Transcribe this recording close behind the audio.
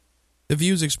The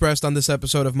views expressed on this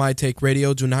episode of My Take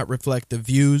Radio do not reflect the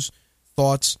views,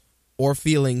 thoughts, or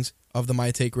feelings of the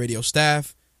My Take Radio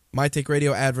staff, My Take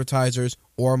Radio advertisers,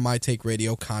 or My Take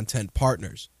Radio content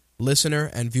partners. Listener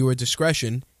and viewer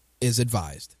discretion is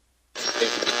advised.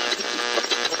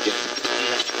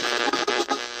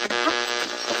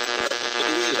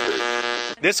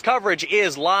 This coverage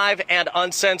is live and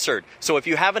uncensored, so if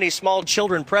you have any small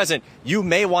children present, you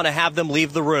may want to have them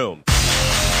leave the room.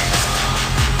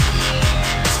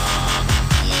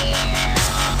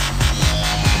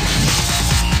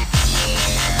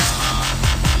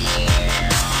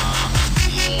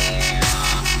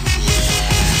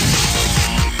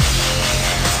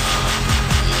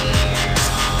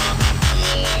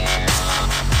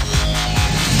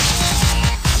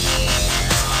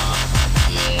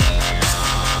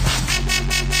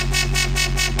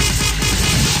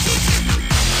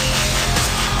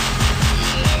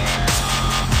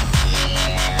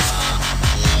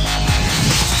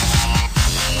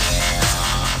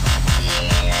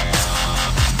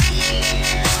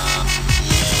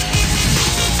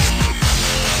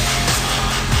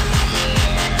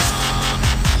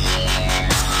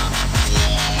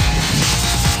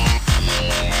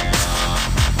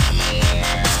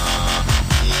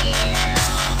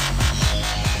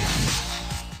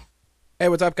 Hey,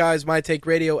 what's up, guys? My Take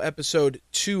Radio, episode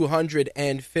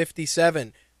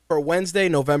 257 for Wednesday,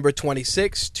 November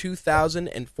 26,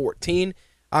 2014.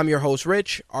 I'm your host,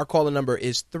 Rich. Our caller number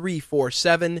is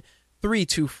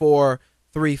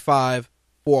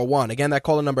 347-324-3541. Again, that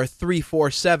caller number,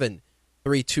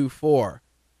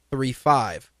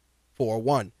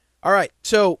 347-324-3541. All right,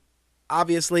 so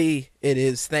obviously it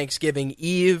is Thanksgiving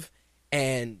Eve.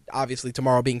 And obviously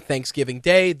tomorrow being Thanksgiving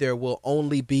Day, there will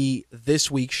only be this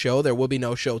week's show. There will be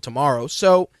no show tomorrow.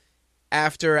 So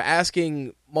after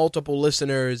asking multiple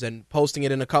listeners and posting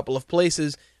it in a couple of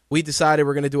places, we decided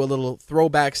we're going to do a little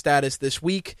throwback status this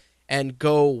week and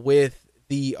go with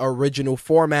the original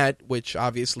format, which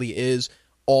obviously is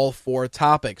all four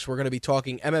topics. We're going to be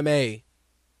talking MMA,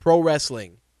 pro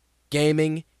wrestling,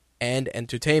 gaming, and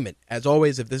entertainment. As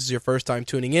always, if this is your first time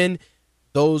tuning in,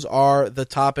 those are the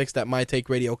topics that My Take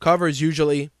Radio covers.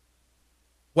 Usually,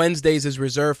 Wednesdays is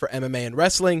reserved for MMA and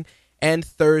wrestling, and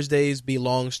Thursdays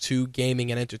belongs to gaming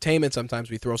and entertainment.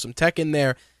 Sometimes we throw some tech in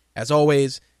there. As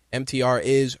always, MTR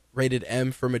is rated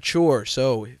M for mature.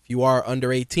 So if you are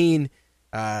under 18,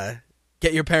 get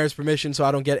your parents' permission so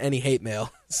I don't get any hate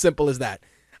mail. Simple as that.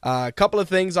 A couple of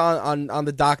things on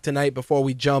the dock tonight before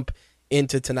we jump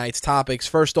into tonight's topics.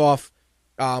 First off,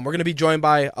 we're going to be joined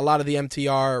by a lot of the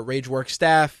MTR Rageworks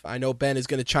staff. I know Ben is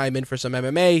going to chime in for some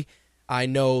MMA. I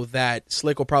know that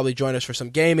Slick will probably join us for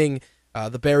some gaming.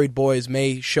 The Buried Boys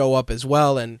may show up as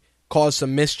well and cause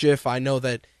some mischief. I know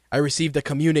that I received a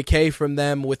communique from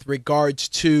them with regards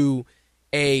to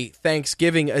a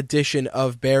Thanksgiving edition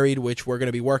of Buried, which we're going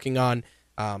to be working on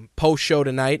post-show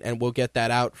tonight, and we'll get that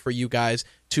out for you guys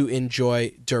to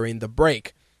enjoy during the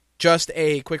break. Just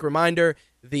a quick reminder,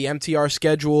 the MTR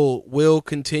schedule will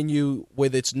continue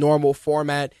with its normal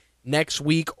format next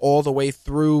week all the way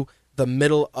through the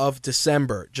middle of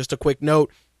December. Just a quick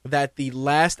note that the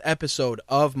last episode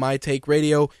of My Take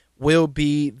Radio will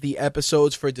be the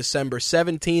episodes for December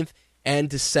 17th and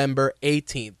December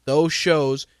 18th. Those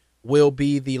shows will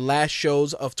be the last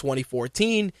shows of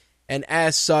 2014, and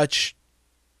as such,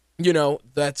 you know,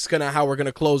 that's how we're going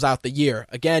to close out the year.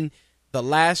 Again, the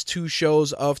last two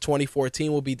shows of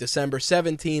 2014 will be December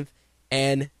 17th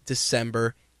and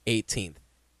December 18th.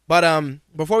 But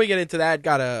before we get into that,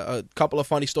 got a couple of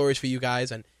funny stories for you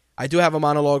guys, and I do have a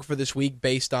monologue for this week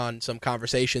based on some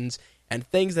conversations and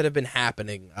things that have been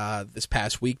happening this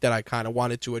past week that I kind of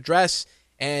wanted to address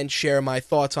and share my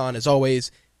thoughts on. As always,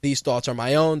 these thoughts are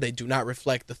my own. They do not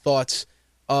reflect the thoughts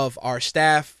of our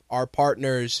staff, our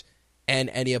partners,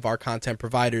 and any of our content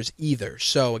providers either.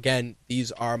 So again,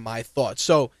 these are my thoughts.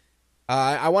 So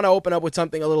I want to open up with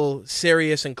something a little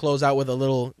serious and close out with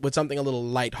something a little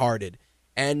lighthearted.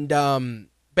 And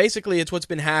basically, it's what's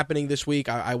been happening this week.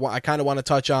 I kind of want to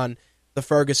touch on the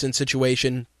Ferguson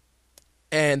situation,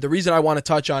 and the reason I want to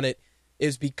touch on it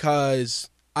is because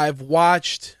I've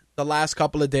watched the last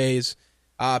couple of days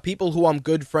people who I'm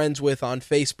good friends with on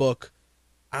Facebook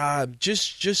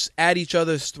just at each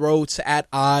other's throats, at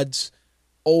odds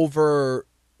over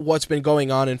what's been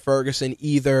going on in Ferguson,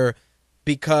 either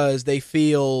because they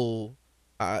feel,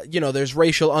 there's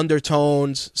racial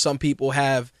undertones. Some people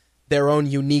have their own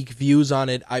unique views on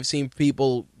it. I've seen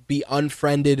people be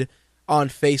unfriended on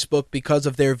Facebook because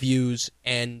of their views,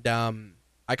 and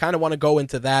I kind of want to go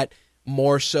into that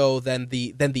more so than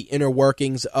the inner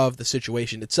workings of the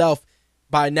situation itself.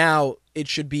 By now, it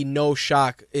should be no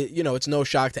shock. It's no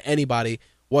shock to anybody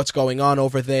what's going on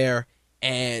over there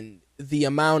and the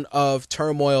amount of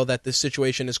turmoil that this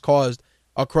situation has caused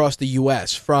across the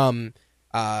U.S. from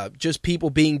just people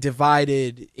being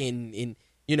divided in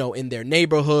their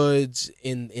neighborhoods,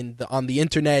 on the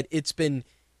internet. It's been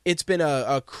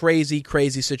a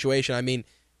crazy situation. I mean,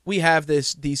 we have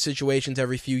these situations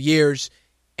every few years,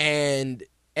 and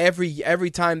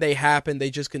every time they happen, they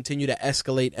just continue to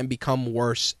escalate and become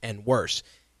worse and worse.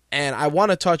 And I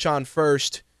want to touch on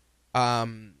first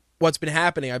what's been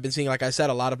happening. I've been seeing, like I said,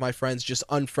 a lot of my friends just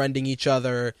unfriending each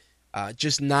other,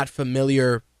 just not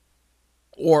familiar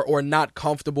or not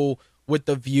comfortable with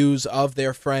the views of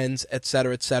their friends, et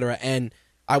cetera, et cetera. And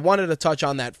I wanted to touch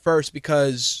on that first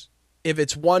because if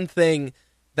it's one thing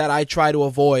that I try to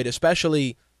avoid,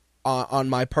 especially on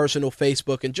my personal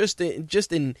Facebook and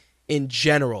just in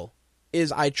general,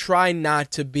 is I try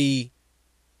not to be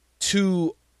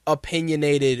too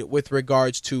opinionated with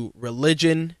regards to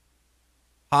religion,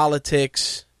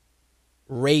 politics,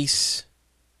 race,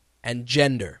 and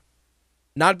gender.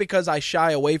 Not because I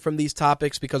shy away from these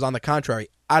topics, because on the contrary,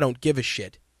 I don't give a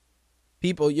shit.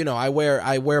 People, I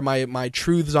wear my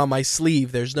truths on my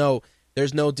sleeve. There's no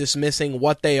dismissing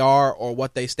what they are or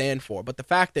what they stand for. But the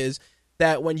fact is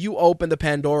that when you open the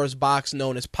Pandora's box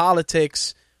known as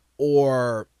politics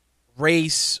or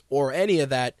race or any of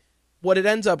that, what it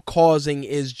ends up causing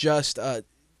is just it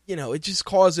just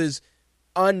causes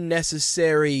an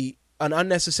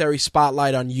unnecessary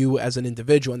spotlight on you as an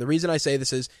individual. And the reason I say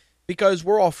this is because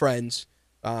we're all friends,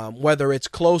 whether it's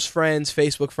close friends,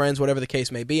 Facebook friends, whatever the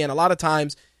case may be. And a lot of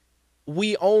times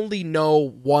we only know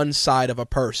one side of a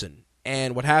person.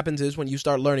 And what happens is when you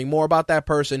start learning more about that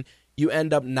person, you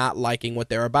end up not liking what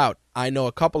they're about. I know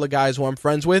a couple of guys who I'm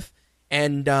friends with,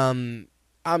 and I'm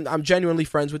genuinely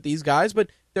friends with these guys, but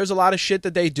there's a lot of shit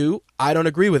that they do. I don't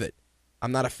agree with it.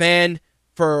 I'm not a fan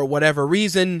for whatever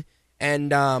reason.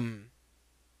 And, the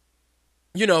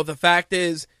fact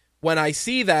is, when I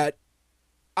see that,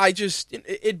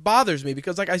 it bothers me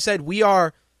because, like I said,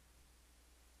 we're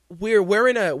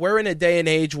in a day and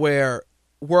age where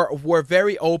we're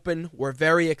very open, we're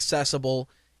very accessible,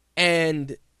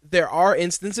 and there are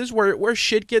instances where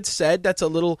shit gets said that's a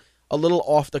little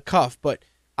off the cuff. But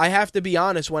I have to be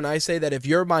honest when I say that if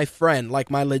you're my friend,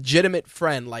 like my legitimate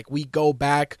friend, like we go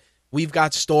back, we've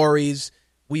got stories,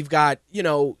 we've got,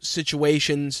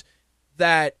 situations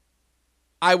that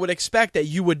I would expect that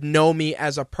you would know me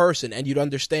as a person and you'd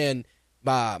understand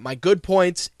my good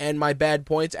points and my bad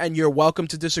points, and you're welcome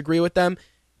to disagree with them.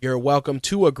 You're welcome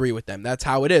to agree with them. That's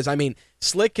how it is. I mean,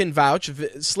 Slick can vouch.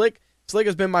 Slick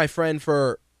has been my friend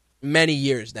for many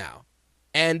years now.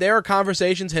 And there are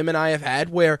conversations him and I have had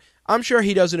where I'm sure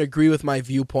he doesn't agree with my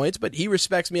viewpoints, but he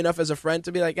respects me enough as a friend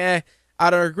to be like, I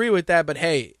don't agree with that, but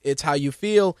hey, it's how you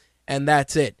feel, and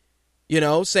that's it.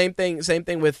 Same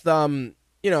thing with,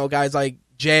 guys like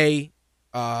Jay,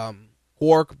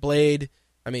 Quark, Blade.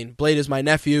 I mean, Blade is my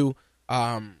nephew.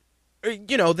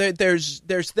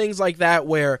 There's things like that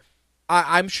where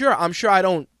I'm sure I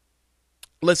don't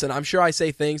listen. I'm sure I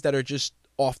say things that are just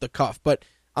off the cuff, but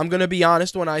I'm going to be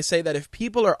honest when I say that if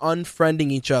people are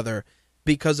unfriending each other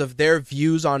because of their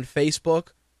views on Facebook,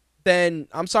 then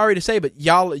I'm sorry to say, but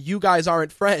you guys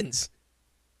aren't friends.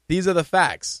 These are the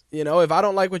facts. If I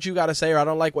don't like what you got to say or I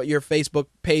don't like what your Facebook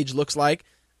page looks like,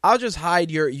 I'll just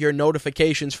hide your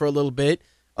notifications for a little bit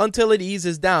until it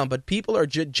eases down. But people are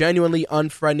genuinely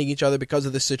unfriending each other because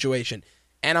of this situation.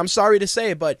 And I'm sorry to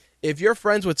say it, but if you're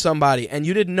friends with somebody and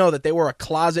you didn't know that they were a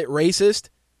closet racist,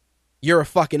 you're a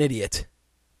fucking idiot.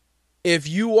 If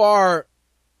you are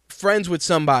friends with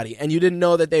somebody and you didn't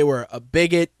know that they were a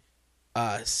bigot,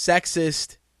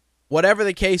 sexist, whatever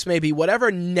the case may be,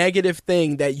 whatever negative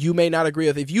thing that you may not agree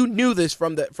with, if you knew this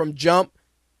from jump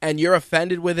and you're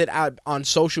offended with it on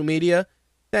social media,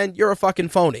 then you're a fucking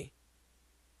phony.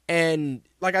 And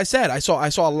like I said, I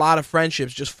saw a lot of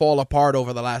friendships just fall apart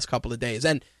over the last couple of days.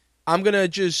 And I'm going to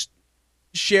just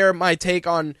share my take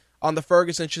on the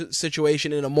Ferguson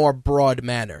situation in a more broad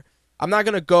manner. I'm not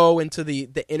going to go into the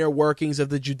inner workings of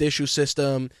the judicial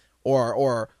system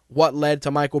or what led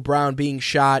to Michael Brown being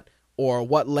shot or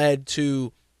what led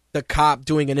to the cop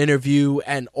doing an interview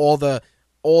and all the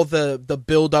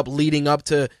build-up leading up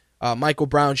to Michael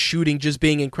Brown's shooting just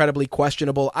being incredibly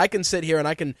questionable. I can sit here and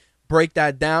I can break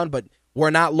that down, but we're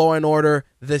not Law and Order.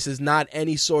 This is not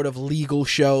any sort of legal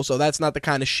show, so that's not the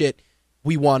kind of shit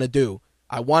we want to do.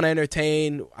 I want to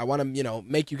entertain. I want to,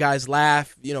 make you guys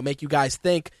laugh, make you guys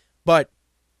think, but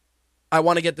I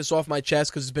want to get this off my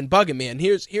chest because it's been bugging me, and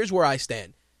here's where I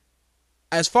stand.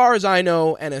 As far as I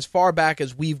know, and as far back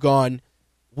as we've gone,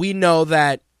 we know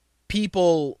that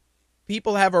people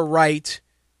people have a right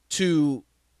to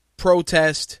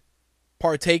protest,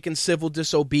 partake in civil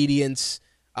disobedience,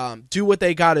 do what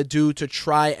they got to do to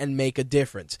try and make a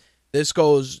difference. This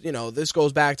goes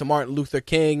back to Martin Luther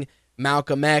King,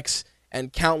 Malcolm X,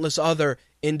 and countless other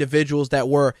individuals that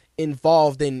were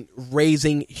involved in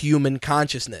raising human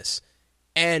consciousness.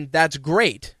 And that's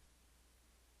great.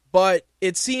 But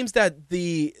it seems that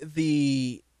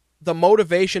the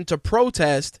motivation to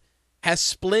protest has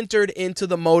splintered into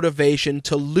the motivation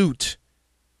to loot,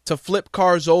 to flip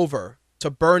cars over, to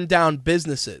burn down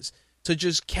businesses, to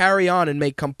just carry on and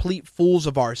make complete fools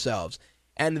of ourselves.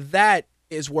 And that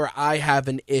is where I have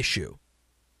an issue.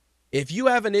 If you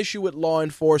have an issue with law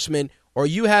enforcement, or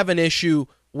you have an issue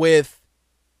with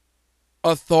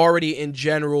authority in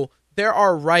general, there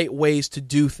are right ways to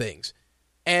do things.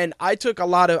 And I took a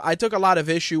lot of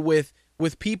issue with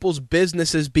people's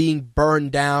businesses being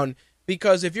burned down,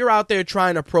 because if you're out there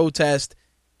trying to protest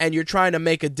and you're trying to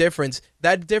make a difference,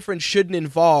 that difference shouldn't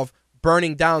involve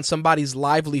burning down somebody's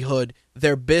livelihood,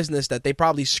 their business that they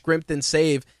probably scrimped and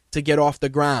saved to get off the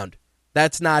ground.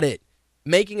 That's not it.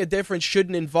 Making a difference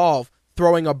shouldn't involve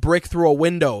throwing a brick through a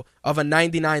window of a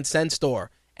 99-cent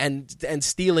store and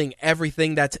stealing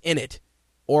everything that's in it,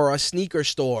 or a sneaker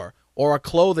store, or a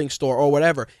clothing store, or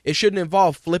whatever. It shouldn't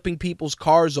involve flipping people's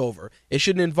cars over. It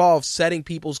shouldn't involve setting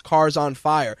people's cars on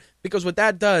fire, because what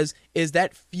that does is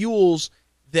that fuels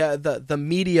the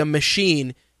media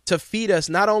machine to feed us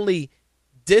not only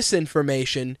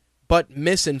disinformation but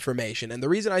misinformation. And the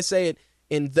reason I say it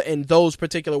in those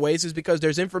particular ways is because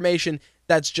there's information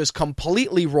that's just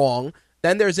completely wrong,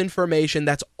 then there's information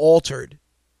that's altered.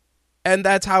 And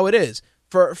that's how it is.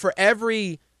 For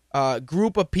every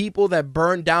group of people that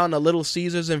burned down a Little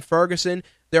Caesars in Ferguson,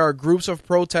 there are groups of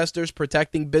protesters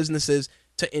protecting businesses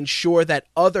to ensure that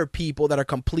other people that are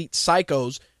complete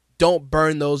psychos don't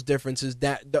burn those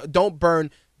don't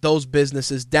burn those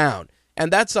businesses down.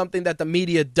 And that's something that the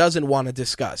media doesn't want to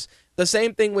discuss. The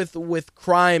same thing with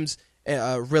crimes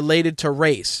related to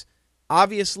race.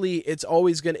 Obviously, it's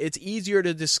easier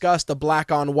to discuss the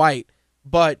black on white,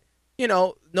 but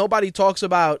nobody talks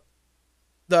about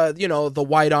the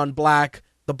white on black,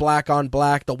 the black on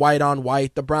black, the white on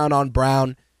white, the brown on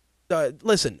brown.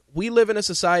 Listen, we live in a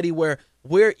society where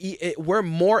we're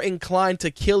more inclined to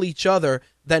kill each other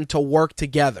than to work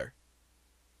together.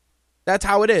 That's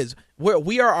how it is.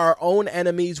 We are our own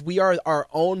enemies. We are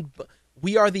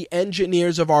the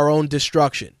engineers of our own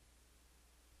destruction.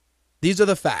 These are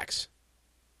the facts.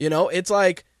 It's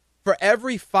like for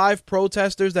every 5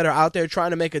 protesters that are out there trying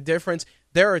to make a difference,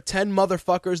 there are 10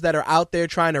 motherfuckers that are out there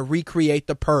trying to recreate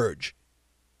the purge.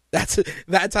 That's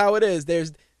how it is.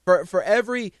 There's for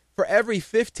every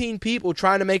 15 people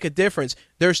trying to make a difference,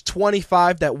 there's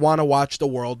 25 that want to watch the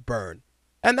world burn.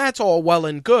 And that's all well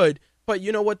and good, but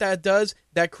you know what that does?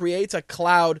 That creates a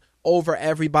cloud over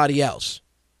everybody else.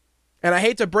 And I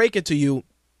hate to break it to you,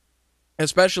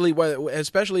 especially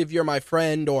if you're my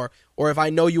friend or if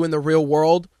I know you in the real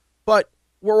world, but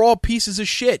we're all pieces of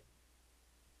shit.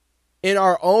 In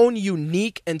our own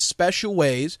unique and special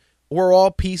ways, we're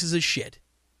all pieces of shit.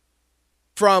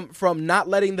 From not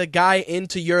letting the guy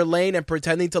into your lane and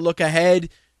pretending to look ahead,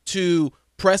 to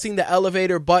pressing the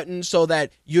elevator button so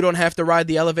that you don't have to ride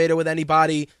the elevator with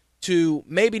anybody, to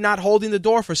maybe not holding the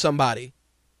door for somebody,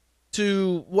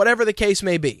 to whatever the case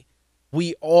may be.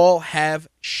 We all have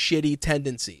shitty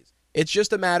tendencies. It's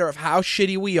just a matter of how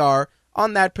shitty we are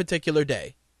on that particular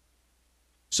day.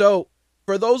 So,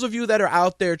 for those of you that are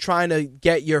out there trying to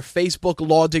get your Facebook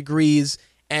law degrees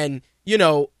and,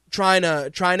 trying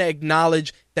to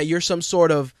acknowledge that you're some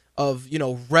sort of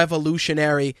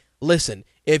revolutionary, listen,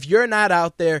 if you're not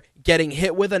out there getting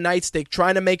hit with a nightstick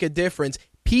trying to make a difference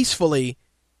peacefully,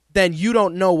 then you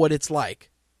don't know what it's like.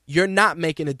 You're not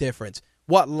making a difference.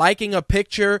 What, liking a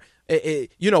picture,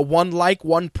 one like,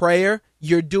 one prayer,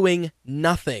 you're doing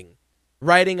nothing.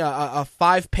 Writing a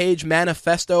 5-page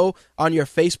manifesto on your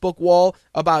Facebook wall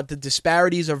about the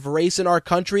disparities of race in our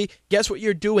country, guess what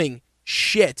you're doing?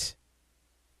 Shit.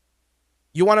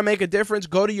 You want to make a difference?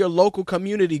 Go to your local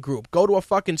community group. Go to a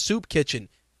fucking soup kitchen.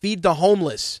 Feed the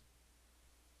homeless.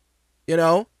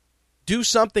 Do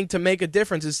something to make a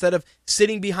difference instead of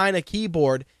sitting behind a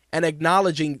keyboard and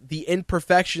acknowledging the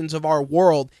imperfections of our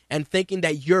world and thinking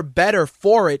that you're better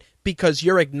for it because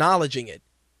you're acknowledging it.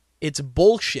 It's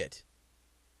bullshit.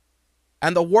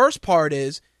 And the worst part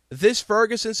is, this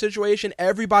Ferguson situation,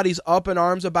 everybody's up in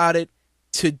arms about it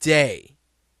today.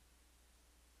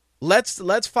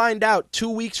 Let's find out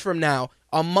 2 weeks from now,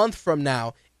 a month from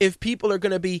now, if people are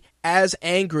going to be as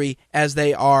angry as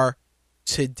they are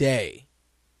today.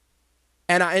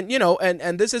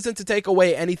 And this isn't to take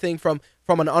away anything from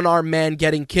an unarmed man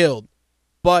getting killed.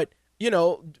 But,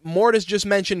 Mortis just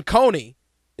mentioned Coney.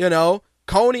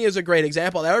 Coney is a great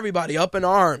example. Everybody up in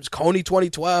arms. Coney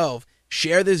 2012.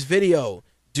 Share this video.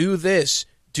 Do this.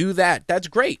 Do that. That's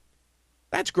great.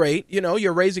 That's great.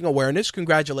 You're raising awareness.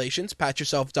 Congratulations. Pat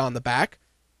yourself on the back.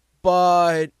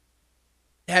 But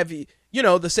have you,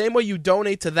 the same way you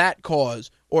donate to that cause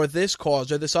or this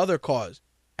other cause,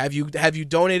 have you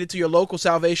donated to your local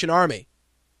Salvation Army?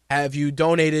 Have you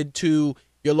donated to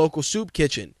your local soup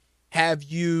kitchen? Have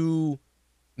you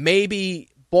maybe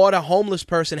bought a homeless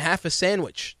person half a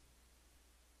sandwich?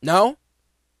 No?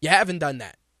 You haven't done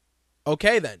that.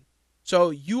 Okay, then. So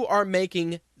you are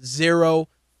making zero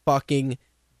fucking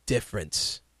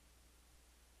difference.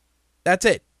 That's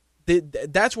it.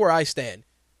 That's where I stand.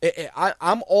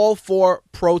 I'm all for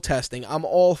protesting. I'm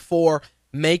all for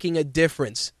making a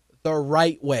difference the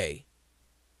right way.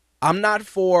 I'm not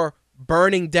for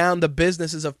burning down the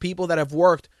businesses of people that have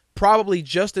worked probably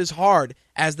just as hard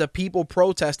as the people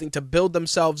protesting to build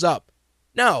themselves up.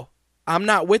 No, I'm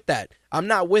not with that. I'm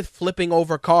not with flipping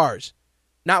over cars.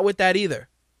 Not with that either.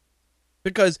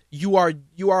 Because you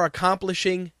are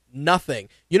accomplishing nothing.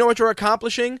 You know what you're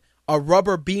accomplishing? A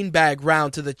rubber beanbag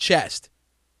round to the chest.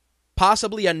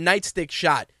 Possibly a nightstick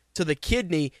shot to the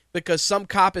kidney because some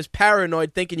cop is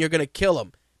paranoid thinking you're going to kill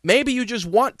him. Maybe you just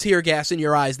want tear gas in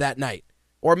your eyes that night.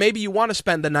 Or maybe you want to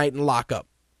spend the night in lockup.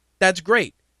 That's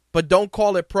great. But don't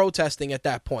call it protesting at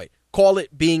that point. Call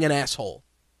it being an asshole.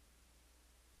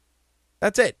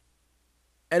 That's it.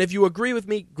 And if you agree with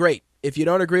me, great. If you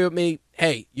don't agree with me,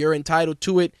 hey, you're entitled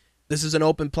to it. This is an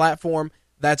open platform.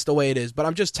 That's the way it is. But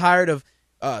I'm just tired of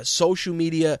social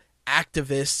media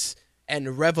activists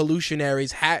and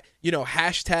revolutionaries,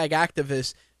 hashtag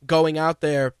activists going out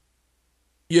there,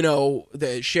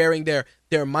 sharing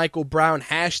their Michael Brown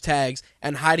hashtags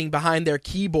and hiding behind their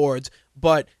keyboards,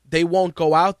 but they won't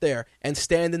go out there and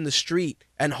stand in the street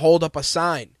and hold up a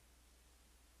sign.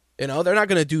 They're not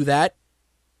going to do that.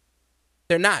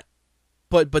 They're not.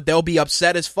 But they'll be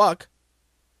upset as fuck.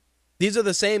 These are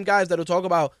the same guys that'll talk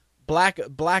about black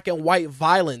and white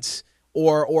violence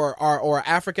or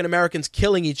African Americans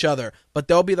killing each other, but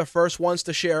they'll be the first ones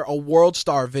to share a World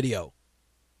Star video.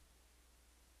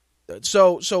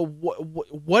 So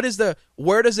where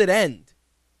does it end?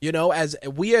 As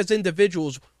we as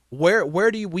individuals,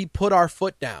 where do we put our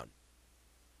foot down?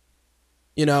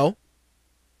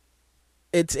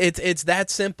 It's that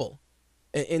simple.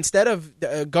 Instead of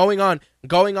going on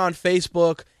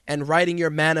Facebook and writing your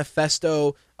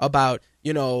manifesto about,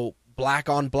 black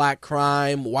on black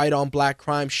crime, white on black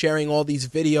crime, sharing all these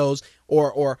videos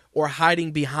or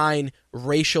hiding behind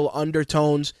racial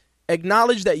undertones,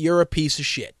 acknowledge that you're a piece of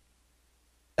shit.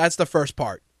 That's the first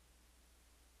part.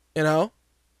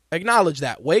 Acknowledge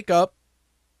that. Wake up,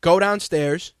 go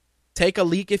downstairs, take a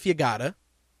leak if you gotta,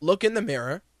 look in the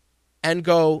mirror, and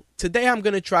go, today I'm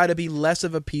going to try to be less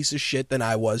of a piece of shit than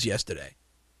I was yesterday.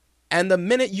 And the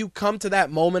minute you come to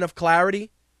that moment of clarity,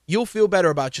 you'll feel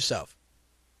better about yourself.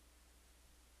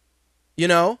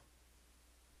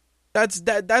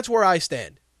 That's where I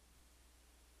stand.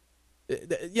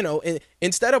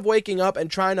 Instead of waking up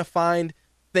and trying to find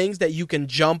things that you can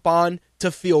jump on to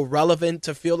feel relevant,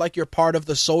 to feel like you're part of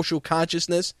the social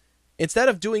consciousness, instead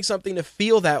of doing something to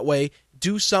feel that way,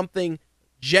 do something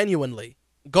genuinely.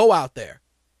 Go out there.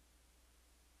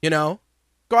 Go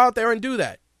out there and do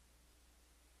that.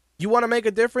 You want to make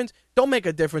a difference? Don't make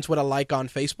a difference with a like on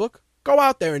Facebook. Go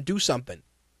out there and do something.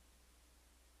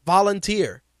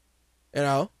 Volunteer.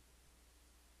 That's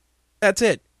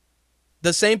it.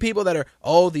 The same people that are,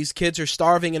 these kids are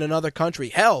starving in another country.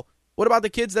 Hell, what about the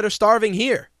kids that are starving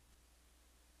here?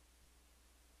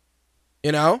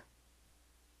 How's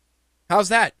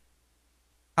that?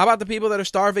 How about the people that are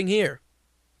starving here?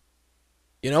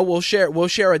 We'll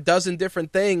share a dozen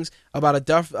different things about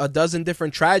a dozen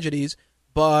different tragedies,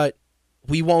 but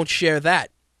we won't share that.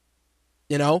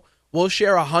 We'll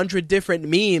share 100 different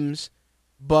memes,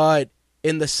 but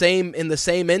in the same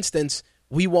instance,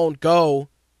 we won't go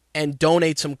and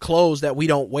donate some clothes that we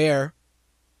don't wear.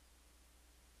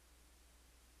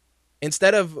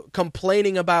 Instead of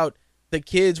complaining about the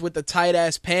kids with the tight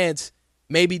ass pants,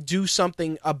 maybe do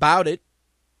something about it.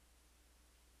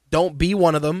 Don't be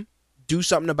one of them. Do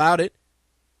something about it.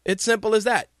 It's simple as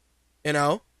that.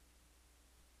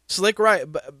 Slick right.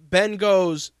 Ben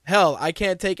goes, hell, I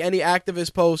can't take any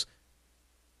activist post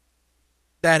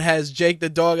that has Jake the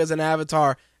dog as an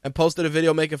avatar and posted a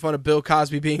video making fun of Bill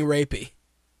Cosby being rapey.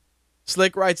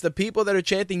 Slick writes, the people that are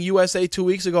chanting USA 2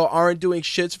 weeks ago aren't doing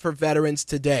shits for veterans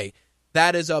today.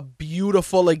 That is a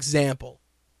beautiful example.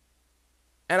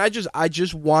 And I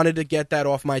just wanted to get that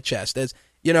off my chest. As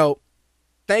you know,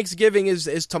 Thanksgiving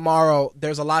is tomorrow.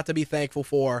 There's a lot to be thankful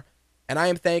for. And I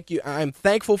am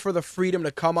thankful for the freedom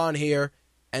to come on here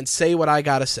and say what I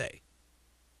gotta say.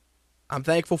 I'm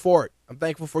thankful for it. I'm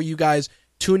thankful for you guys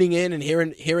tuning in and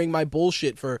hearing my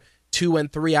bullshit for 2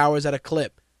 and 3 hours at a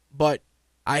clip. But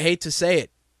I hate to say it.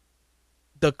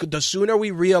 The sooner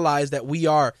we realize that we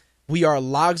are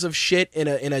logs of shit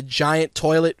in a giant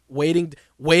toilet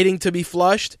waiting to be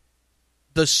flushed,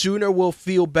 the sooner we'll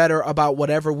feel better about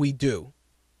whatever we do.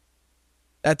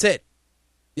 That's it.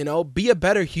 Be a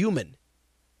better human.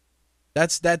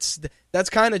 That's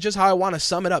kind of just how I want to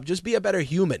sum it up. Just be a better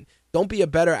human. Don't be a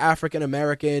better African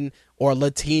American or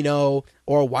Latino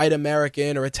or white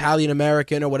American or Italian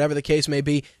American or whatever the case may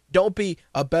be. Don't be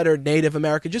a better Native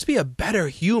American. Just be a better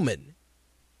human.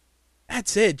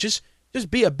 That's it. Just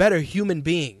be a better human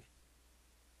being.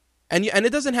 And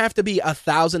it doesn't have to be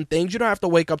 1,000 things. You don't have to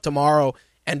wake up tomorrow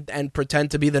and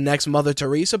pretend to be the next Mother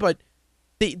Teresa, but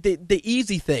the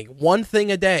easy thing, one thing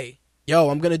a day. Yo,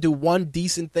 I'm going to do one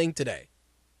decent thing today.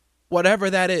 Whatever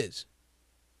that is.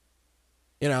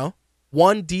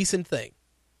 One decent thing.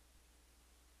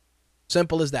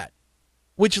 Simple as that.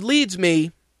 Which leads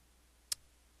me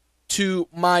to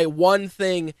my one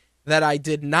thing that I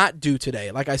did not do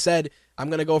today. Like I said, I'm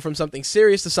going to go from something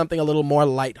serious to something a little more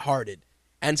lighthearted.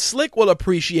 And Slick will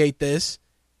appreciate this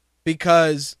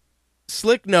because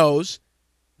Slick knows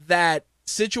that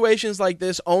situations like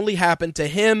this only happen to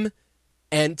him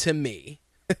and to me.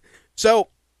 So,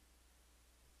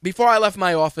 before I left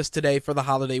my office today for the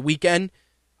holiday weekend,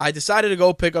 I decided to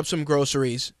go pick up some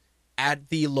groceries at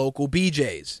the local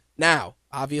BJ's. Now,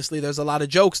 obviously, there's a lot of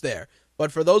jokes there.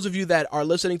 But for those of you that are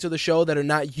listening to the show that are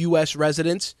not U.S.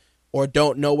 residents or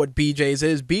don't know what BJ's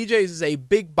is a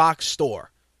big box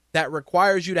store that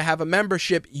requires you to have a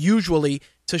membership usually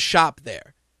to shop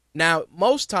there. Now,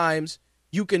 most times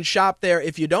you can shop there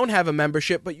if you don't have a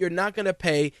membership, but you're not going to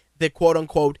pay the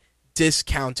quote-unquote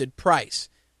discounted price.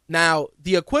 Now,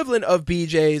 the equivalent of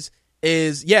BJ's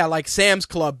is, like Sam's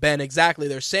Club, Ben, exactly.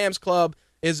 There's Sam's Club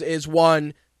is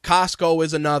one, Costco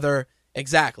is another,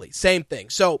 exactly, same thing.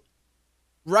 So,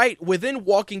 right within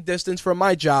walking distance from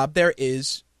my job, there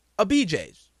is a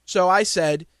BJ's. So I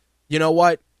said, you know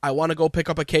what, I want to go pick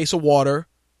up a case of water,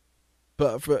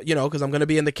 but because I'm going to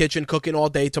be in the kitchen cooking all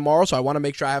day tomorrow, so I want to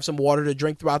make sure I have some water to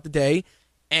drink throughout the day,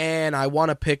 and I want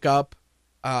to pick up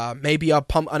maybe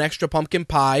an extra pumpkin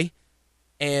pie,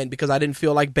 and because I didn't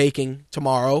feel like baking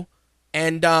tomorrow,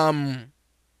 and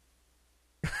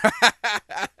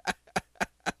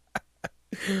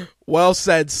well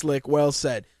said, Slick, well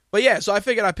said. But yeah, so I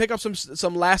figured I'd pick up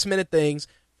some last minute things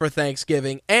for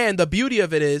Thanksgiving, and the beauty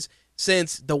of it is,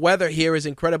 since the weather here is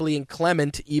incredibly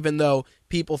inclement, even though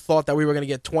people thought that we were going to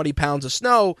get 20 pounds of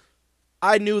snow,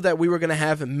 I knew that we were going to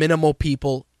have minimal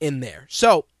people in there.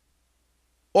 So,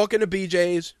 walk into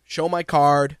BJ's, show my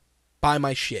card, buy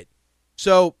my shit.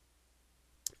 So,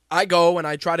 I go and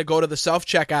I try to go to the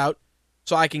self-checkout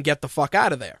so I can get the fuck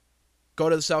out of there. Go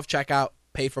to the self-checkout,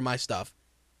 pay for my stuff.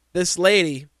 This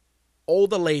lady,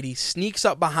 older lady, sneaks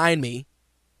up behind me,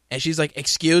 and she's like,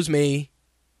 "Excuse me."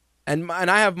 And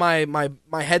I have my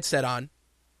headset on.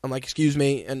 I'm like, "Excuse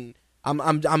me," and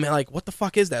I'm like, "What the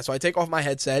fuck is that?" So I take off my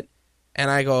headset,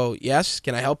 and I go, "Yes,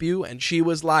 can I help you?" And she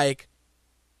was like,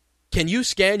 "Can you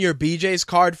scan your BJ's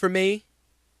card for me?"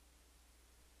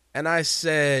 And I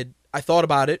said, I thought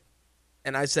about it,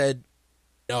 and I said,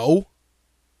 "No."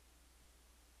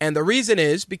 And the reason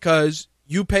is because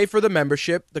you pay for the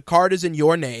membership, the card is in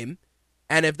your name,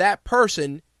 and if that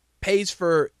person pays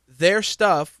for their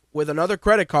stuff with another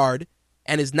credit card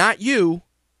and is not you,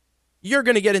 you're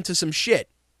going to get into some shit.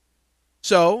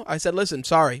 So I said, "Listen,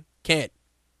 sorry, can't."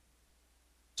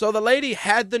 So the lady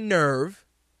had the nerve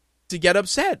to get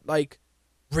upset. Like,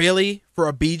 really? For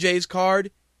a BJ's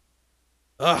card?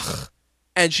 Ugh.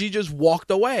 And she just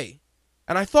walked away.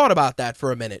 And I thought about that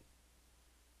for a minute.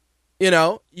 I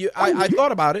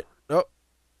thought about it. Oh,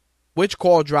 which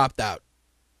call dropped out?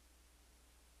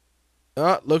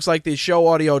 Looks like the show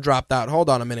audio dropped out. Hold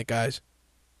on a minute, guys.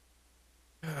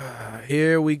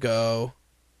 Here we go.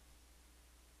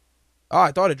 Oh,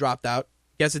 I thought it dropped out.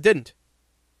 Guess it didn't.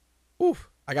 Oof,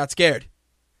 I got scared.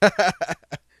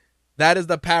 That is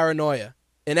the paranoia.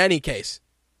 In any case.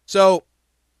 So,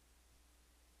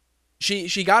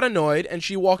 she got annoyed and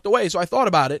she walked away. So I thought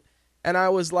about it. And I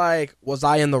was like, was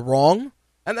I in the wrong?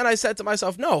 And then I said to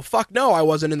myself, no, I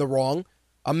wasn't in the wrong.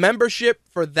 A membership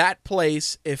for that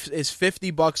place is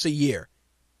 $50 a year.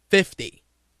 50.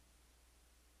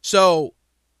 So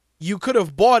you could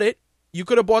have bought it. You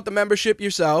could have bought the membership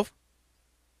yourself.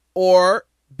 Or,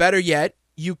 better yet,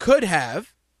 you could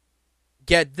have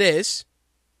get this,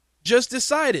 just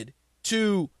decided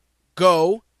to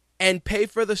go and pay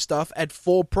for the stuff at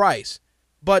full price.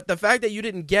 But the fact that you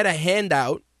didn't get a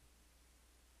handout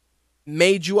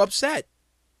made you upset.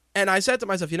 And I said to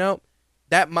myself,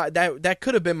 that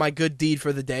could have been my good deed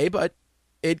for the day, but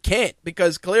it can't,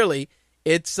 because clearly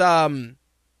it's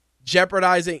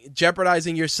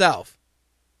jeopardizing yourself.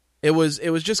 It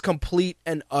was just complete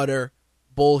and utter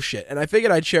bullshit. And I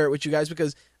figured I'd share it with you guys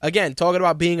because, again, talking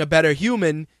about being a better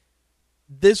human,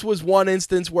 this was one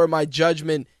instance where my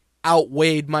judgment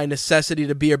outweighed my necessity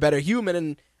to be a better human,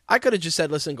 and I could have just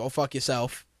said, listen, go fuck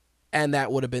yourself, and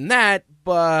that would have been that,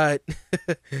 but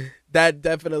that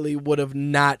definitely would have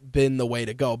not been the way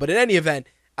to go. But in any event,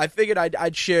 I figured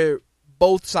I'd share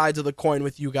both sides of the coin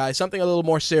with you guys, something a little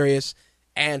more serious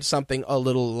and something a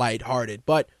little lighthearted.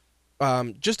 But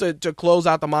just to close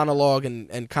out the monologue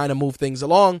and kind of move things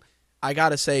along, I got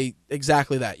to say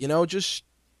exactly that. Just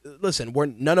listen,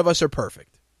 none of us are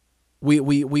perfect.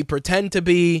 We pretend to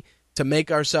be to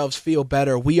make ourselves feel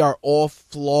better. We are all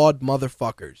flawed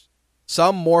motherfuckers.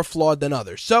 Some more flawed than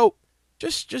others. So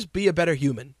just be a better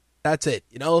human. That's it.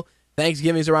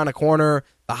 Thanksgiving's around the corner,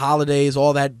 the holidays,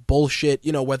 all that bullshit,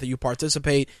 whether you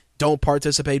participate, don't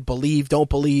participate, believe, don't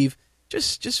believe,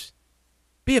 just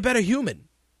be a better human.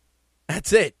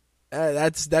 That's it.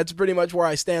 That's pretty much where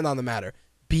I stand on the matter.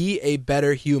 Be a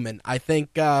better human. I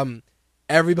think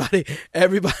everybody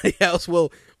else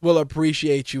will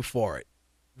appreciate you for it.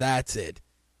 That's it.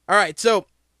 All right, so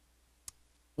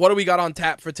what do we got on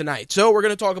tap for tonight? So we're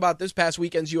going to talk about this past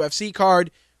weekend's UFC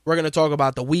card. We're going to talk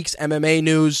about the week's MMA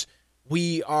news.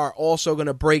 We are also going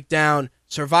to break down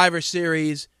Survivor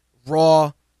Series,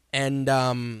 Raw, and,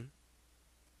 all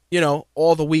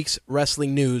the week's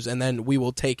wrestling news, and then we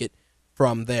will take it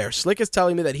from there. Slick is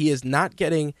telling me that he is not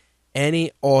getting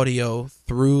any audio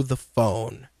through the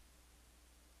phone.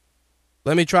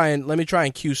 Let me try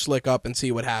and cue Slick up and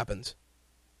see what happens.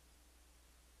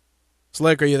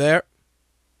 Slick, are you there?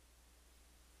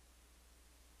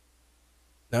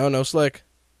 No Slick.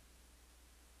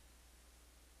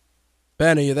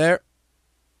 Ben, are you there?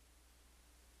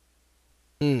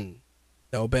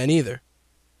 No Ben either.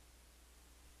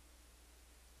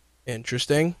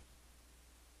 Interesting.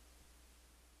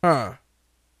 Huh.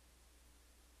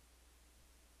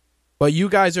 But you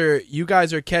guys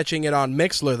are catching it on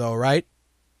Mixlr though, right?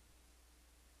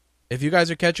 If you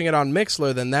guys are catching it on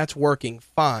Mixlr, then that's working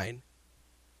fine.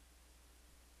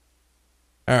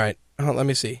 All right. Let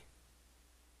me see.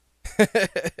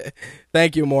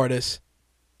 Thank you, Mortis.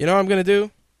 You know what I'm going to do?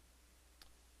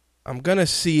 I'm going to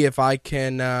see if I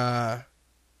can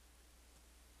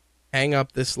hang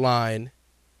up this line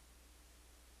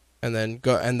and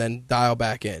then dial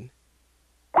back in.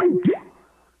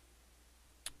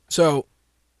 So,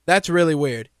 that's really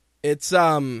weird. It's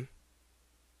I'm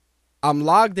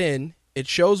logged in. It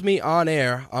shows me on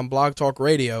air on Blog Talk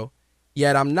Radio,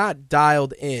 yet I'm not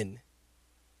dialed in,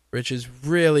 which is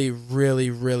really,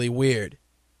 really, really weird.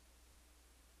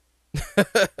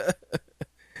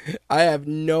 I have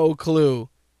no clue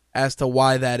as to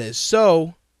why that is.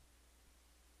 So,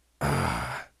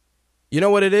 you know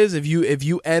what it is? If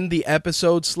you end the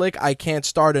episode, Slick, I can't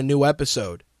start a new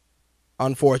episode.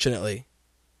 Unfortunately,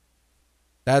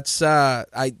 that's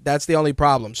the only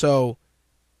problem. So,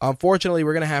 unfortunately,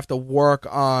 we're gonna have to work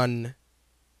on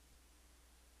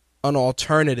an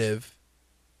alternative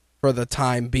for the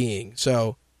time being.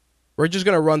 So, we're just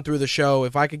gonna run through the show.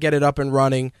 If I could get it up and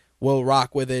running, we'll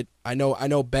rock with it. I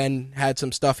know Ben had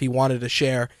some stuff he wanted to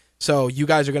share, so you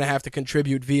guys are gonna have to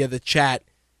contribute via the chat,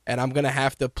 and I'm gonna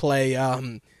have to play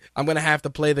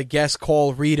the guest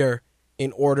call reader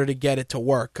in order to get it to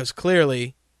work, because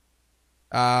clearly,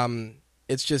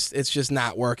 it's just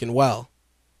not working well.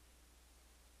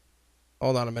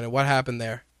 Hold on a minute, what happened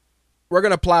there? We're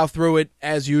gonna plow through it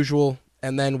as usual,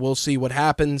 and then we'll see what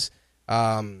happens.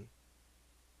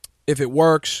 If it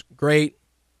works, great.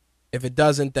 If it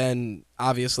doesn't, then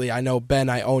obviously I know Ben,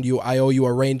 I owe you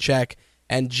a rain check,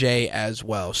 and Jay as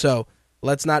well. So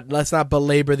let's not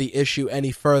belabor the issue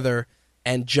any further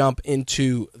and jump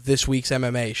into this week's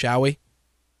MMA, shall we?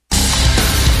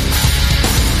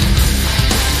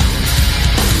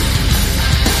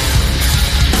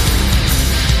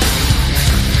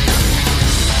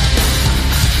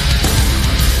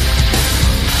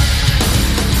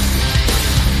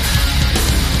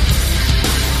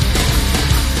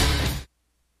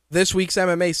 This week's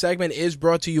MMA segment is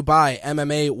brought to you by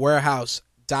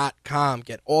MMAwarehouse.com.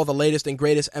 Get all the latest and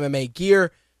greatest MMA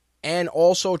gear and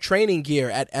also training gear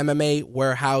at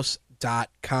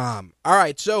MMAwarehouse.com. All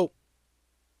right, so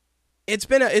it's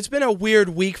been a weird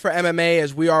week for MMA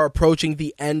as we are approaching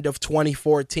the end of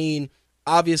 2014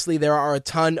 obviously there are a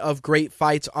ton of great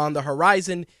fights on the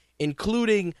horizon,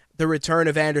 including the return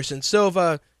of Anderson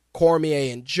Silva,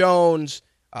 Cormier and Jones,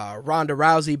 Ronda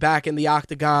Rousey back in the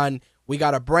octagon. We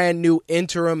got a brand new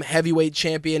interim heavyweight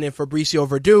champion in Fabricio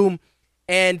Verdum,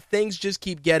 and things just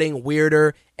keep getting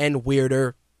weirder and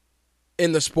weirder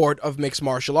in the sport of mixed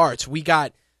martial arts. We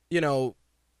got,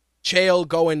 Chael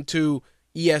going to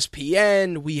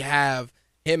ESPN. We have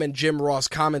him and Jim Ross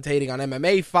commentating on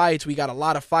MMA fights. We got a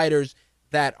lot of fighters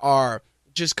that are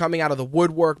just coming out of the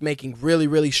woodwork, making really,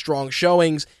 really strong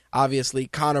showings. Obviously,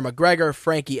 Conor McGregor,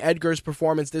 Frankie Edgar's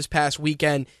performance this past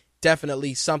weekend,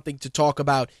 definitely something to talk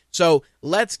about. So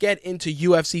let's get into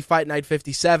UFC Fight Night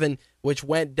 57, which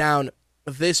went down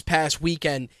this past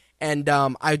weekend. And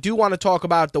I do want to talk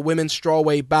about the women's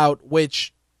strawweight bout,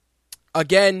 which,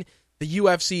 again, the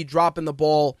UFC dropping the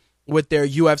ball with their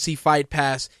UFC Fight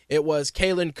Pass. It was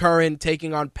Kaylin Curran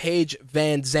taking on Paige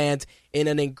Van Zandt in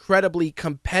an incredibly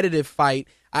competitive fight.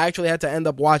 I actually had to end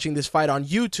up watching this fight on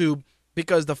YouTube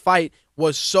because the fight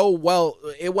was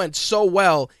it went so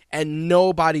well, and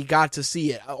nobody got to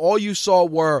see it. All you saw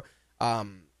were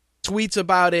tweets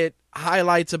about it,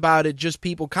 highlights about it, just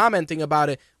people commenting about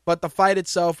it, but the fight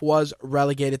itself was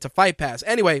relegated to Fight Pass.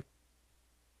 Anyway,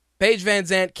 Paige Van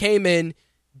Zandt came in,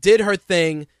 did her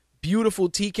thing, beautiful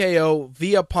TKO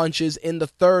via punches in the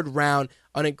third round,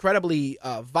 an incredibly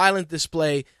violent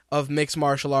display of mixed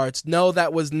martial arts. No,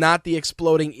 that was not the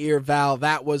exploding ear, Val.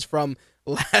 That was from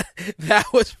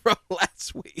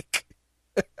last week.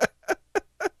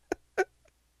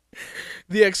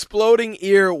 The exploding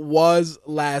ear was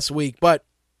last week. But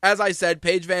as I said,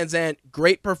 Paige Van Zandt,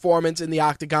 great performance in the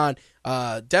octagon.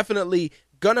 Definitely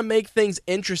going to make things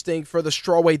interesting for the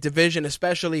strawweight division,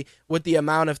 especially with the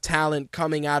amount of talent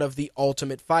coming out of the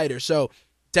Ultimate Fighter. So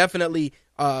definitely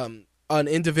an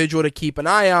individual to keep an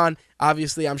eye on.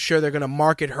 Obviously, I'm sure they're going to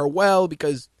market her well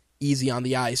because easy on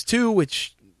the eyes too,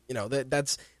 which,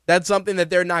 that's something that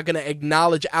they're not going to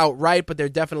acknowledge outright, but they're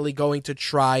definitely going to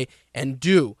try and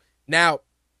do. Now,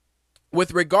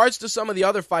 with regards to some of the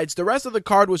other fights, the rest of the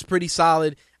card was pretty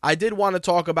solid. I did want to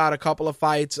talk about a couple of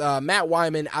fights. Matt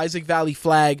Wiman, Isaac Valley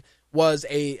Flag was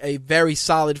a very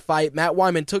solid fight. Matt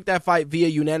Wiman took that fight via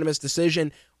unanimous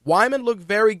decision. Wiman looked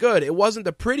very good. It wasn't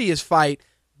the prettiest fight,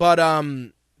 but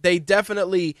they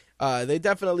definitely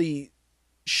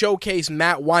showcased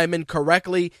Matt Wiman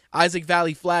correctly. Isaac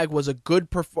Valley Flag was a good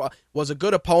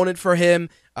opponent for him.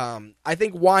 I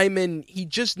think Wiman, he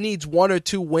just needs one or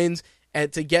two wins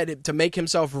and to make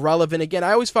himself relevant again.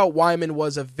 I always felt Wiman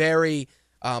was a very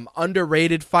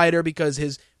underrated fighter because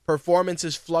his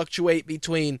performances fluctuate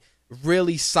between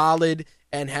really solid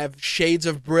and have shades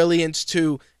of brilliance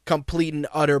to complete and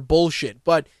utter bullshit.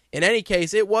 But in any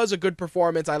case, it was a good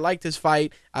performance. I liked his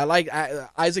fight.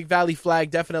 Isaac Valley Flag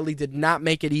definitely did not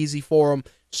make it easy for him.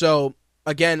 So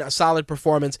again, a solid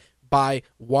performance by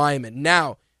Wiman.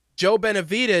 Now, Joe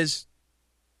Benavidez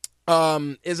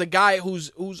is a guy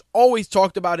who's always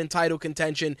talked about in title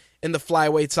contention in the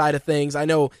flyweight side of things. I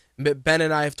know Ben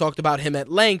and I have talked about him at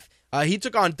length. He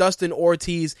took on Dustin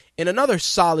Ortiz in another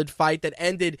solid fight that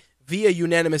ended via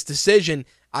unanimous decision.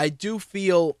 I do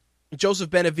feel Joseph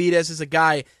Benavidez is a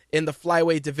guy in the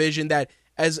flyweight division that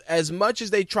as much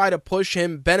as they try to push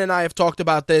him, Ben and I have talked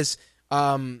about this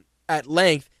at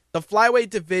length, the flyweight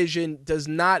division does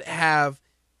not have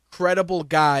credible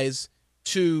guys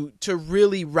to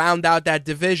really round out that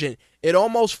division. It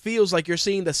almost feels like you're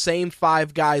seeing the same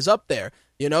five guys up there.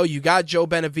 You got Joe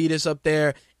Benavidez up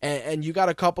there, and you got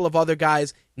a couple of other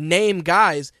guys, name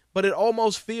guys, but it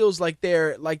almost feels like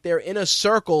they're in a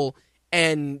circle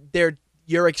and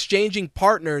you're exchanging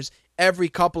partners every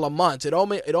couple of months. It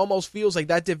almost feels like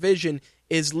that division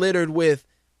is littered with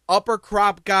upper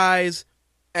crop guys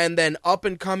and then up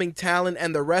and coming talent,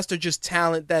 and the rest are just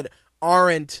talent that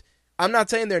aren't, I'm not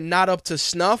saying they're not up to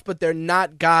snuff, but they're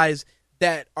not guys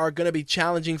that are going to be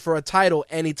challenging for a title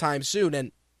anytime soon.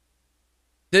 And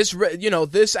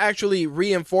this actually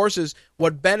reinforces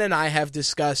what Ben and I have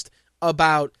discussed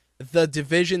about the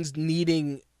divisions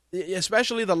needing,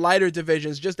 especially the lighter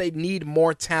divisions, just they need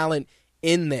more talent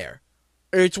in there.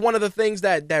 It's one of the things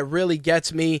that really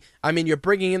gets me. I mean, you're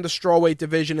bringing in the strawweight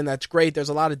division, and that's great. There's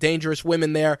a lot of dangerous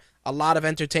women there, a lot of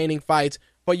entertaining fights,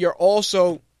 but you're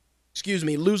also,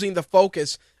 losing the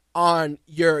focus on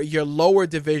your lower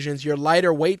divisions, your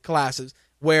lighter weight classes,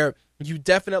 where you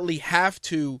definitely have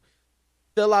to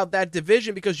fill out that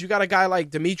division because you got a guy like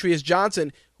Demetrius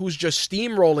Johnson who's just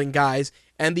steamrolling guys,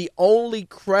 and the only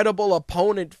credible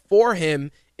opponent for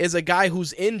him is a guy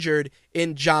who's injured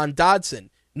in John Dodson.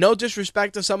 No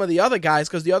disrespect to some of the other guys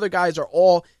because the other guys are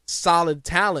all solid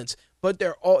talents, but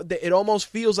it almost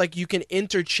feels like you can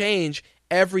interchange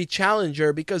every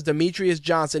challenger because Demetrious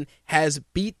Johnson has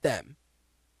beat them.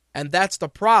 And that's the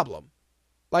problem.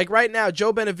 Like right now,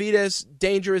 Joe Benavidez,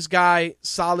 dangerous guy,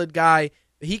 solid guy.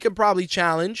 He can probably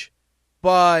challenge.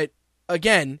 But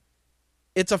again,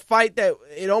 it's a fight that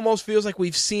it almost feels like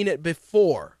we've seen it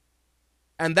before.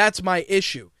 And that's my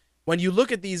issue. When you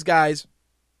look at these guys,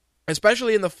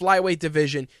 especially in the flyweight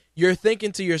division, you're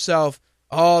thinking to yourself,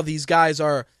 oh, these guys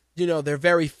are, they're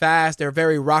very fast, they're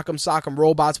very rock'em sock'em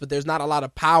robots, but there's not a lot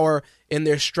of power in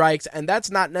their strikes, and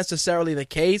that's not necessarily the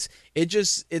case.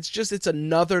 It's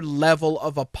another level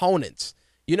of opponents.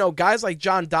 Guys like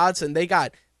John Dodson, they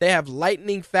have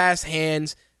lightning fast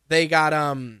hands. They got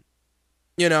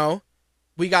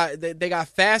they got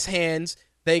fast hands.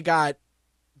 They got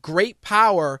great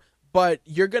power, but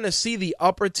you're going to see the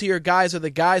upper tier guys are the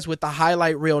guys with the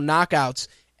highlight reel knockouts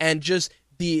and just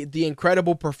the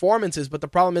incredible performances. But the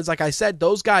problem is, like I said,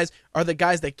 those guys are the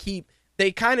guys that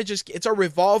it's a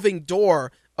revolving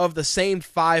door of the same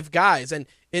 5 guys. And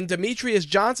in Demetrious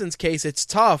Johnson's case, it's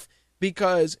tough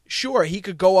because, sure, he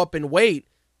could go up in weight,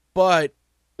 but,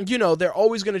 they're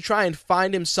always going to try and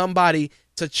find him somebody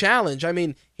to challenge. I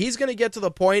mean, he's going to get to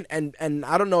the point, and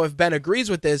I don't know if Ben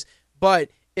agrees with this, but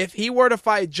if he were to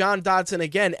fight John Dodson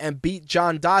again and beat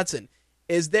John Dodson,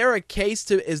 is there a case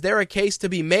to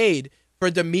be made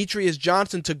for Demetrious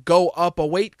Johnson to go up a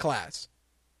weight class?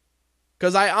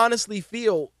 Because I honestly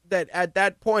feel that at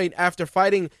that point, after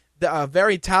fighting a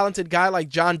very talented guy like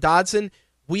John Dodson,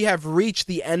 we have reached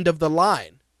the end of the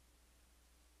line.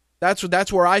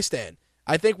 That's where I stand.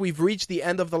 I think we've reached the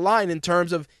end of the line in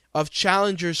terms of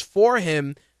challengers for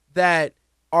him that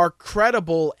are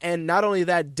credible and not only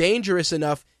that, dangerous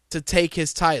enough to take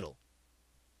his title.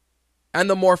 And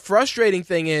the more frustrating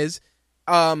thing is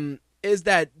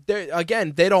that,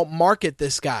 they don't market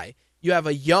this guy. You have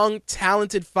a young,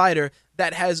 talented fighter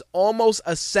that has almost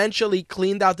essentially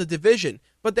cleaned out the division,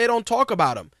 but they don't talk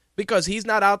about him because he's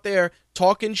not out there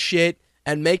talking shit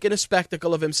and making a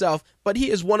spectacle of himself, but he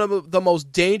is one of the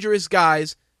most dangerous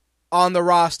guys on the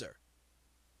roster.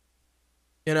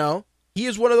 He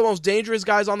is one of the most dangerous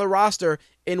guys on the roster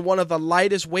in one of the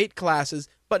lightest weight classes,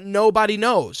 but nobody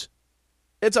knows.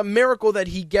 It's a miracle that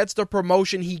he gets the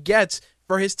promotion he gets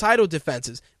for his title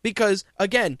defenses because,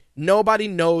 again, nobody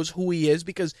knows who he is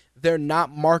because they're not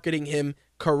marketing him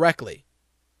correctly.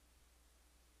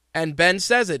 And Ben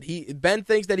says it. Ben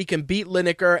thinks that he can beat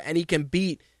Lineker and he can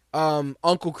beat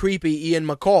Uncle Creepy Ian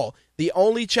McCall. The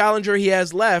only challenger he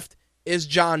has left is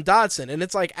John Dodson. And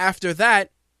it's like, after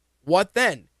that, what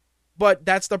then? But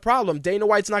that's the problem. Dana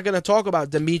White's not going to talk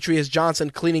about Demetrious Johnson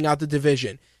cleaning out the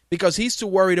division because he's too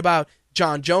worried about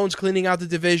John Jones cleaning out the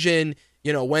division.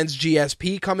 When's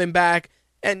GSP coming back?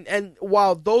 And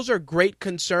while those are great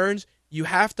concerns, you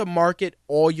have to market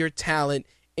all your talent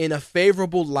in a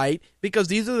favorable light because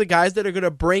these are the guys that are going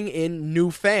to bring in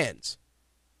new fans.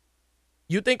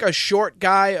 You think a short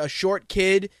guy, a short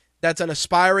kid that's an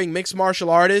aspiring mixed martial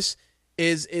artist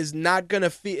is not going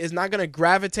to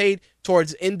gravitate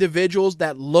towards individuals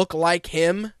that look like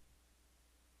him?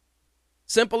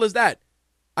 Simple as that.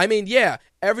 I mean, yeah,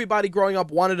 everybody growing up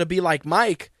wanted to be like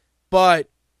Mike, but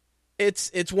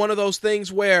it's one of those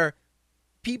things where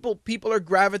people are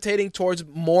gravitating towards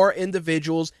more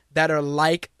individuals that are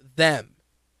like them.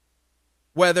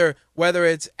 Whether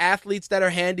it's athletes that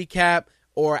are handicapped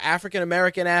or African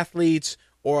American athletes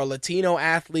or Latino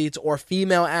athletes or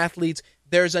female athletes,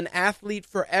 there's an athlete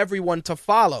for everyone to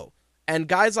follow. And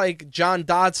guys like John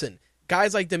Dodson,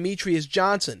 guys like Demetrious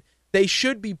Johnson, they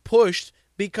should be pushed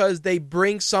because they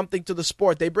bring something to the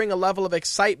sport. They bring a level of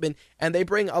excitement and they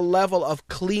bring a level of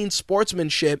clean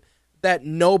sportsmanship that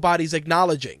nobody's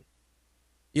acknowledging.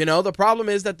 The problem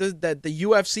is that the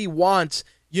UFC wants,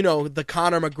 the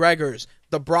Conor McGregors,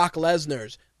 the Brock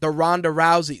Lesnars, the Ronda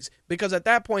Rouseys, because at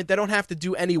that point they don't have to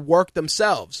do any work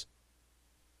themselves.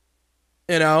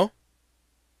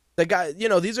 The guy,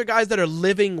 these are guys that are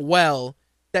living well,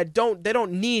 they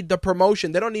don't need the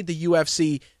promotion. They don't need the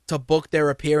UFC to book their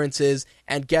appearances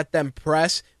and get them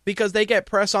press because they get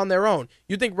press on their own.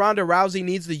 You think Ronda Rousey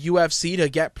needs the UFC to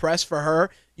get press for her?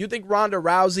 You think Ronda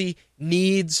Rousey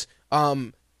needs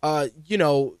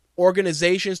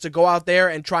organizations to go out there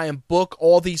and try and book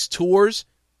all these tours?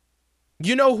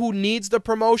 You know who needs the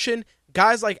promotion?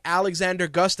 Guys like Alexander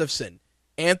Gustafsson,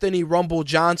 Anthony Rumble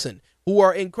Johnson, who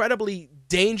are incredibly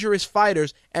dangerous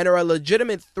fighters and are a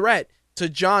legitimate threat to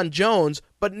John Jones,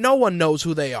 but no one knows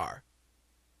who they are.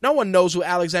 No one knows who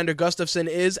Alexander Gustafsson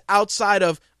is outside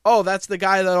of, oh, that's the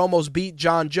guy that almost beat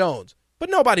John Jones. But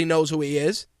nobody knows who he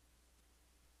is.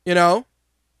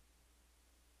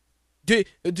 Do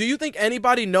you think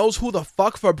anybody knows who the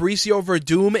fuck Fabricio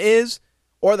Verdum is?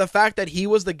 Or the fact that he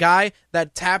was the guy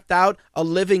that tapped out a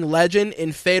living legend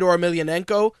in Fedor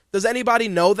Emelianenko? Does anybody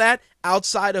know that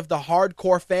outside of the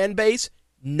hardcore fan base?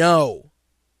 No.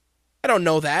 I don't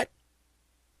know that.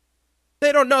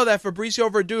 They don't know that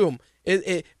Fabricio Verdum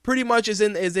it pretty much is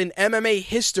in MMA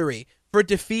history for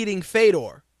defeating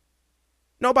Fedor.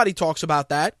 Nobody talks about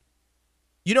that.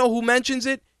 You know who mentions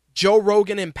it? Joe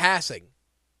Rogan in passing.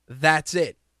 That's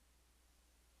it.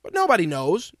 But nobody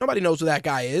knows. Nobody knows who that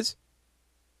guy is.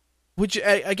 Which,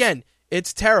 again,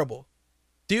 it's terrible.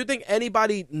 Do you think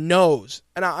anybody knows,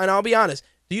 and I'll be honest,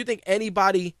 do you think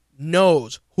anybody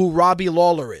knows who Robbie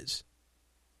Lawler is?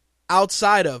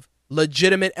 Outside of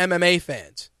legitimate MMA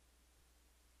fans.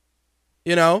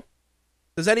 You know?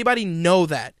 Does anybody know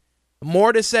that?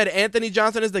 Mortis said Anthony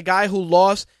Johnson is the guy who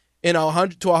lost in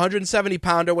 100 to 170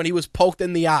 pounder when he was poked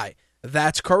in the eye.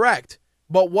 That's correct.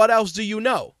 But what else do you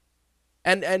know?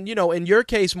 And you know, in your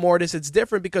case, Mortis, it's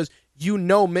different because you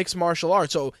know mixed martial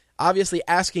arts. So obviously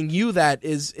asking you that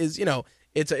is you know,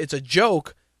 it's a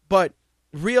joke, but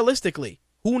realistically,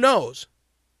 who knows?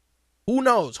 Who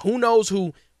knows? Who knows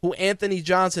who Anthony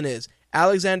Johnson is,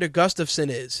 Alexander Gustafsson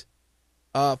is,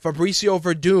 Fabricio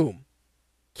Verdum,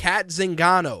 Kat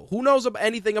Zingano. Who knows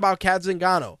anything about Kat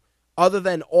Zingano other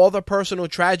than all the personal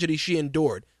tragedy she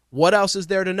endured? What else is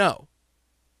there to know?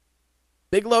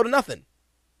 Big load of nothing.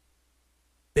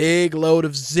 Big load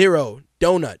of zero.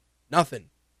 Donut. Nothing.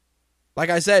 Like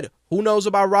I said, who knows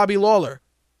about Robbie Lawler?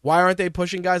 Why aren't they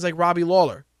pushing guys like Robbie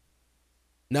Lawler?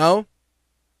 No?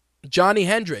 Johnny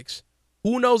Hendricks.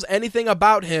 Who knows anything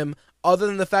about him other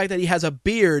than the fact that he has a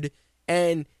beard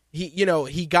and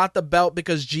he got the belt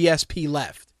because GSP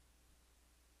left?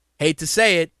 Hate to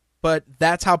say it, but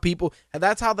that's how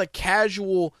the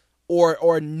casual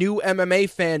or new MMA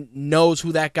fan knows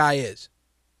who that guy is.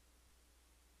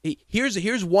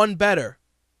 Here's one better.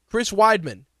 Chris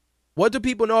Weidman. What do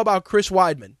people know about Chris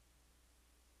Weidman?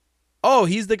 Oh,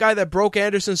 he's the guy that broke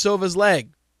Anderson Silva's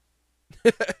leg.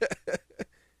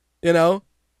 You know?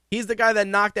 He's the guy that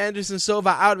knocked Anderson Silva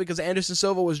out because Anderson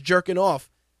Silva was jerking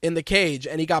off in the cage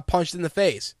and he got punched in the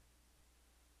face.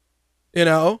 You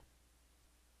know?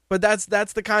 But that's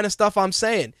the kind of stuff I'm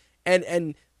saying.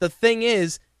 And the thing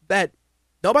is that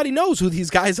nobody knows who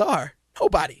these guys are.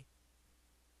 Nobody.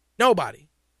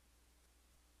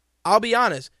 I'll be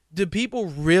honest. Do people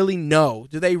really know?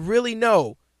 Do they really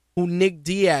know who Nick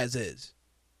Diaz is?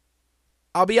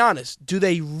 I'll be honest. Do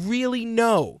they really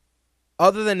know?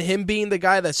 Other than him being the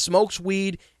guy that smokes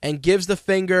weed and gives the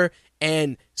finger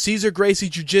and Cesar Gracie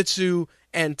Jiu-Jitsu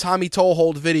and Tommy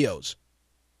Toehold videos.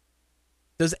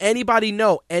 Does anybody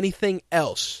know anything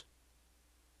else?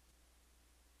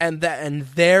 And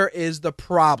there is the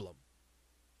problem.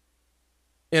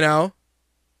 You know?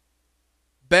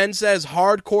 Ben says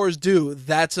hardcores do.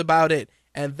 That's about it.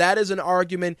 And that is an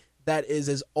argument that is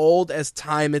as old as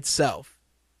time itself.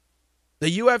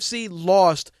 The UFC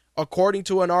lost, according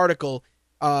to an article,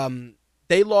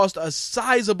 they lost a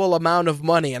sizable amount of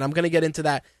money, and I'm going to get into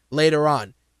that later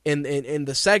on in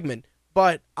the segment.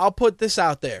 But I'll put this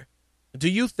out there. Do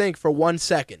you think for 1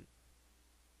 second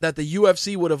that the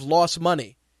UFC would have lost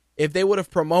money if they would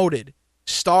have promoted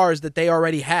stars that they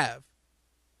already have?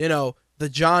 You know, the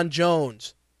John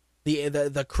Jones,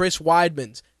 the Chris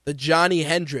Weidmans, the Johnny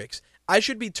Hendricks. I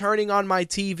should be turning on my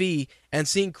TV and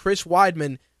seeing Chris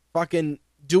Weidman fucking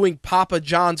doing Papa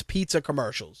John's pizza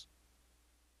commercials.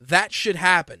 That should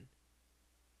happen.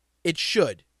 It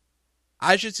should.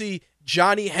 I should see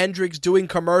Johnny Hendricks doing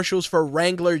commercials for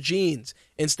Wrangler jeans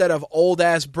instead of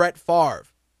old-ass Brett Favre.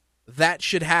 That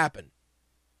should happen.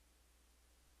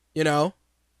 You know?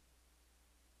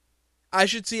 I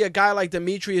should see a guy like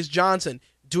Demetrius Johnson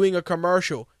doing a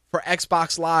commercial for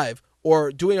Xbox Live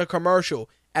or doing a commercial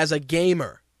as a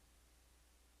gamer.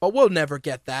 But we'll never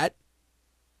get that.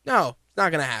 No, it's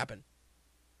not going to happen.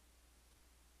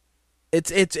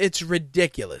 It's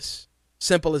ridiculous.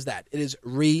 Simple as that. It is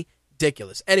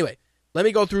ridiculous. Anyway, let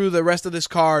me go through the rest of this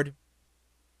card.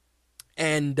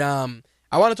 And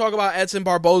I want to talk about Edson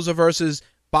Barboza versus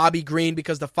Bobby Green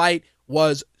because the fight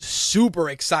was super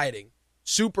exciting.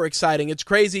 Super exciting. It's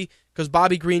crazy because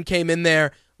Bobby Green came in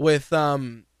there with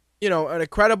an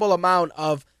incredible amount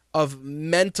of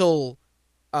mental,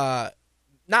 not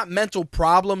mental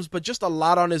problems, but just a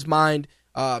lot on his mind.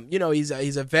 He's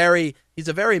a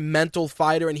very mental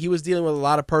fighter, and he was dealing with a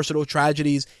lot of personal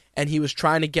tragedies, and he was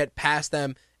trying to get past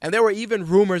them. And there were even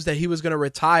rumors that he was going to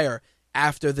retire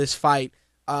after this fight.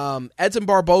 Edson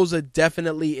Barboza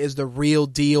definitely is the real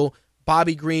deal.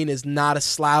 Bobby Green is not a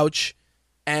slouch.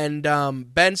 And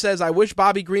Ben says, I wish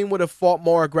Bobby Green would have fought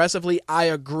more aggressively. I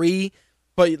agree.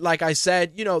 But like I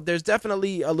said, there's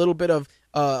definitely a little bit of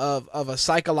a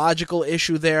psychological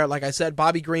issue there. Like I said,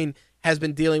 Bobby Green has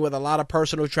been dealing with a lot of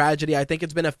personal tragedy. I think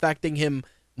it's been affecting him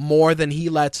more than he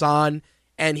lets on.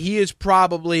 And he is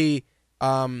probably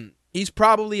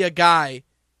a guy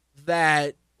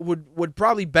that would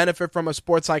probably benefit from a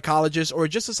sports psychologist or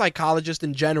just a psychologist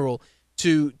in general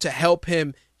to help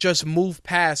him just move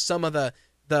past some of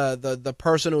the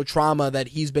personal trauma that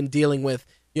he's been dealing with,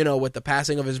 with the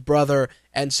passing of his brother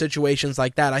and situations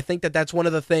like that. I think that that's one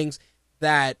of the things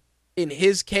that in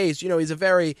his case,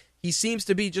 he seems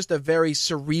to be just a very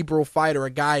cerebral fighter,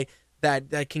 a guy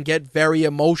that can get very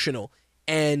emotional,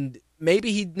 and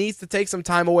maybe he needs to take some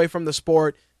time away from the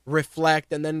sport,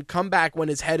 reflect, and then come back when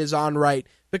his head is on right,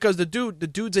 because the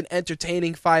dude's an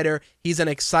entertaining fighter, he's an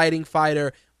exciting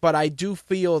fighter, but I do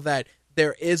feel that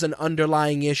there is an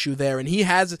underlying issue there, and he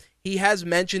has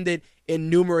mentioned it in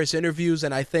numerous interviews,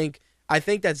 and I think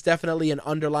that's definitely an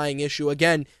underlying issue.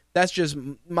 Again, that's just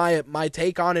my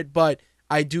take on it, but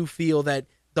I do feel that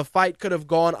the fight could have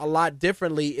gone a lot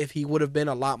differently if he would have been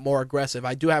a lot more aggressive.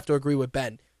 I do have to agree with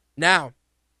Ben. Now,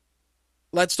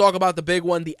 let's talk about the big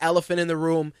one, the elephant in the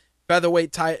room,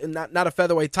 featherweight not a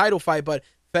featherweight title fight, but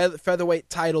featherweight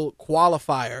title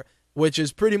qualifier, which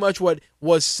is pretty much what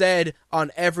was said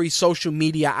on every social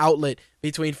media outlet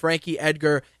between Frankie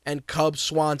Edgar and Cub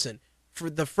Swanson. For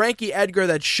the Frankie Edgar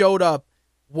that showed up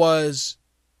was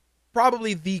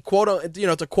probably the quote,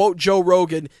 to quote Joe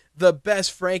Rogan, the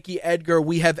best Frankie Edgar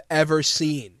we have ever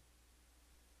seen.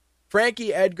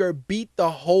 Frankie Edgar beat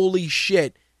the holy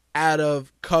shit out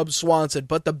of Cub Swanson,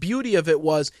 but the beauty of it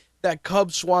was that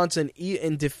Cub Swanson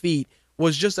in defeat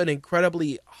was just an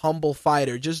incredibly humble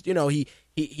fighter. Just,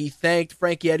 he thanked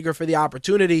Frankie Edgar for the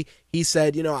opportunity. He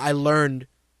said, I learned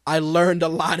a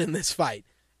lot in this fight.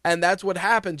 And that's what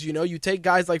happens, you take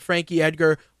guys like Frankie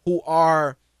Edgar who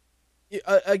are,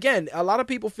 again, a lot of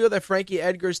people feel that Frankie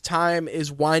Edgar's time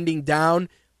is winding down,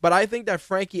 but I think that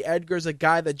Frankie Edgar's a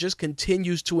guy that just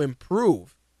continues to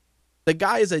improve. The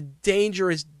guy is a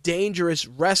dangerous, dangerous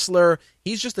wrestler.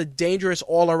 He's just a dangerous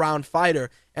all-around fighter.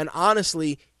 And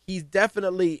honestly, he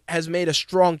definitely has made a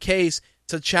strong case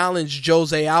to challenge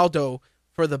Jose Aldo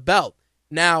for the belt.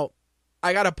 Now,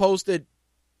 I got to put it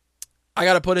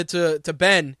to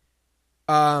Ben.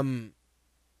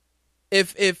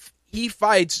 If he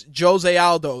fights Jose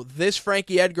Aldo, this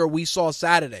Frankie Edgar we saw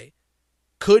Saturday,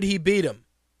 could he beat him?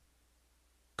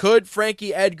 Could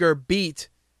Frankie Edgar beat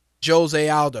Jose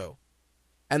Aldo?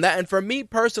 And for me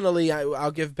personally,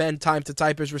 I'll give Ben time to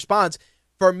type his response.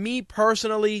 For me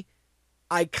personally,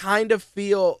 I kind of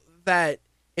feel that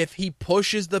if he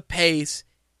pushes the pace,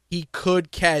 he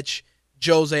could catch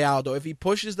Jose Aldo. If he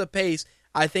pushes the pace,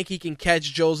 I think he can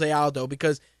catch Jose Aldo,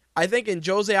 because I think in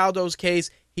Jose Aldo's case,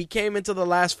 he came into the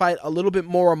last fight a little bit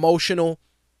more emotional,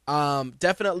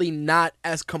 definitely not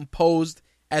as composed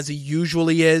as he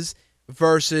usually is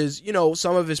versus,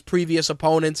 some of his previous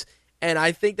opponents. And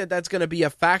I think that that's going to be a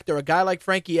factor. A guy like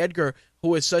Frankie Edgar,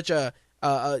 who is such a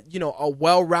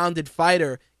well-rounded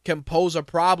fighter, can pose a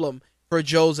problem for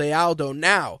Jose Aldo.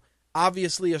 Now,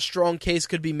 obviously, a strong case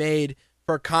could be made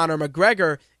for Conor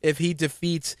McGregor if he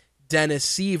defeats Dennis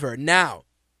Siver. Now,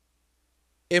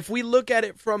 if we look at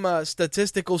it from a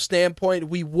statistical standpoint,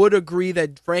 we would agree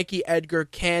that Frankie Edgar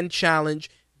can challenge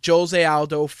Jose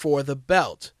Aldo for the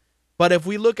belt. But if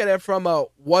we look at it from a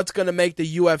what's going to make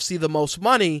the UFC the most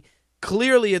money,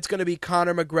 clearly it's going to be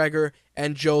Conor McGregor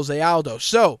and Jose Aldo.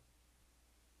 So,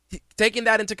 taking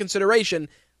that into consideration,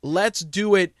 let's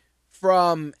do it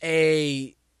from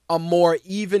a more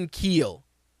even keel,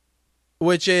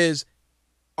 which is,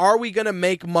 are we going to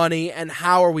make money and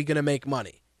how are we going to make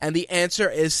money? And the answer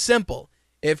is simple.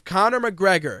 If Conor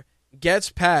McGregor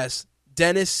gets past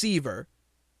Dennis Siver,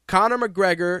 Conor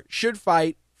McGregor should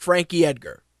fight Frankie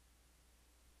Edgar.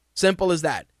 Simple as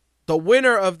that. The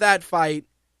winner of that fight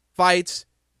fights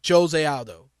Jose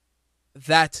Aldo.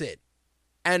 That's it.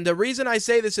 And the reason I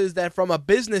say this is that from a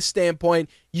business standpoint,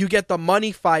 you get the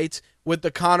money fights with the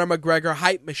Conor McGregor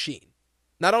hype machine.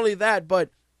 Not only that, but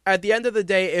at the end of the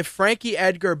day, if Frankie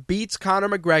Edgar beats Conor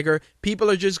McGregor, people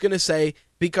are just going to say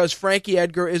because Frankie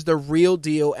Edgar is the real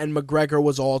deal and McGregor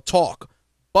was all talk.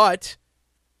 But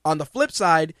on the flip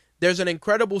side, there's an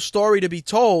incredible story to be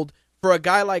told for a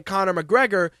guy like Conor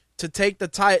McGregor to take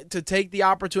the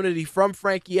opportunity from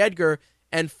Frankie Edgar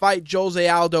and fight Jose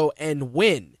Aldo and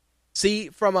win. See,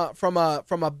 from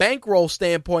a bankroll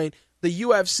standpoint, the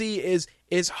UFC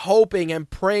is hoping and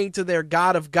praying to their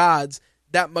God of gods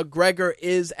that McGregor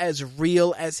is as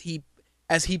real as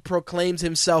he proclaims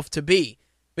himself to be.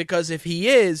 Because if he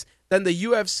is, then the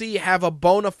UFC have a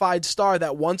bona fide star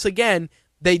that, once again,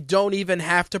 they don't even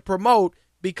have to promote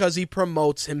because he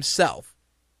promotes himself.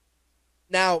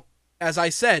 Now, as I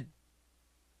said,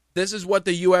 this is what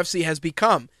the UFC has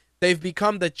become. They've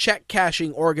become the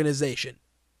check-cashing organization.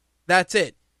 That's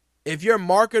it. If you're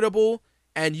marketable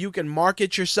and you can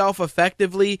market yourself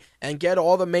effectively and get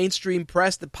all the mainstream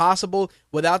press that possible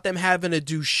without them having to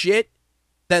do shit,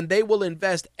 then they will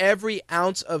invest every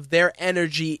ounce of their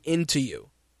energy into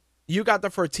you. You got the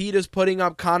Fertittas putting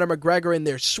up Conor McGregor in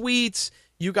their suites.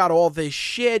 You got all this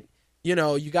shit. You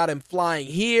know, you got him flying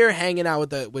here, hanging out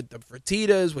with the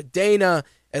Fertittas, with Dana,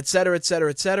 etc., etc.,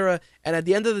 etc. And at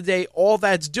the end of the day, all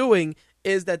that's doing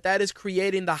is that is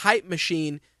creating the hype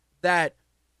machine that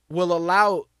will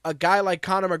allow a guy like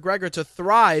Conor McGregor to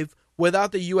thrive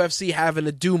without the UFC having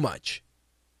to do much.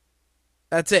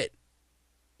 That's it.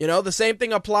 You know, the same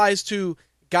thing applies to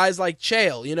guys like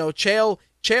Chael. You know,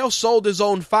 Chael sold his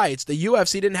own fights. The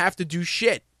UFC didn't have to do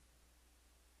shit.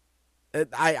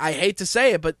 I hate to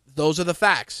say it, but those are the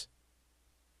facts.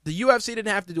 The UFC didn't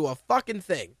have to do a fucking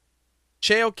thing.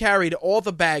 Chael carried all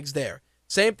the bags there.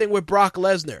 Same thing with Brock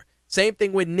Lesnar. Same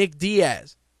thing with Nick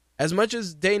Diaz. As much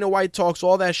as Dana White talks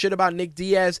all that shit about Nick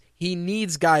Diaz, he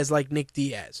needs guys like Nick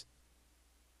Diaz.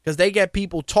 Because they get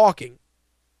people talking.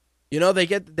 You know, they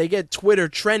get Twitter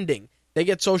trending. They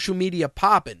get social media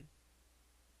popping.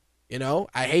 You know,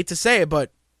 I hate to say it,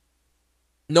 but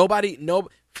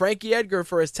Frankie Edgar,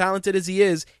 for as talented as he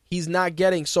is, he's not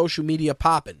getting social media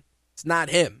popping. It's not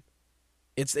him.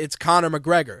 It's Conor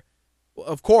McGregor.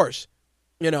 Of course,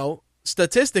 you know,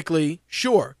 statistically,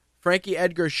 sure, Frankie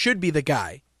Edgar should be the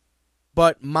guy.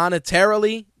 But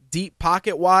monetarily, deep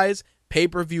pocket-wise,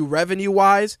 pay-per-view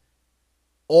revenue-wise,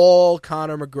 all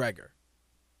Conor McGregor.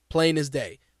 Plain as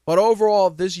day. But overall,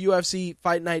 this UFC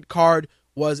Fight Night card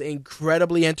was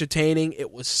incredibly entertaining.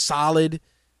 It was solid.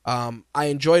 I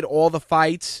enjoyed all the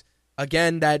fights.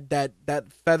 Again, that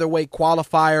featherweight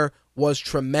qualifier was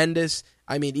tremendous.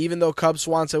 I mean, even though Cub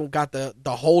Swanson got the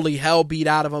holy hell beat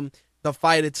out of him, the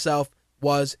fight itself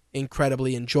was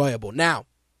incredibly enjoyable. Now,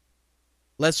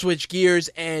 let's switch gears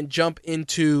and jump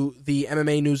into the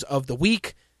MMA news of the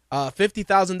week.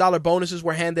 $50,000 bonuses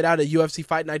were handed out at UFC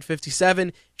Fight Night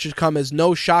 57. Should come as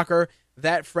no shocker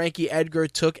that Frankie Edgar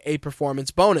took a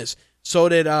performance bonus. So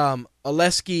did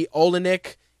Oleksiy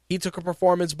Olenek. He took a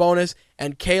performance bonus.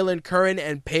 And Kaylin Curran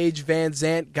and Paige Van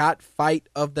Zandt got Fight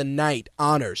of the Night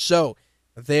honors. So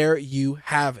there you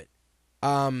have it.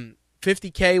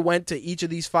 $50K went to each of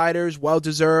these fighters.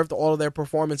 Well-deserved. All of their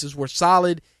performances were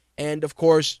solid. And, of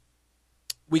course,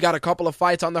 we got a couple of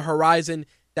fights on the horizon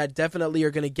that definitely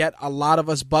are going to get a lot of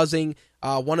us buzzing.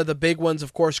 One of the big ones,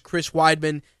 of course, Chris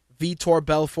Weidman, Vitor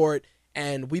Belfort.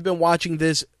 And we've been watching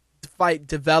this fight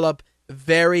develop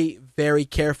very, very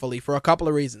carefully for a couple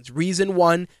of reasons. Reason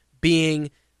one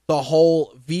being the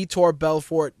whole Vitor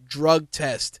Belfort drug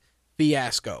test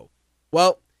fiasco.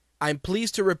 Well, I'm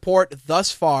pleased to report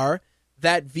thus far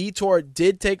that Vitor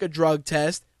did take a drug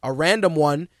test, a random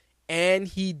one, and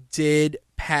he did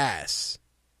pass.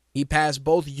 He passed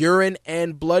both urine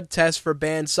and blood tests for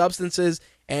banned substances,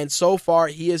 and so far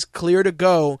he is clear to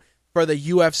go for the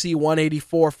UFC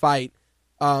 184 fight,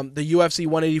 the UFC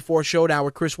 184 showdown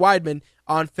with Chris Weidman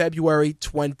on February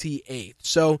 28th.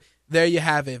 So there you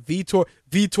have it.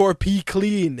 Vitor P.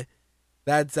 Clean.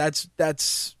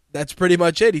 That's pretty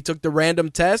much it. He took the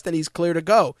random test and he's clear to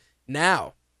go.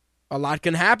 Now, a lot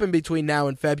can happen between now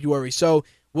and February, so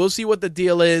we'll see what the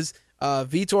deal is.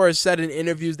 Vitor has said in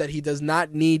interviews that he does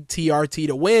not need TRT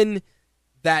to win.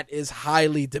 That is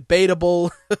highly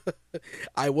debatable.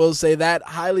 I will say that,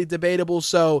 highly debatable.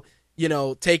 So, you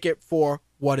know, take it for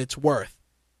what it's worth.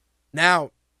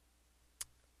 Now,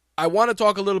 I want to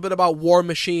talk a little bit about War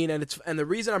Machine, and the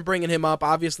reason I'm bringing him up,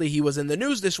 obviously he was in the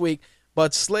news this week,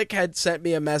 but Slick had sent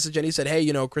me a message, and he said, hey,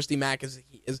 you know, Christy Mack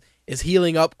is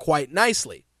healing up quite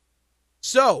nicely.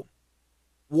 So,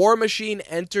 War Machine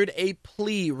entered a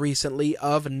plea recently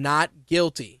of not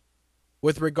guilty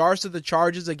with regards to the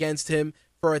charges against him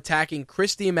for attacking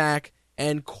Christy Mack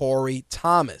and Corey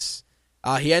Thomas.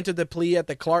 He entered the plea at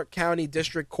the Clark County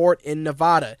District Court in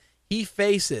Nevada. He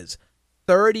faces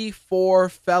 34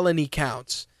 felony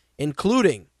counts,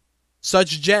 including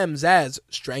such gems as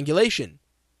strangulation,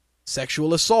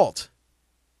 sexual assault,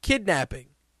 kidnapping,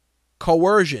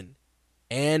 coercion,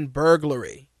 and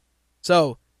burglary.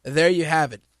 So, there you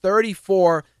have it.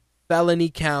 34 felony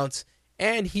counts,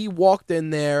 and he walked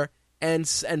in there and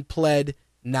pled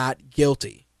not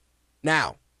guilty.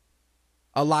 Now,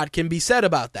 a lot can be said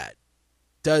about that.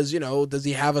 Does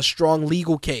he have a strong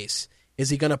legal case? Is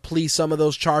he going to plea some of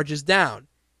those charges down?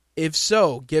 If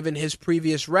so, given his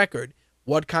previous record,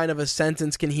 What kind of a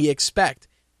sentence can he expect?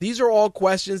 These are all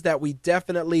questions that we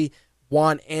definitely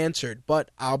want answered.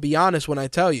 But I'll be honest when I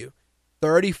tell you,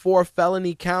 34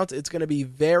 felony counts, it's going to be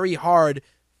very hard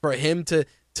for him to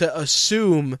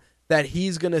assume that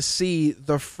he's going to see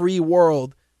the free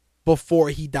world before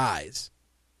he dies.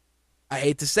 I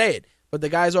hate to say it, but the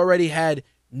guy's already had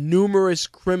numerous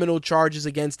criminal charges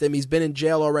against him. He's been in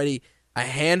jail already a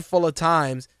handful of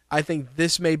times. I think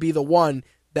this may be the one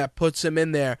that puts him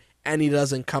in there and he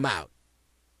doesn't come out.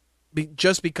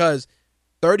 Just because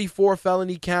 34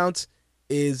 felony counts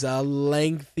is a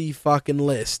lengthy fucking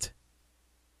list.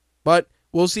 But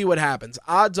we'll see what happens.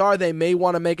 Odds are they may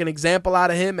want to make an example out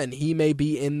of him, and he may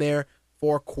be in there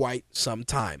for quite some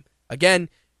time. Again,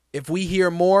 if we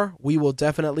hear more, we will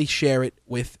definitely share it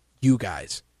with you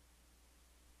guys.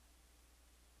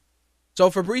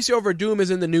 So Fabricio Werdum is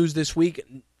in the news this week.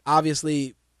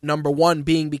 Obviously, number one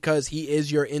being because he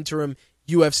is your interim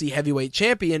UFC heavyweight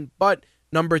champion, but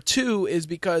number two is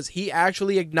because he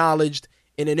actually acknowledged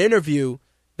in an interview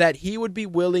that he would be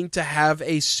willing to have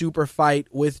a super fight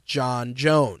with Jon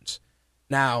Jones.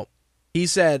 Now, he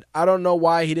said, I don't know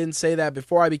why he didn't say that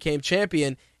before I became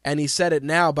champion, and he said it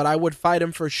now, but I would fight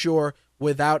him for sure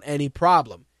without any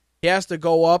problem. He has to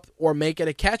go up or make it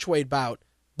a catchweight bout,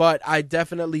 but I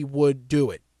definitely would do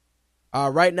it.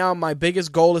 Right now, my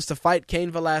biggest goal is to fight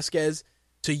Cain Velasquez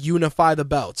to unify the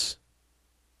belts.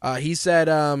 He said,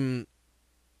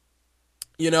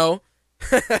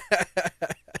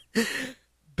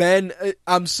 Ben,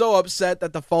 I'm so upset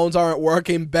that the phones aren't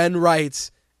working. Ben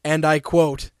writes, and I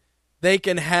quote, they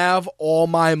can have all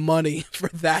my money for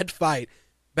that fight.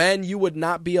 Ben, you would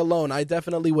not be alone. I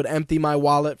definitely would empty my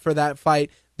wallet for that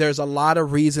fight. There's a lot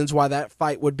of reasons why that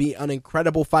fight would be an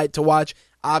incredible fight to watch.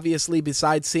 Obviously,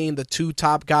 besides seeing the two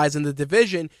top guys in the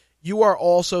division, you are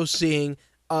also seeing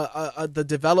the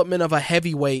development of a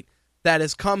heavyweight that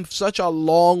has come such a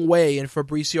long way in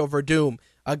Fabricio Werdum,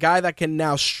 a guy that can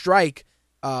now strike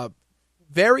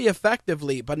very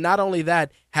effectively, but not only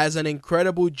that, has an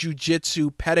incredible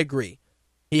jiu-jitsu pedigree.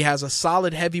 He has a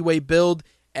solid heavyweight build,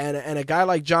 and a guy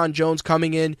like Jon Jones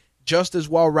coming in just as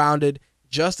well-rounded,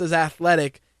 just as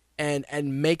athletic, and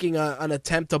making an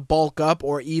attempt to bulk up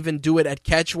or even do it at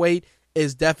catchweight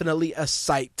is definitely a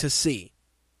sight to see.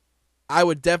 I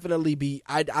would definitely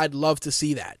I'd love to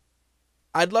see that.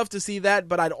 I'd love to see that,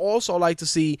 but I'd also like to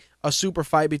see a super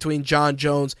fight between Jon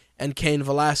Jones and Cain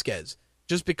Velasquez,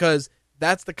 just because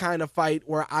that's the kind of fight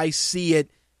where I see it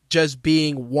just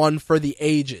being one for the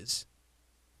ages,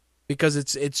 because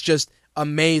it's just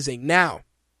amazing. Now,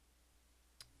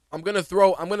 I'm gonna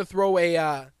throw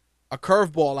a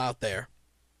curveball out there.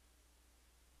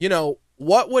 You know,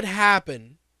 what would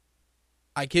happen?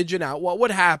 I kid you not. What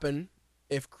would happen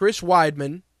if Chris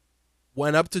Weidman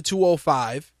went up to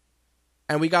 205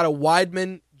 and we got a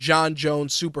Weidman-Jon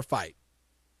Jones super fight?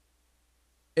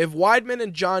 If Weidman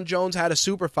and Jon Jones had a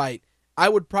super fight, I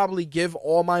would probably give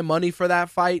all my money for that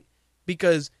fight,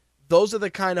 because those are the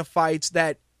kind of fights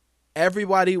that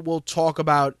everybody will talk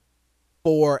about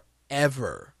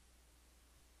forever.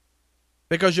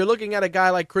 Because you're looking at a guy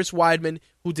like Chris Weidman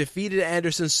who defeated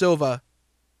Anderson Silva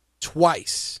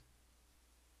twice.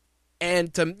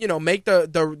 And to, make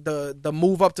the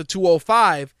move up to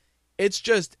 205, it's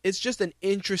just an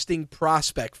interesting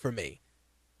prospect for me.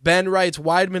 Ben writes,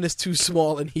 Weidman is too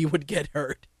small and he would get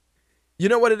hurt. You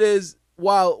know what it is?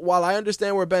 While I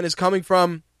understand where Ben is coming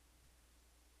from,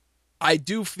 I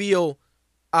do feel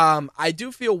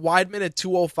Weidman at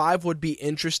 205 would be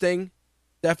interesting.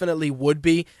 Definitely would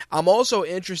be. I'm also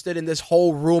interested in this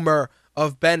whole rumor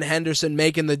of Ben Henderson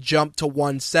making the jump to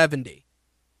 170.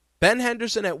 Ben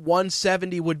Henderson at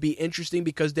 170 would be interesting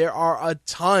because there are a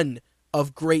ton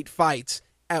of great fights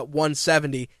at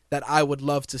 170 that I would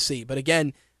love to see. But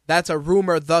again, that's a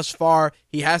rumor thus far.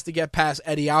 He has to get past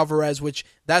Eddie Alvarez, which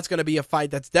that's going to be a fight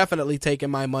that's definitely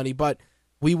taking my money. But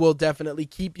we will definitely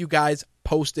keep you guys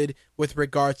posted with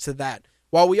regards to that.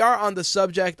 While we are on the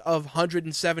subject of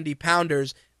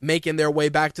 170-pounders making their way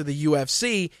back to the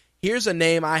UFC, here's a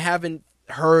name I haven't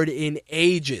heard in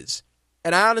ages.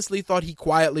 And I honestly thought he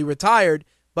quietly retired,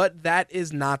 but that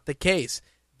is not the case.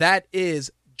 That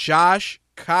is Josh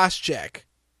Koscheck.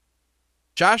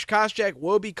 Josh Koscheck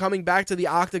will be coming back to the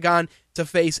octagon to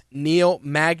face Neil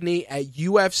Magny at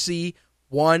UFC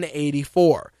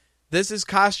 184. This is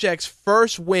Koscheck's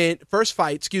first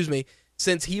fight,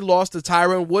 since he lost to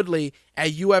Tyron Woodley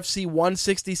at UFC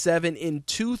 167 in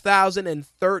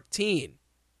 2013.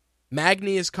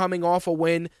 Magny is coming off a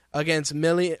win against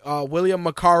William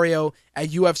Macario at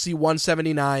UFC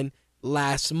 179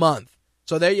 last month.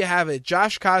 So there you have it.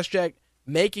 Josh Koscheck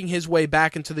making his way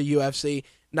back into the UFC.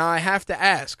 Now I have to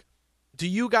ask, do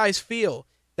you guys feel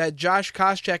that Josh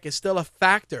Koscheck is still a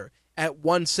factor at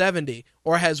 170,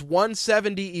 or has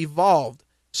 170 evolved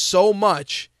so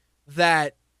much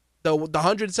that the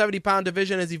 170-pound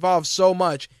division has evolved so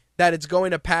much that it's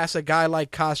going to pass a guy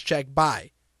like Koscheck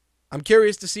by? I'm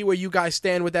curious to see where you guys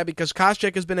stand with that, because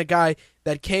Koscheck has been a guy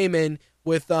that came in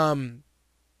with an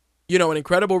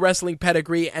incredible wrestling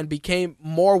pedigree and became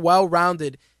more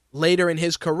well-rounded later in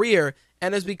his career,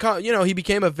 and has become, he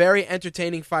became a very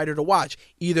entertaining fighter to watch,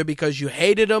 either because you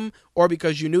hated him or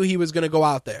because you knew he was going to go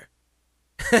out there.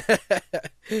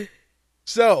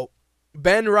 So,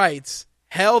 Ben writes,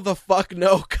 hell the fuck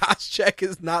no, Koscheck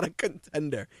is not a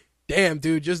contender. Damn,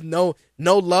 dude, just no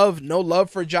love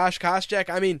for Josh Koscheck.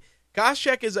 I mean,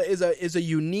 Koscheck is a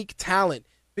unique talent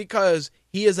because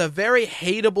he is a very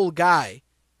hateable guy,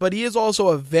 but he is also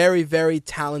a very, very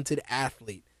talented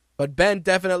athlete. But Ben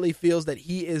definitely feels that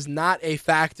he is not a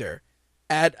factor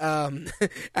at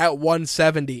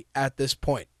 170 at this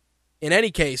point. In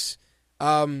any case,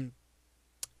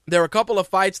 there are a couple of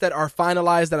fights that are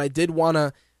finalized that I did want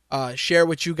to share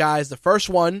with you guys. The first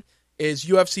one is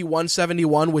UFC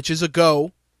 171, which is a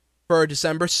go for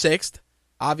December 6th.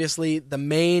 Obviously, the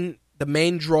main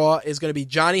draw is going to be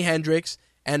Johnny Hendricks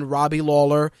and Robbie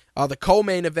Lawler. The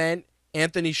co-main event,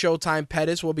 Anthony Showtime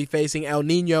Pettis will be facing El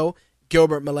Nino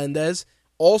Gilbert Melendez.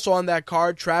 Also on that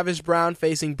card, Travis Brown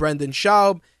facing Brendan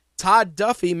Schaub. Todd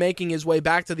Duffy making his way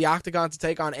back to the octagon to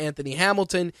take on Anthony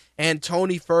Hamilton. And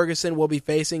Tony Ferguson will be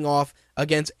facing off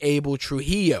against Abel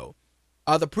Trujillo.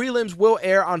 The prelims will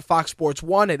air on Fox Sports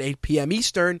 1 at 8 p.m.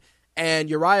 Eastern. And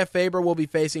Uriah Faber will be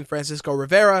facing Francisco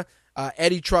Rivera.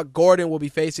 Eddie Truck Gordon will be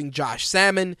facing Josh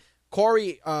Salmon.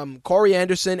 Corey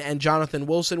Anderson and Jonathan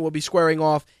Wilson will be squaring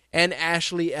off. And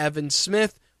Ashley Evans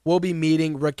Smith will be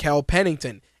meeting Raquel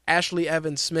Pennington. Ashley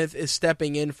Evans Smith is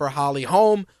stepping in for Holly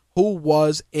Holm, who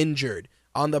was injured.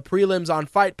 On the prelims on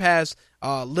Fight Pass,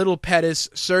 Little Pettis,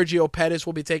 Sergio Pettis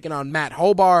will be taking on Matt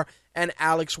Hobar, and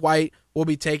Alex White will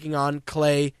be taking on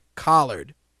Clay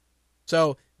Collard.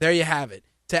 So, there you have it.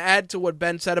 To add to what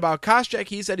Ben said about Koscheck,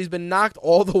 he said he's been knocked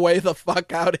all the way the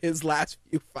fuck out his last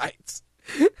few fights.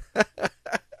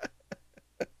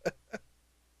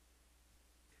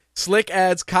 Slick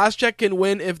adds, Koscheck can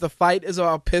win if the fight is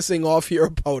about pissing off your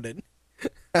opponent.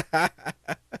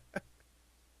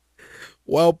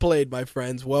 Well played, my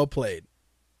friends. Well played.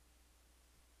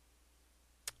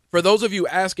 For those of you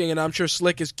asking, and I'm sure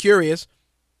Slick is curious,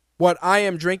 what I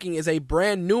am drinking is a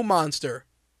brand new monster.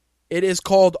 It is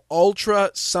called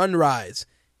Ultra Sunrise.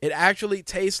 It actually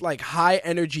tastes like high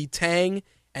energy Tang,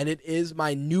 and it is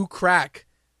my new crack.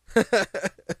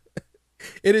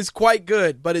 It is quite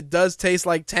good, but it does taste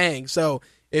like Tang. So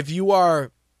if you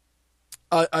are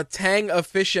a Tang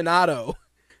aficionado,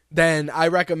 then I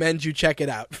recommend you check it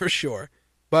out for sure.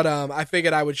 But I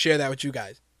figured I would share that with you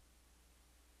guys.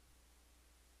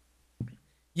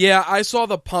 Yeah, I saw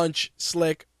the punch,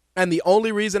 Slick, and the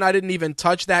only reason I didn't even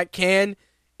touch that can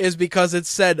is because it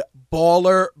said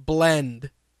Baller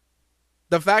Blend.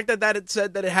 The fact that it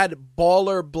said that it had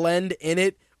Baller Blend in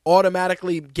it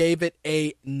automatically gave it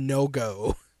a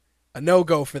no-go. A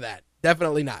no-go for that.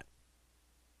 Definitely not.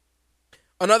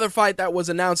 Another fight that was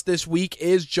announced this week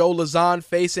is Joe Lauzon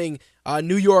facing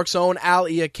New York's own Al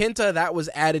Iaquinta. That was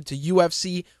added to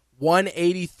UFC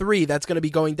 183. That's going to be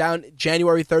going down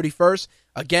January 31st.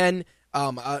 Again,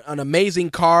 an amazing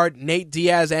card. Nate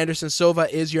Diaz, Anderson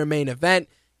Silva is your main event.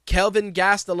 Kelvin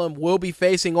Gastelum will be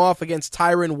facing off against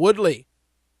Tyron Woodley.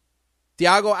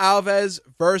 Thiago Alves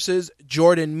versus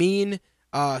Jordan Mean,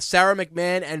 Sarah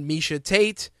McMahon and Miesha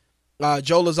Tate,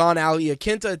 Joe Lauzon, Al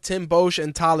Iaquinta, Tim Bosch,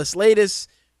 and Talis Latis.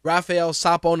 Rafael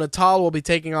Sapo Natal will be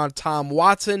taking on Tom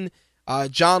Watson.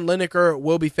 John Lineker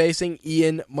will be facing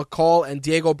Ian McCall, and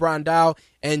Diego Brandao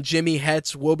and Jimmy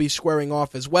Hetz will be squaring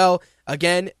off as well.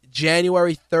 Again,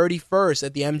 January 31st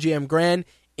at the MGM Grand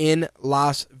in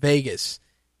Las Vegas.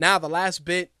 Now, the last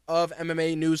bit of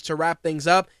MMA news to wrap things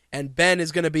up, and Ben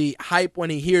is going to be hype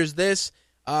when he hears this.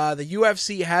 The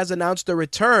UFC has announced the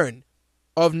return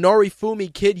of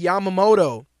Norifumi Kid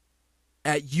Yamamoto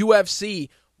at UFC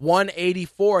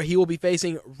 184. He will be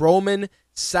facing Roman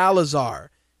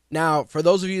Salazar. Now, for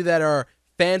those of you that are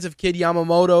fans of Kid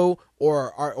Yamamoto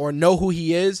or know who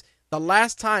he is, the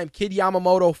last time Kid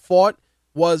Yamamoto fought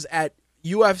was at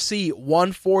UFC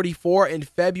 144 in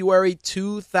February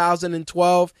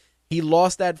 2012. He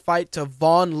lost that fight to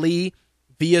Vaughn Lee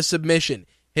via submission.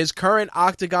 His current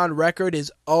Octagon record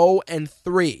is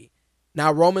 0-3.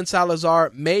 Now, Roman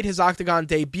Salazar made his Octagon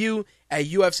debut at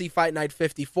UFC Fight Night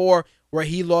 54, where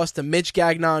he lost to Mitch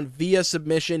Gagnon via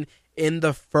submission in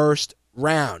the first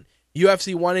round.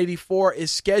 UFC 184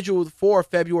 is scheduled for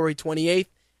February 28th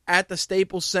at the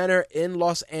Staples Center in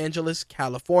Los Angeles,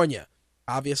 California.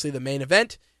 Obviously, the main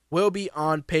event will be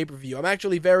on pay-per-view. I'm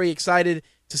actually very excited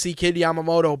to see Kid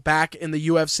Yamamoto back in the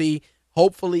UFC.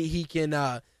 Hopefully, he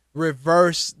can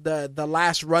reverse the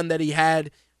last run that he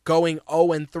had going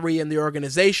 0-3 in the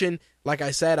organization. Like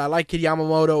I said, I like Kid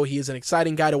Yamamoto. He is an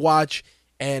exciting guy to watch,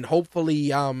 and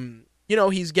hopefully,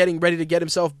 he's getting ready to get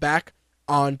himself back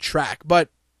on track. But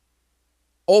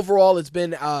overall, it's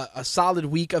been a solid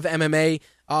week of MMA.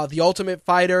 The Ultimate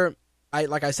Fighter,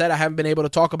 like I said, I haven't been able to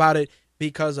talk about it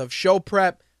because of show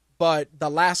prep, but the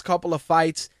last couple of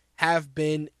fights have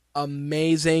been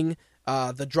amazing.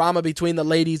 The drama between the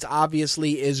ladies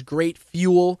obviously is great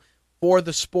fuel for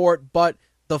the sport, but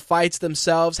the fights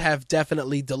themselves have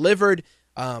definitely delivered.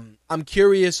 I'm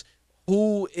curious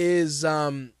who is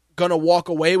going to walk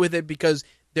away with it because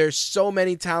there's so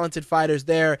many talented fighters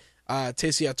there.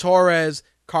 Tecia Torres,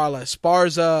 Carla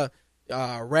Esparza,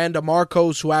 Randa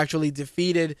Marcos, who actually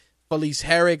defeated Felice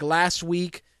Herrig last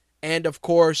week, and of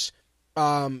course,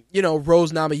 Rose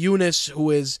Namajunas,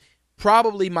 who is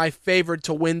probably my favorite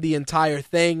to win the entire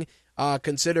thing,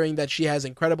 considering that she has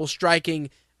incredible striking,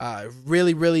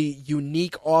 really, really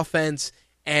unique offense,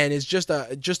 and is just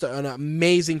an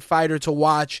amazing fighter to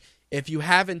watch. If you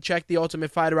haven't checked The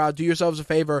Ultimate Fighter out, do yourselves a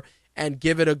favor and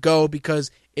give it a go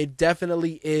because it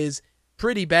definitely is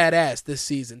pretty badass this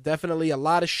season. Definitely a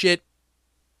lot of shit,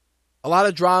 a lot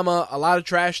of drama, a lot of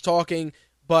trash talking,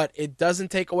 but it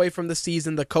doesn't take away from the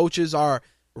season. The coaches are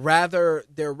rather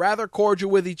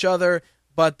cordial with each other,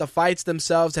 but the fights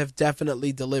themselves have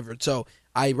definitely delivered. So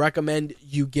I recommend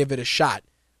you give it a shot.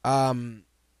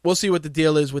 We'll see what the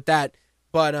deal is with that.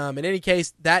 But in any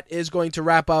case, that is going to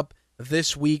wrap up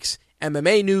this week's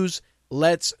MMA news.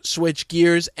 Let's switch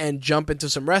gears and jump into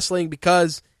some wrestling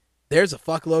because there's a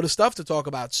fuckload of stuff to talk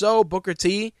about. So, Booker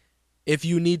T, if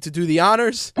you need to do the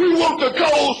honors. We want the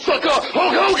gold, sucker!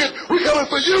 Hulk Hogan, we coming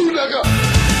for you, nigga!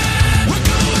 We're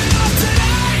going up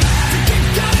tonight to keep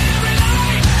got every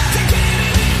night, to get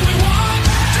anything we want,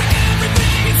 drink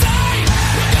everything inside.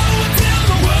 We're going till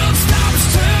the world stops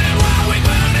turning while we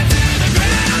burn it to the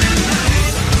ground.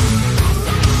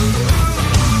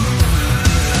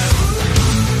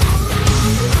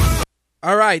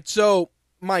 All right, so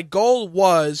my goal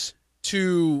was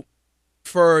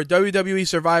for WWE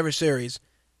Survivor Series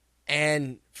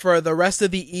and for the rest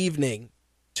of the evening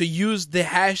to use the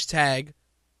hashtag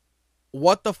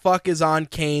what the fuck is on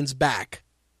Kane's back.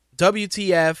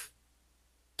 WTF,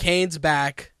 Kane's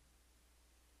back,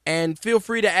 and feel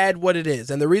free to add what it is.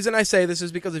 And the reason I say this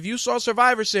is because if you saw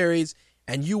Survivor Series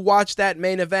and you watched that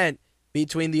main event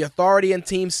between The Authority and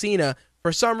Team Cena,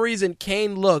 for some reason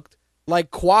Kane looked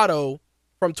like Quado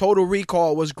from Total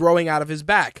Recall was growing out of his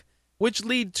back, which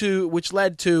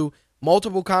led to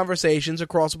multiple conversations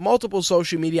across multiple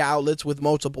social media outlets with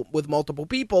multiple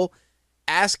people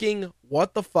asking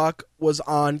what the fuck was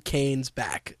on Kane's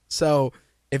back. So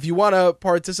if you want to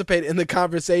participate in the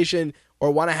conversation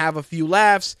or want to have a few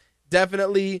laughs,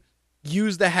 definitely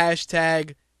use the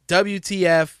hashtag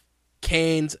WTF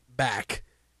Kane's back.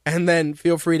 And then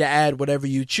feel free to add whatever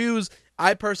you choose.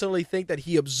 I personally think that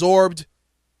he absorbed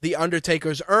the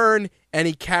Undertaker's urn, and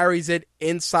he carries it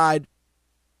inside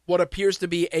what appears to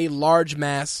be a large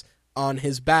mass on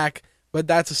his back, but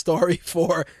that's a story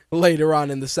for later on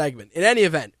in the segment. In any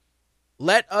event,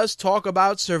 let us talk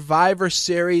about Survivor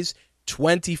Series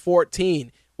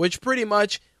 2014, which pretty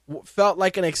much felt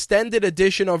like an extended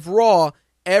edition of Raw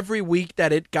every week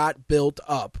that it got built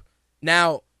up.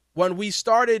 Now, when we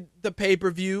started the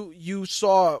pay-per-view, you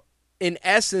saw, in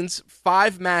essence,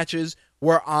 5 matches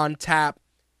were on tap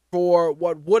for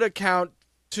what would account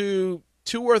to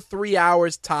 2 or 3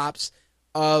 hours tops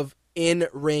of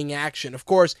in-ring action. Of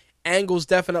course, angles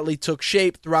definitely took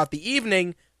shape throughout the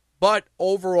evening, but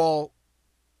overall,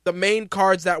 the main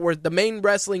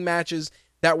wrestling matches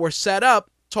that were set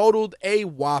up totaled a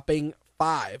whopping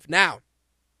 5. Now,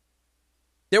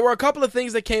 there were a couple of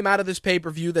things that came out of this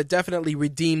pay-per-view that definitely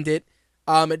redeemed it.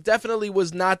 It definitely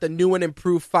was not the new and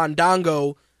improved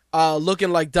Fandango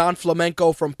looking like Don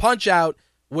Flamenco from Punch-Out,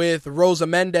 with Rosa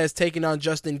Mendez taking on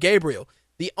Justin Gabriel.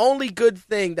 The only good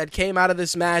thing that came out of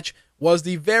this match was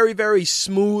the very, very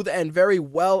smooth and very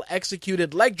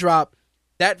well-executed leg drop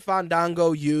that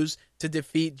Fandango used to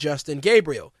defeat Justin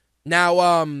Gabriel.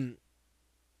 Now,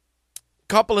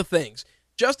 couple of things.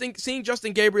 Seeing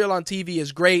Justin Gabriel on TV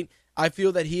is great. I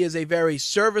feel that he is a very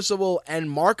serviceable and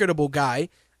marketable guy.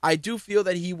 I do feel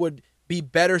that he would be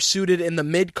better suited in the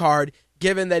mid-card,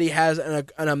 given that he has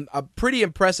a pretty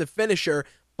impressive finisher,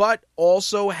 but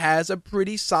also has a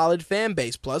pretty solid fan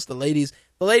base. Plus, the ladies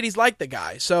like the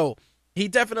guy. So he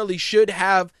definitely should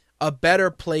have a better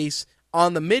place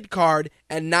on the mid-card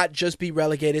and not just be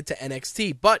relegated to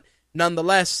NXT. But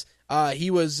nonetheless,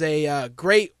 he was a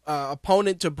great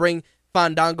opponent to bring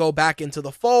Fandango back into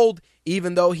the fold,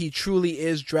 even though he truly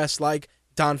is dressed like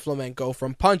Don Flamenco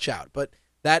from Punch-Out. But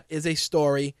that is a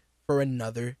story for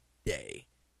another day.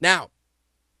 Now,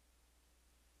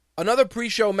 another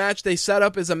pre-show match they set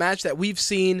up is a match that we've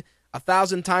seen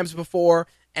 1,000 times before,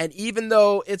 and even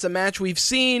though it's a match we've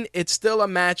seen, it's still a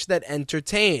match that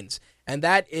entertains, and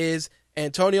that is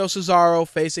Antonio Cesaro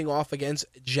facing off against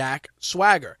Jack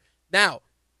Swagger. Now,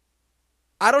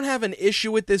 I don't have an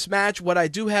issue with this match. What I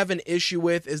do have an issue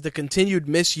with is the continued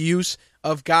misuse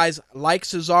of guys like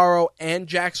Cesaro and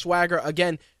Jack Swagger.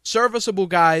 Again, serviceable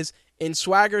guys. In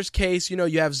Swagger's case,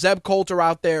 you have Zeb Coulter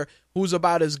out there who's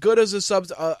about as good as a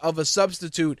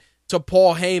substitute to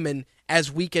Paul Heyman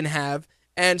as we can have.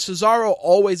 And Cesaro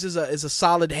always is a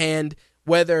solid hand,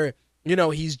 whether,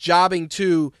 he's jobbing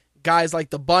to guys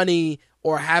like the Bunny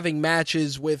or having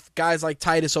matches with guys like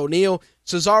Titus O'Neil.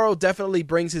 Cesaro definitely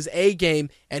brings his A game,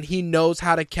 and he knows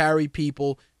how to carry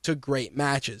people to great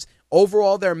matches.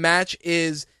 Overall, their match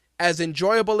is as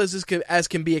enjoyable as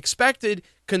can be expected,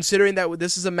 considering that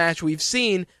this is a match we've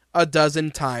seen a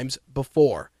dozen times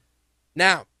before.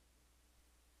 Now,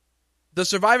 the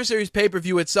Survivor Series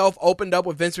pay-per-view itself opened up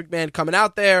with Vince McMahon coming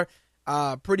out there,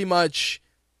 pretty much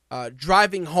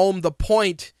driving home the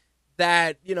point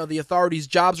that, the authorities'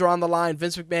 jobs are on the line.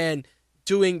 Vince McMahon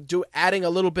adding a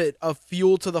little bit of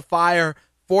fuel to the fire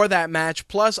for that match,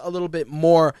 plus a little bit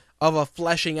more of a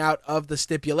fleshing out of the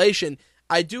stipulation.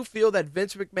 I do feel that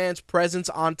Vince McMahon's presence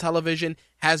on television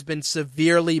has been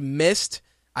severely missed.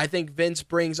 I think Vince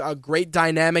brings a great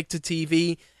dynamic to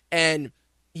TV, and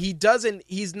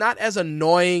he's not as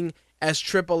annoying as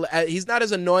he's not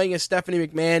as annoying as Stephanie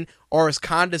McMahon or as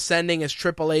condescending as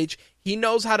Triple H. He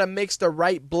knows how to mix the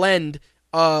right blend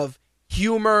of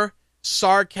humor,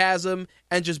 sarcasm,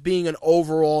 and just being an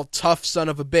overall tough son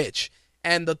of a bitch.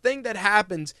 And the thing that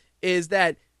happens is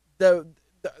that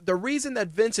the reason that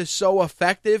Vince is so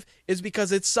effective is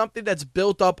because it's something that's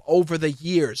built up over the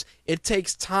years. It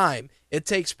takes time. It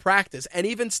takes practice. And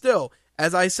even still,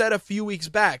 as I said a few weeks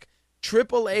back,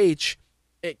 Triple H,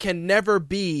 it can never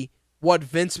be what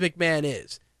Vince McMahon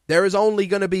is. There is only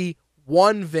going to be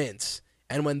one Vince.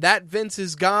 And when that Vince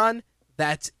is gone,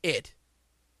 that's it.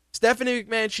 Stephanie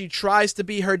McMahon, she tries to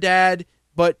be her dad,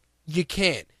 but you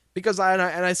can't. Because,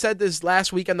 I said this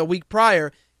last week and the week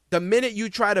prior, the minute you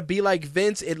try to be like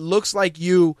Vince, it looks like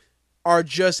you are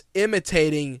just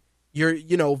imitating your,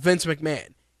 Vince McMahon.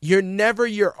 You're never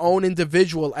your own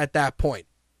individual at that point.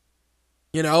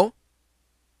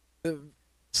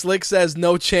 Slick says,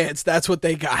 no chance. That's what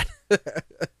they got.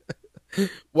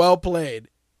 Well played.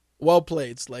 Well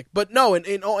played, Slick. But no,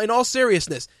 in all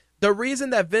seriousness, the reason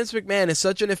that Vince McMahon is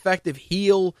such an effective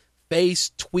heel,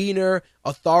 face, tweener,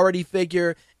 authority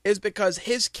figure is because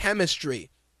his chemistry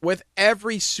with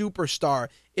every superstar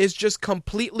is just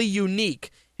completely unique.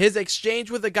 His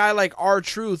exchange with a guy like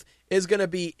R-Truth is going to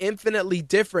be infinitely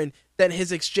different than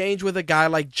his exchange with a guy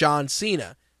like John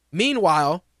Cena.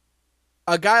 Meanwhile,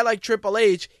 a guy like Triple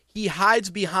H, he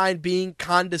hides behind being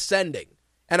condescending.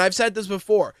 And I've said this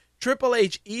before, Triple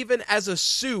H, even as a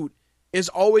suit, is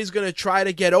always going to try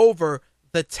to get over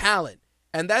the talent.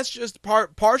 And that's just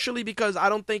partially because I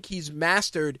don't think he's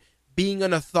mastered being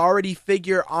an authority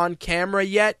figure on camera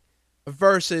yet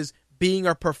versus being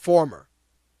a performer.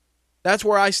 That's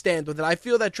where I stand with it. I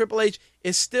feel that Triple H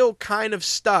is still kind of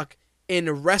stuck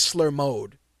in wrestler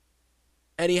mode.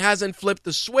 And he hasn't flipped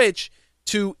the switch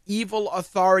to evil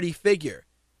authority figure.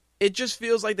 It just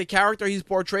feels like the character he's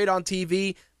portrayed on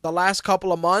TV the last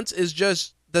couple of months is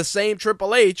just the same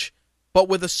Triple H, but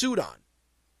with a suit on.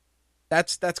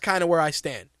 That's kind of where I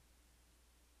stand.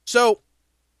 So,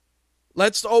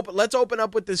 let's open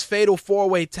up with this fatal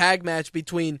four-way tag match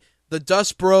between the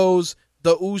Dust Bros,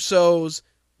 the Usos,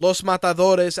 Los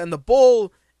Matadores, and the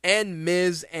Bull, and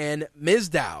Miz and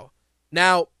Mizdow.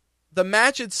 Now, the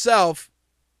match itself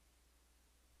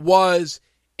was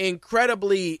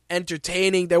incredibly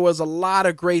entertaining. There was a lot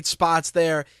of great spots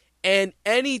there, and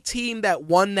any team that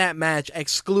won that match,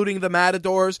 excluding the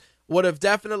Matadors, would have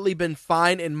definitely been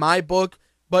fine in my book,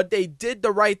 but they did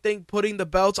the right thing putting the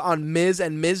belts on Miz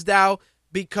and Mizdow,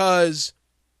 because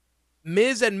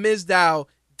Miz and Mizdow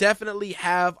definitely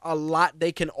have a lot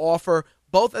they can offer,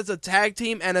 both as a tag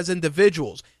team and as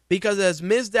individuals, because as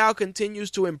Mizdow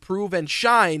continues to improve and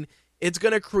shine, it's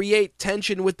going to create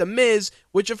tension with The Miz,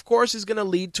 which of course is going to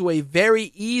lead to a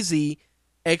very easy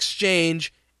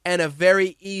exchange and a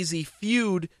very easy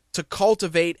feud to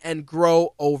cultivate and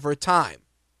grow over time.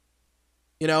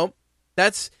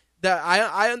 That's that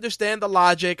I understand the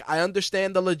logic. I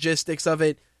understand the logistics of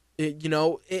it.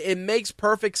 It makes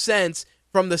perfect sense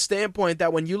from the standpoint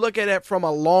that when you look at it from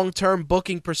a long-term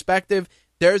booking perspective,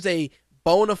 there's a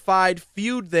bona fide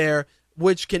feud there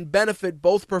which can benefit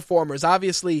both performers.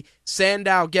 Obviously,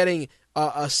 Sandow getting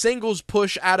a singles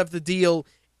push out of the deal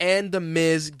and The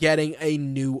Miz getting a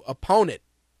new opponent.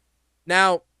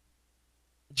 Now,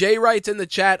 Jay writes in the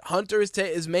chat, Hunter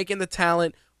is making the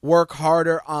talent work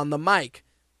harder on the mic.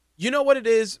 You know what it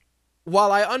is?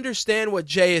 While I understand what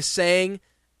Jay is saying,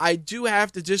 I do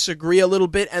have to disagree a little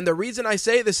bit. And the reason I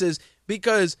say this is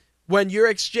because when you're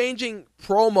exchanging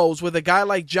promos with a guy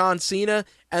like John Cena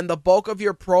and the bulk of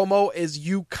your promo is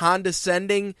you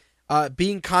condescending,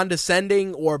 being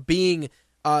condescending or being,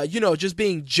 just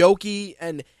being jokey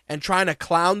and trying to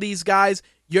clown these guys,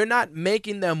 you're not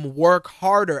making them work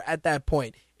harder at that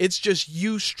point. It's just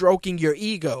you stroking your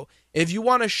ego. If you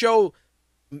want to show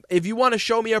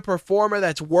me a performer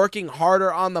that's working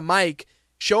harder on the mic,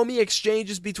 show me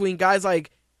exchanges between guys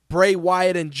like Bray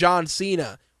Wyatt and John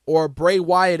Cena, or Bray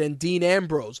Wyatt and Dean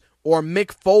Ambrose, or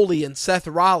Mick Foley and Seth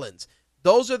Rollins.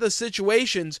 Those are the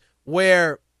situations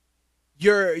where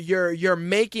you're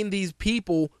making these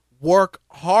people work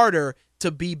harder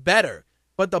to be better.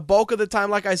 But the bulk of the time,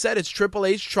 like I said, it's Triple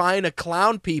H trying to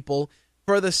clown people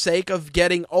for the sake of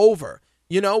getting over.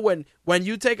 When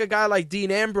you take a guy like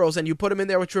Dean Ambrose and you put him in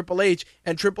there with Triple H,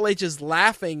 and Triple H is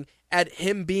laughing at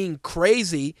him being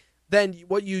crazy, then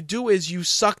what you do is you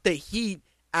suck the heat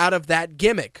out of that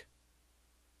gimmick.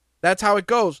 That's how it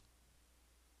goes.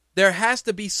 There has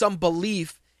to be some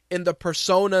belief in the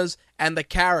personas and the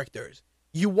characters.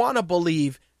 You want to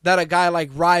believe that a guy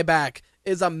like Ryback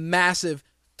is a massive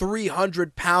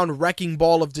 300-pound wrecking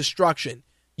ball of destruction.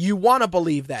 You want to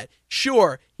believe that.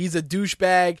 Sure, he's a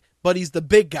douchebag, but he's the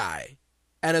big guy.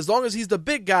 And as long as he's the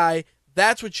big guy,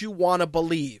 that's what you want to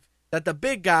believe. That the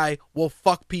big guy will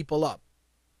fuck people up.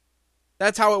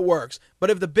 That's how it works.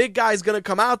 But if the big guy's going to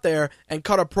come out there and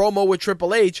cut a promo with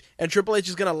Triple H, and Triple H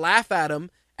is going to laugh at him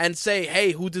and say,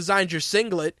 hey, who designed your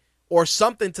singlet? Or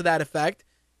something to that effect,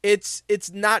 it's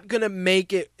not going to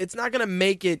make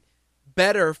it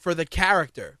better for the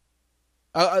character.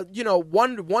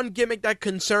 One gimmick that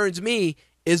concerns me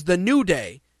is the New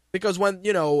Day. Because when,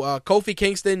 Kofi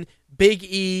Kingston, Big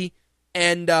E,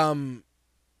 and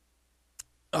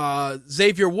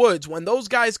Xavier Woods, when those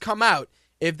guys come out,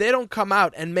 if they don't come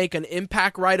out and make an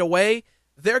impact right away,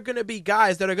 they're going to be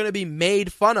guys that are going to be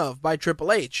made fun of by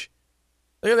Triple H.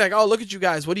 They're going to be like, oh, look at you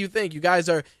guys. What do you think? You guys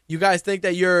think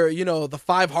that you're, the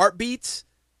 5 heartbeats?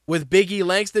 With Big E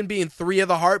Langston being 3 of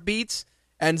the heartbeats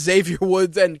and Xavier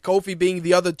Woods and Kofi being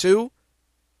the other 2?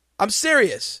 I'm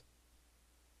serious.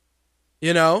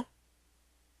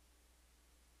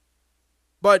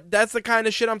 But that's the kind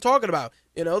of shit I'm talking about.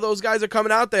 Those guys are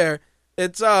coming out there.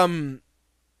 It's,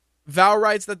 Val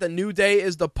writes that the New Day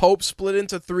is the Pope split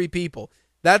into 3 people.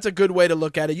 That's a good way to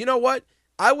look at it. You know what?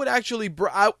 I would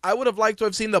have liked to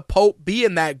have seen the Pope be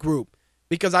in that group,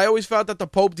 because I always felt that the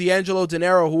Pope, D'Angelo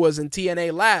Dinero, who was in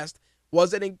TNA last,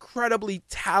 was an incredibly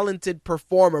talented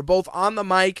performer, both on the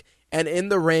mic and in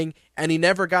the ring, and he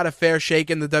never got a fair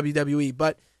shake in the WWE,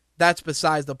 but that's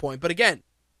besides the point. But again,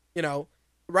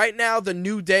 right now the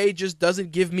New Day just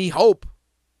doesn't give me hope.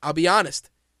 I'll be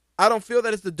honest. I don't feel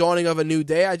that it's the dawning of a new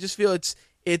day. I just feel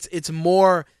it's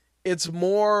more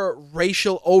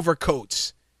racial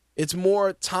overcoats. It's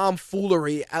more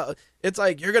tomfoolery. It's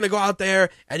like you're gonna go out there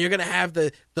and you're gonna have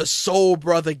the Soul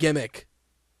Brother gimmick.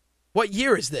 What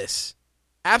year is this?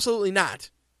 Absolutely not.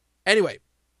 Anyway,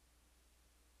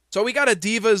 so we got a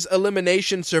Divas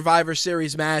Elimination Survivor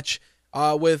Series match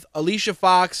with Alicia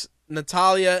Fox,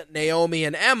 Natalya, Naomi,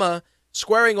 and Emma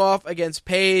squaring off against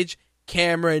Paige,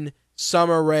 Cameron,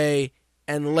 Summer Rae,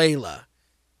 and Layla.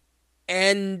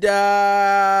 And, Boo!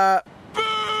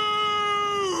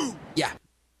 yeah.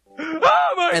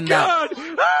 Oh my And God!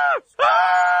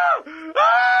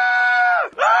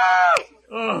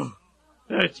 Oh,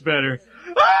 that's better.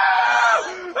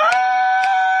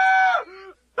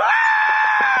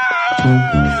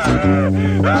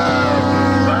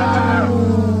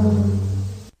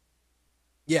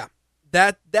 Yeah.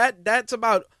 That's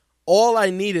about all I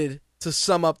needed to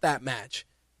sum up that match.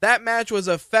 That match was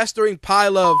a festering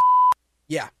pile of,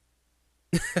 yeah.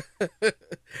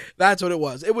 That's what it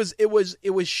was. It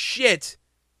was shit.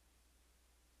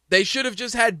 They should have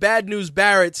just had Bad News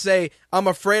Barrett say, I'm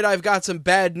afraid I've got some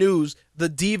bad news. The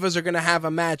Divas are going to have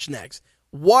a match next.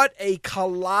 What a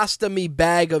colostomy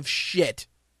bag of shit.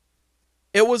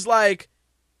 It was like,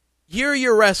 here are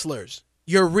your wrestlers.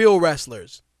 Your real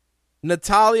wrestlers.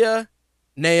 Natalya,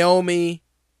 Naomi,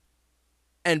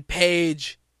 and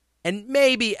Paige, and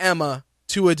maybe Emma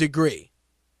to a degree.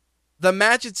 The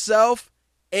match itself,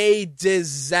 a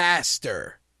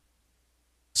disaster.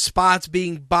 Spots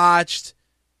being botched,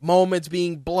 moments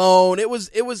being blown. It was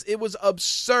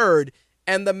absurd,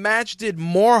 and the match did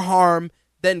more harm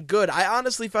than good. I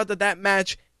honestly felt that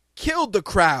match killed the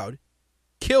crowd.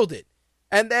 Killed it.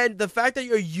 And then the fact that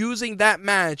you're using that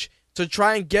match to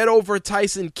try and get over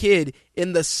Tyson Kidd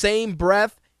in the same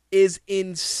breath is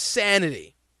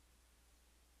insanity.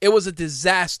 It was a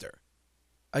disaster.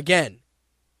 Again,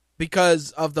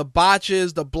 because of the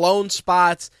botches, the blown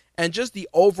spots, and just the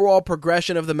overall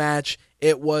progression of the match,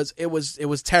 it was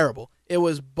terrible. It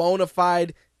was bona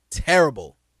fide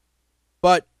terrible.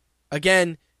 But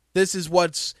again, this is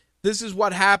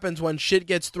what happens when shit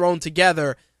gets thrown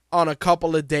together on a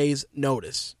couple of days'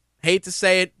 notice. Hate to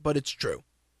say it, but it's true.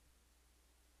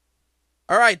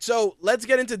 All right, so let's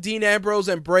get into Dean Ambrose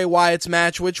and Bray Wyatt's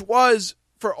match, which was,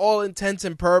 for all intents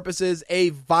and purposes, a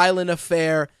violent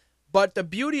affair. But the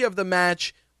beauty of the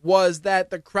match was that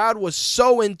the crowd was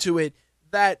so into it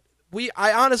that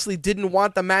I honestly didn't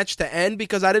want the match to end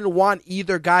because I didn't want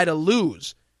either guy to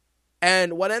lose.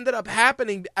 And what ended up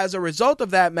happening as a result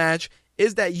of that match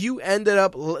is that you ended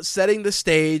up setting the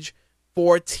stage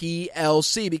for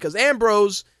TLC because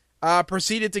Ambrose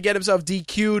proceeded to get himself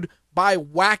DQ'd by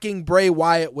whacking Bray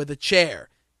Wyatt with a chair.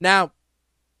 Now,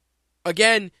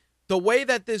 again, the way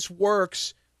that this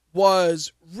works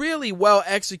was really well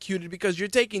executed because you're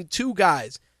taking two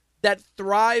guys that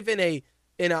thrive in a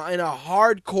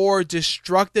hardcore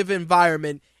destructive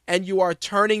environment and you are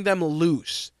turning them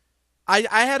loose.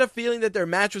 I had a feeling that their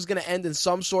match was going to end in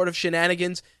some sort of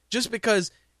shenanigans just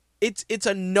because it's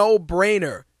a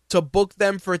no-brainer to book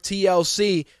them for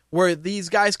TLC where these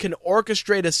guys can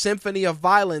orchestrate a symphony of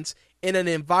violence in an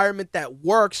environment that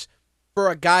works for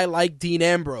a guy like Dean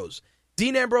Ambrose.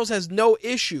 Dean Ambrose has no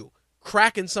issue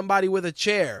cracking somebody with a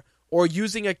chair or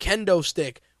using a kendo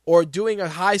stick or doing a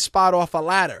high spot off a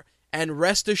ladder. And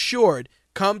rest assured,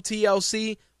 come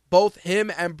TLC, both him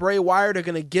and Bray Wyatt are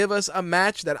going to give us a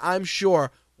match that I'm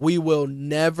sure we will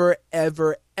never,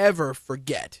 ever, ever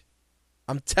forget.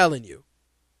 I'm telling you.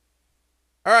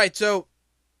 All right, so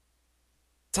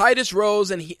Titus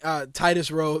O'Neil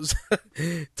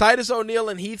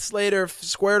and Heath Slater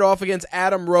squared off against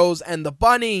Adam Rose and the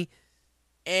Bunny.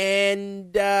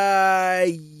 And, that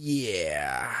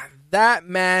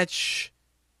match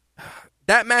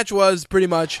was pretty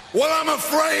much... Well, I'm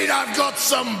afraid I've got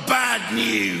some bad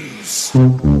news.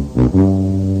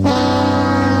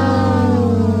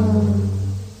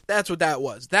 That's what that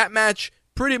was. That match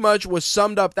pretty much was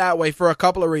summed up that way for a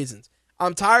couple of reasons.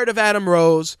 I'm tired of Adam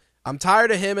Rose. I'm tired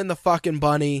of him and the fucking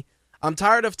Bunny. I'm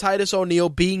tired of Titus O'Neil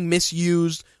being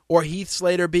misused or Heath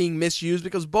Slater being misused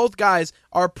because both guys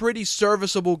are pretty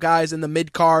serviceable guys in the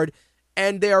mid-card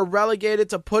and they are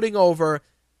relegated to putting over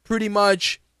pretty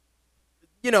much,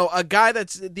 a guy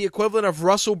that's the equivalent of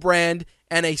Russell Brand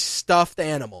and a stuffed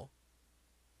animal.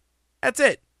 That's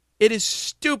it. It is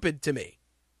stupid to me.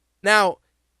 Now,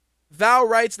 Val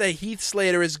writes that Heath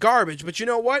Slater is garbage, but you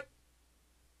know what?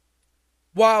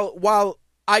 While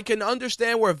I can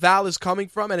understand where Val is coming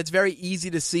from, and it's very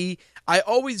easy to see, I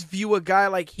always view a guy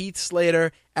like Heath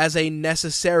Slater as a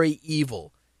necessary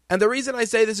evil. And the reason I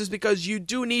say this is because you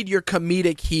do need your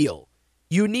comedic heel.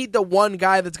 You need the one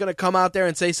guy that's going to come out there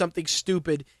and say something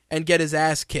stupid and get his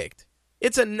ass kicked.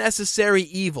 It's a necessary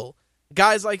evil.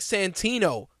 Guys like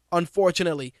Santino,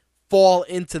 unfortunately, fall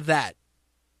into that.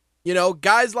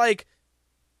 Guys like,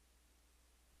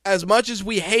 as much as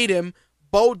we hate him,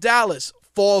 Bo Dallas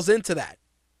falls into that.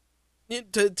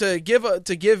 To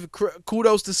give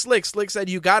kudos to Slick. Slick said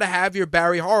you got to have your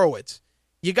Barry Horowitz.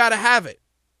 You got to have it.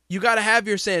 You got to have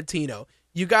your Santino.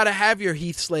 You got to have your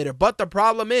Heath Slater. But the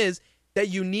problem is that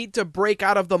you need to break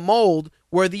out of the mold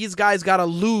where these guys got to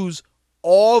lose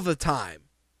all the time.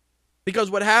 Because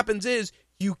what happens is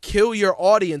you kill your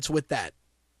audience with that.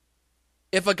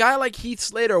 If a guy like Heath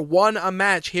Slater won a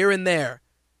match here and there,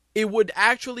 it would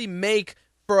actually make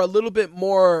for a little bit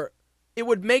more... It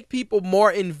would make people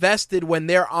more invested when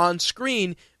they're on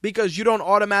screen because you don't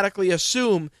automatically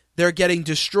assume they're getting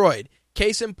destroyed.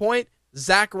 Case in point,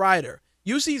 Zack Ryder.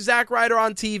 You see Zack Ryder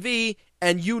on TV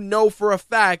and you know for a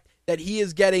fact that he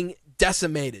is getting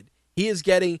decimated. He is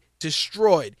getting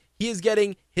destroyed. He is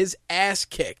getting his ass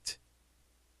kicked.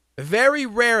 Very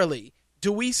rarely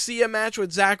do we see a match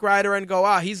with Zack Ryder and go,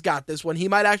 he's got this one. He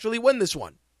might actually win this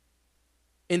one.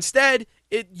 Instead,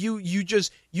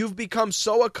 you've become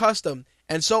so accustomed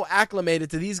and so acclimated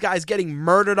to these guys getting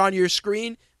murdered on your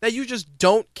screen that you just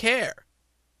don't care.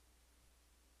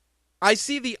 I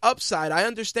see the upside. I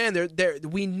understand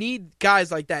we need guys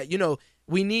like that.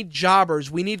 We need jobbers.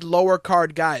 We need lower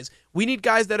card guys. We need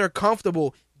guys that are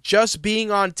comfortable just being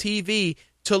on TV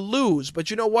to lose. But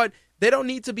you know what? They don't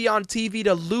need to be on TV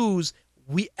to lose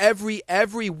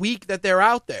every week that they're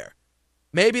out there.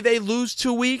 Maybe they lose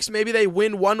 2 weeks. Maybe they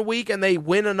win 1 week and they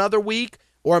win another week.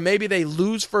 Or maybe they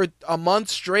lose for a month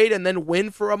straight and then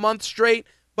win for a month straight.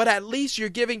 But at least you're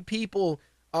giving people,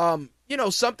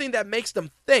 something that makes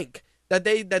them think, that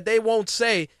they won't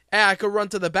say, hey, I could run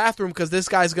to the bathroom because this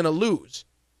guy's going to lose.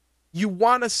 You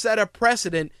want to set a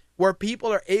precedent where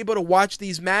people are able to watch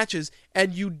these matches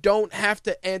and you don't have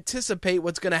to anticipate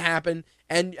what's going to happen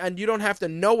and you don't have to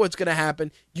know what's going to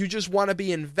happen. You just want to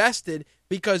be invested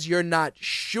because you're not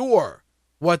sure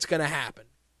what's going to happen.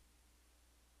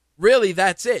 Really,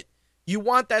 that's it. You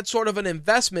want that sort of an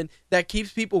investment that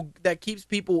keeps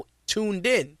people tuned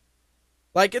in.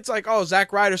 Like, it's like, oh,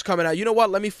 Zack Ryder's coming out. You know what?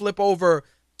 Let me flip over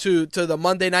to the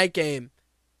Monday night game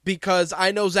because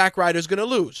I know Zack Ryder's going to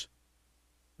lose.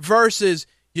 Versus,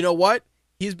 you know what?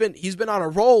 He's been on a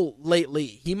roll lately.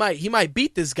 He might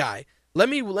beat this guy. Let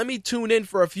me tune in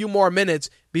for a few more minutes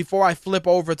before I flip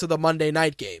over to the Monday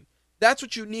night game. That's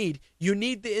what you need. You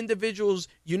need the individuals.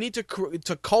 You need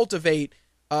to cultivate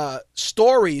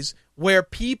stories where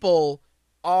people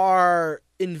are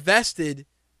invested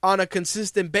on a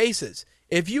consistent basis.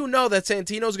 If you know that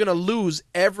Santino's going to lose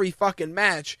every fucking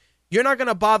match, you're not going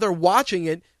to bother watching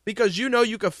it because you know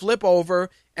you could flip over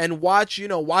and watch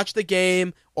the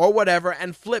game or whatever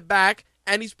and flip back,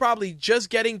 and he's probably just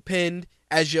getting pinned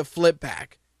as you flip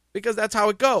back because that's how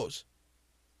it goes.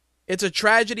 It's a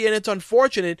tragedy and it's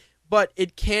unfortunate, but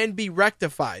it can be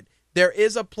rectified. There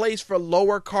is a place for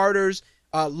lower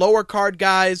card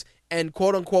guys and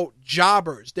quote-unquote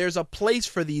jobbers. There's a place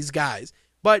for these guys,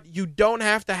 but you don't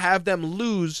have to have them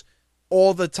lose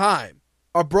all the time.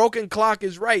 A broken clock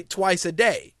is right twice a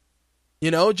day.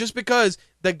 Just because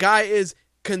the guy is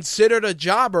considered a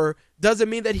jobber doesn't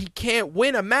mean that he can't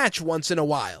win a match once in a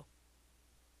while.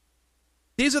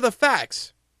 These are the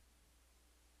facts.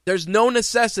 There's no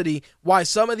necessity why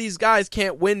some of these guys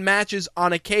can't win matches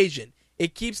on occasion.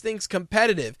 It keeps things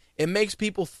competitive. It makes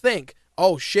people think,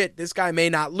 oh shit, this guy may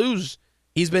not lose.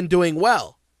 He's been doing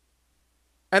well.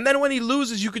 And then when he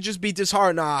loses, you could just be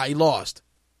disheartened. He lost.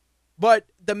 But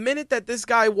the minute that this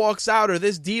guy walks out or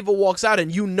this diva walks out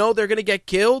and you know they're going to get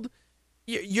killed,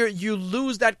 you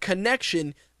lose that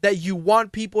connection that you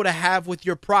want people to have with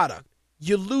your product.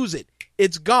 You lose it.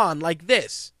 It's gone like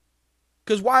this.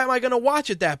 Because why am I going to watch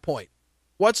at that point?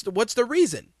 What's the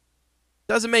reason?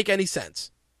 Doesn't make any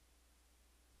sense.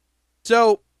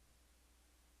 So,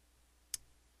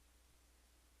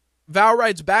 Val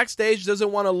writes, backstage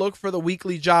doesn't want to look for the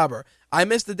weekly jobber. I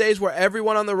miss the days where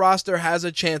everyone on the roster has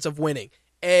a chance of winning.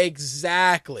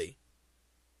 Exactly.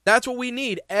 That's what we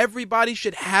need. Everybody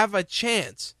should have a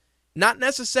chance. Not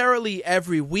necessarily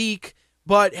every week,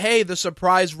 but hey, the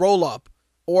surprise roll-up,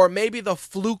 or maybe the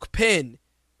fluke pin,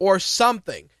 or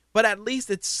something. But at least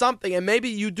it's something, and maybe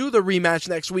you do the rematch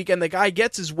next week and the guy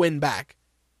gets his win back.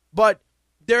 But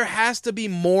there has to be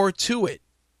more to it.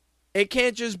 It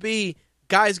can't just be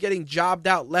guys getting jobbed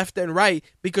out left and right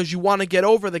because you want to get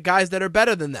over the guys that are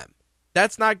better than them.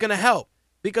 That's not going to help.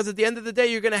 Because at the end of the day,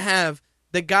 you're going to have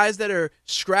the guys that are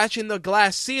scratching the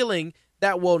glass ceiling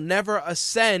that will never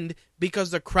ascend because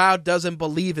the crowd doesn't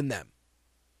believe in them.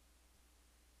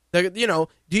 Do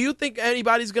you think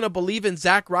anybody's going to believe in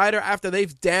Zack Ryder after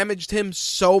they've damaged him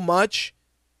so much?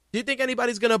 Do you think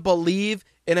anybody's going to believe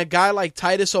in a guy like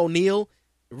Titus O'Neil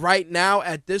right now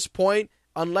at this point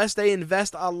unless they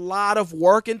invest a lot of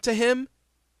work into him?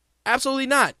 Absolutely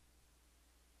not.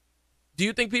 Do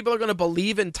you think people are going to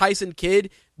believe in Tyson Kidd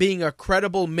being a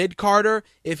credible mid-carder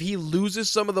if he loses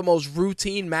some of the most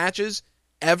routine matches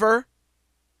ever?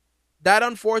 That,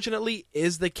 unfortunately,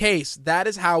 is the case. That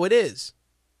is how it is.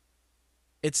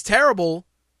 It's terrible,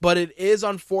 but it is,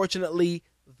 unfortunately,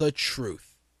 the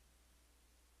truth.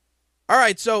 All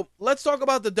right, so let's talk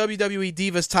about the WWE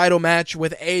Divas title match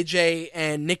with AJ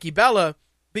and Nikki Bella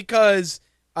because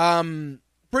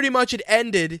pretty much it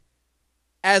ended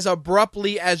as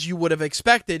abruptly as you would have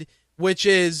expected, which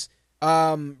is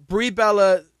Brie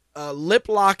Bella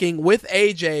lip-locking with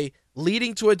AJ,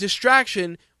 leading to a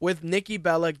distraction with Nikki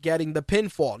Bella getting the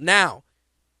pinfall. Now,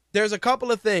 there's a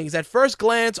couple of things. At first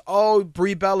glance,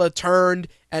 Brie Bella turned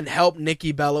and helped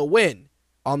Nikki Bella win.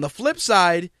 On the flip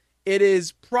side, it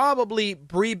is probably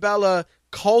Brie Bella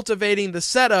cultivating the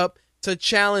setup to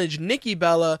challenge Nikki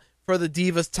Bella for the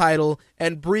Divas title,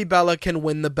 and Brie Bella can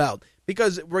win the belt.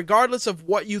 Because regardless of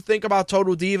what you think about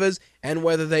Total Divas and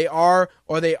whether they are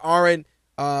or they aren't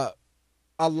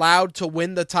allowed to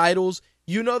win the titles,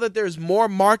 you know that there's more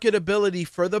marketability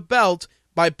for the belt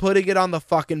by putting it on the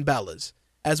fucking Bellas.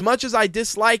 As much as I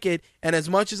dislike it and as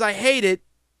much as I hate it,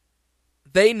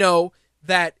 they know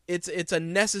that it's a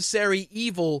necessary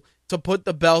evil to put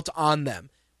the belt on them.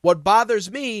 What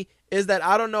bothers me is that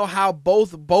I don't know how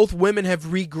both women have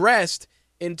regressed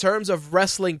in terms of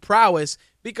wrestling prowess,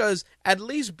 because at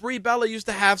least Brie Bella used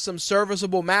to have some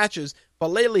serviceable matches,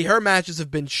 but lately her matches have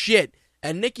been shit.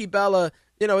 And Nikki Bella,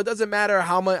 it doesn't matter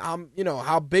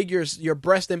how big your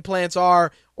breast implants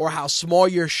are or how small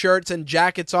your shirts and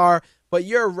jackets are, but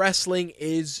your wrestling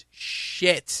is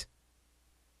shit.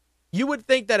 You would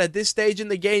think that at this stage in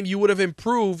the game you would have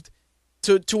improved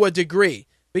to a degree,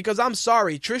 because I'm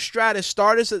sorry, Trish Stratus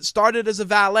started as a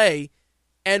valet,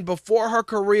 and before her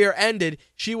career ended,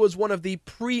 she was one of the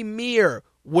premier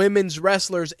women's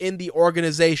wrestlers in the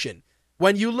organization.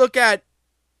 When you look at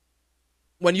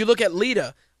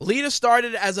Lita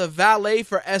started as a valet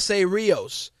for S.A.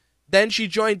 Rios. Then she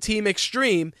joined Team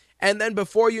Extreme, and then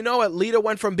before you know it, Lita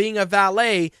went from being a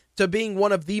valet to being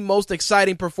one of the most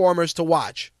exciting performers to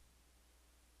watch.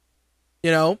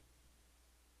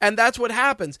 And that's what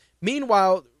happens.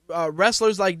 Meanwhile,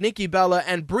 wrestlers like Nikki Bella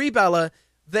and Brie Bella,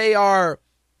 they're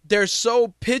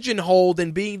so pigeonholed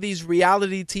in being these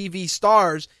reality TV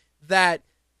stars that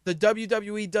the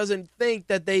WWE doesn't think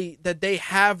that they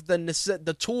have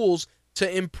the tools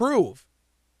to improve.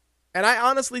 And I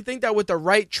honestly think that with the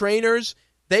right trainers,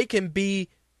 they can be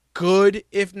good,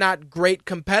 if not great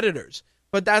competitors.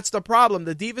 But that's the problem.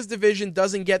 The Divas division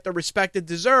doesn't get the respect it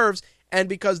deserves, and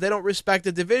because they don't respect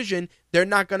the division, they're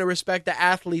not going to respect the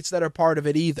athletes that are part of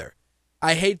it either.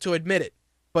 I hate to admit it,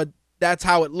 but that's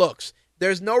how it looks.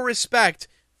 There's no respect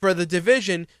for the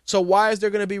division, so why is there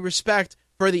going to be respect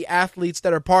for the athletes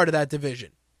that are part of that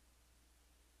division?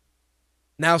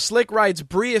 Now, Slick writes,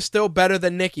 Brie is still better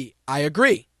than Nikki. I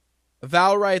agree.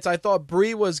 Val writes, I thought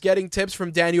Brie was getting tips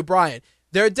from Daniel Bryan.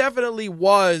 There definitely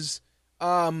was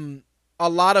a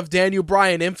lot of Daniel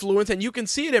Bryan influence, and you can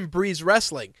see it in Brie's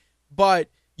wrestling. But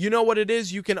you know what it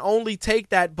is? You can only take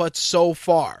that but so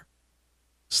far.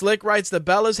 Slick writes, the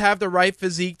Bellas have the right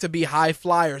physique to be high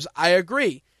flyers. I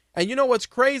agree. And you know what's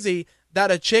crazy?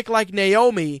 That a chick like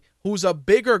Naomi, who's a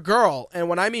bigger girl, and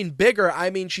when I mean bigger, I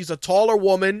mean she's a taller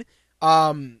woman,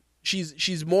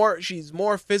 she's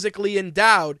more physically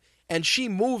endowed, and she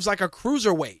moves like a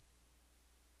cruiserweight.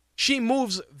 She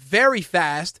moves very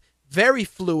fast, very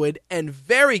fluid, and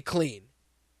very clean.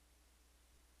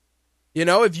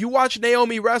 If you watch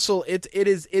Naomi wrestle, it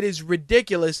is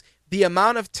ridiculous the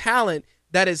amount of talent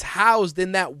that is housed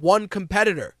in that one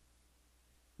competitor.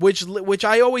 Which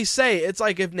I always say, it's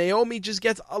like if Naomi just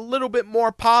gets a little bit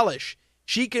more polish,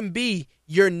 she can be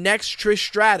your next Trish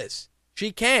Stratus.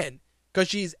 She can, because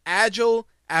she's agile,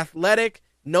 athletic,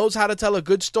 knows how to tell a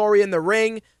good story in the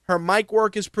ring. Her mic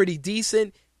work is pretty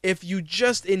decent. If you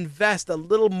just invest a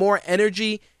little more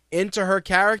energy into her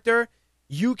character,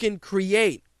 you can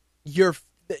create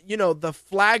the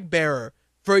flag bearer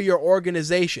for your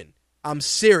organization. I'm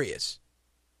serious.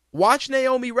 Watch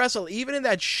Naomi wrestle. Even in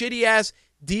that shitty ass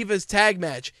Divas tag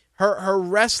match, her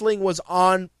wrestling was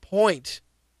on point.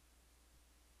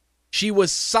 She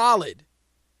was solid.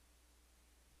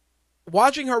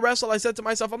 Watching her wrestle, I said to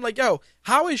myself, I'm like, yo,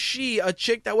 how is she a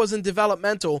chick that wasn't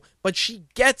developmental, but she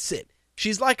gets it?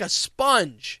 She's like a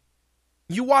sponge.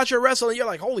 You watch her wrestle and you're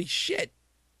like, holy shit.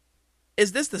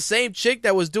 Is this the same chick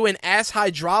that was doing ass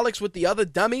hydraulics with the other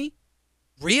dummy?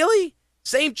 Really?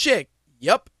 Same chick.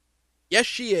 Yup. Yes,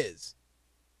 she is.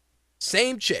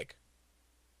 Same chick.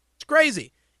 It's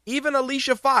crazy. Even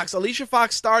Alicia Fox. Alicia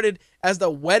Fox started as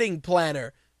the wedding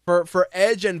planner for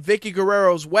Edge and Vicky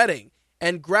Guerrero's wedding.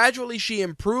 And gradually she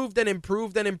improved and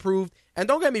improved and improved. And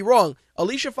don't get me wrong,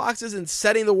 Alicia Fox isn't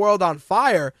setting the world on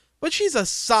fire, but she's a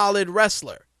solid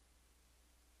wrestler.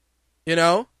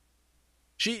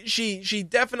 She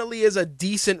definitely is a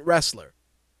decent wrestler.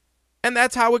 And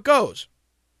that's how it goes.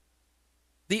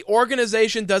 The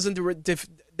organization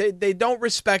they don't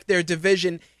respect their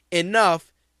division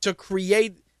enough to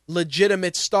create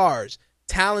legitimate stars,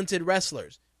 talented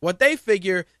wrestlers. What they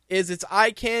figure is it's eye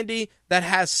candy that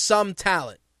has some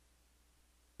talent.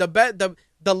 The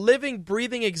living,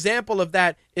 breathing example of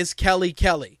that is Kelly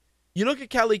Kelly. You look at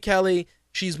Kelly Kelly,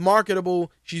 she's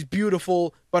marketable, she's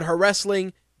beautiful, but her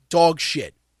wrestling, dog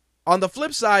shit. On the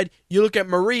flip side, you look at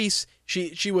Maurice,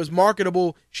 she was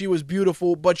marketable, she was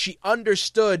beautiful, but she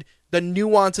understood the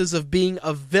nuances of being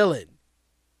a villain.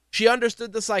 She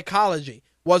understood the psychology.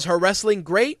 Was her wrestling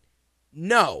great?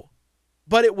 No.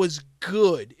 But it was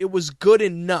good. It was good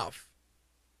enough.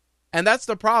 And that's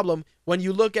the problem when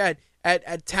you look at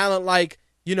talent like,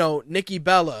 Nikki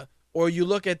Bella, or you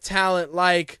look at talent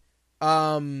like,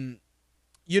 Cameron.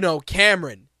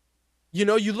 You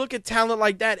know, you look at talent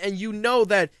like that and you know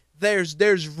that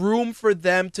there's room for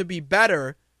them to be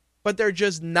better, but they're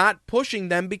just not pushing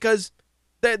them because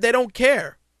they don't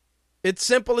care. It's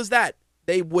simple as that.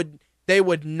 They would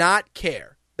not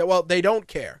care. Well, they don't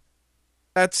care.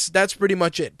 That's pretty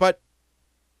much it. But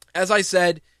as I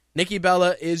said, Nikki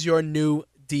Bella is your new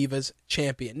Divas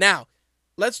champion. Now,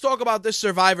 let's talk about this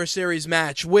Survivor Series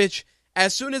match, which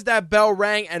as soon as that bell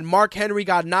rang and Mark Henry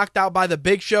got knocked out by the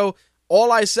Big Show,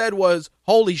 all I said was,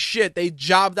 holy shit, they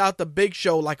jobbed out the Big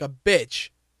Show like a bitch.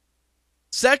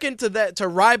 Second to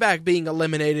Ryback being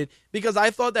eliminated, because I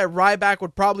thought that Ryback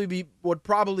would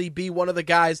probably be one of the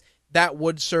guys that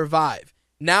would survive.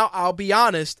 Now, I'll be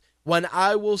honest, when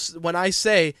I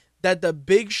say that the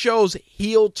Big Show's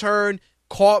heel turn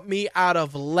caught me out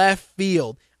of left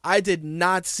field. I did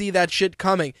not see that shit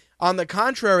coming. On the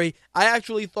contrary, I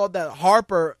actually thought that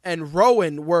Harper and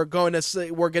Rowan were going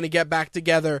to get back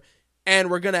together and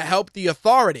were going to help the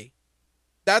Authority.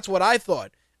 That's what I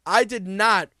thought. I did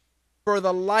not, for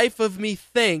the life of me,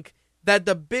 think that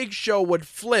the Big Show would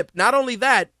flip. Not only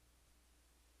that,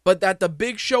 but that the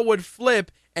Big Show would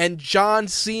flip and John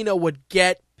Cena would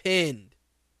get pinned.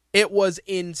 It was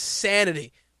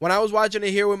insanity. When I was watching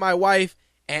it here with my wife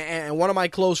and one of my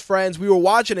close friends, we were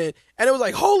watching it, and it was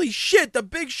like, holy shit, the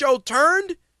Big Show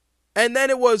turned? And then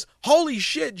it was, holy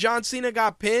shit, John Cena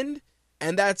got pinned?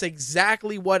 And that's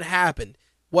exactly what happened.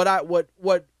 What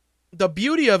the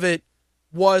beauty of it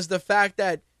was the fact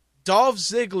that Dolph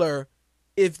Ziggler,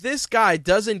 if this guy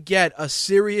doesn't get a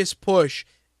serious push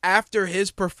after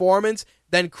his performance,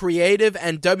 then creative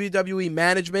and WWE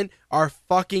management are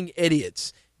fucking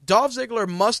idiots. Dolph Ziggler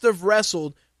must have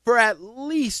wrestled for at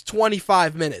least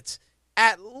 25 minutes.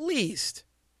 At least.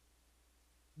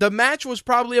 The match was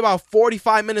probably about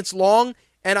 45 minutes long,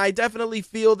 and I definitely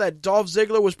feel that Dolph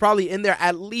Ziggler was probably in there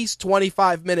at least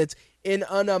 25 minutes in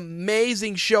an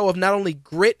amazing show of not only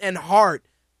grit and heart,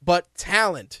 but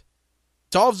talent.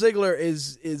 Dolph Ziggler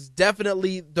is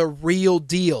definitely the real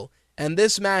deal, and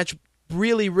this match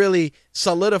really, really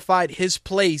solidified his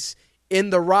place in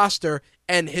the roster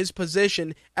and his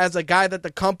position as a guy that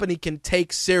the company can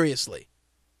take seriously.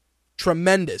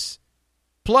 Tremendous.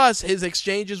 Plus, his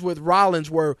exchanges with Rollins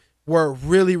were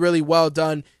really, really well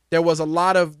done. There was a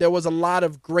lot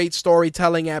of great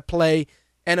storytelling at play,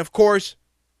 and of course,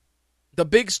 the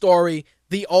big story,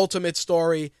 the ultimate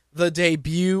story, the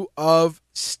debut of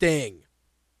Sting.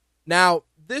 Now,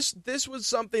 this was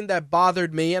something that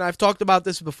bothered me, and I've talked about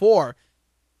this before.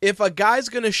 If a guy's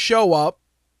going to show up,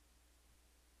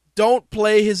 don't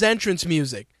play his entrance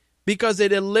music, because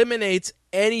it eliminates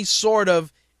any sort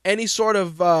of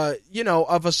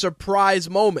of a surprise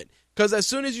moment. Because as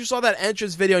soon as you saw that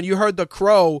entrance video and you heard the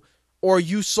Crow, or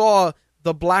you saw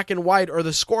the Black and White or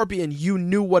the Scorpion, you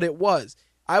knew what it was.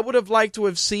 I would have liked to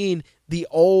have seen the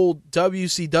old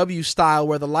WCW style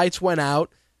where the lights went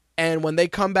out, and when they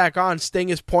come back on, Sting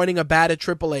is pointing a bat at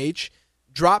Triple H,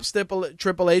 drops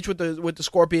Triple H with the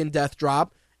Scorpion Death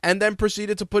Drop, and then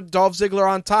proceeded to put Dolph Ziggler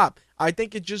on top. I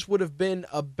think it just would have been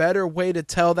a better way to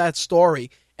tell that story,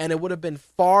 and it would have been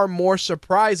far more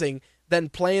surprising than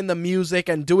playing the music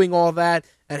and doing all that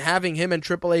and having him and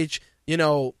Triple H,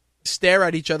 stare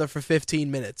at each other for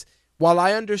 15 minutes. While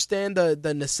I understand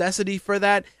the necessity for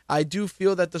that, I do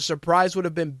feel that the surprise would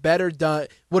have been better done,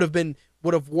 would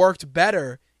have worked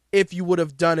better if you would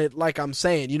have done it like I'm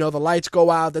saying. The lights go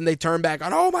out, then they turn back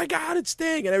on, oh my God, it's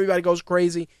Sting, and everybody goes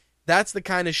crazy. That's the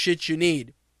kind of shit you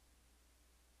need.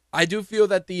 I do feel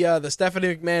that the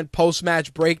Stephanie McMahon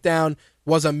post-match breakdown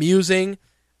was amusing.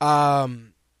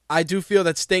 I do feel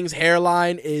that Sting's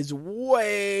hairline is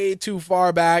way too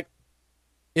far back,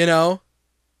 and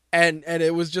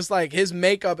it was just like his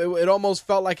makeup. It almost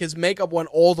felt like his makeup went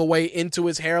all the way into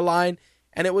his hairline,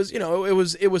 and it was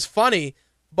it was funny,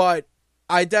 but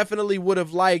I definitely would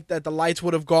have liked that the lights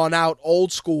would have gone out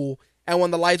old school, and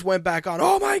when the lights went back on,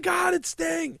 oh my God, it's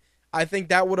Sting. I think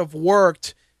that would have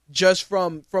worked just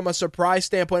from a surprise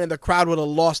standpoint, and the crowd would have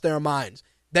lost their minds.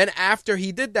 Then after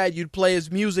he did that, you'd play his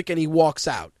music and he walks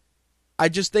out. I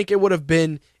just think it would have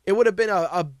been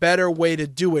a better way to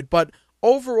do it. But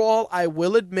overall, I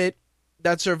will admit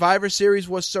that Survivor Series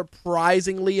was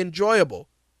surprisingly enjoyable.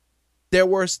 There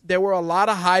were a lot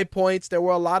of high points. There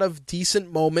were a lot of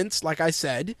decent moments, like I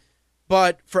said.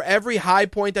 But for every high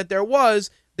point that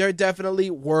there definitely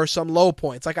were some low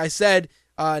points. Like I said,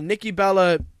 Nikki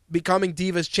Bella becoming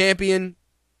Divas champion.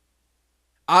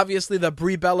 Obviously, the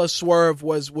Brie Bella swerve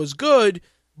was good,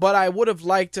 but I would have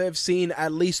liked to have seen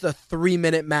at least a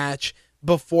 3-minute match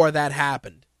before that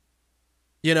happened.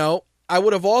 I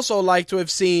would have also liked to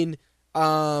have seen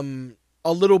a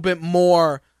little bit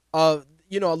more of,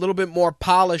 a little bit more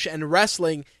polish and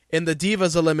wrestling in the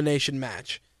Divas elimination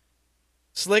match.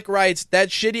 Slick writes, that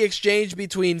shitty exchange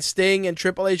between Sting and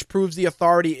Triple H proves the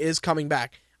Authority is coming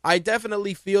back. I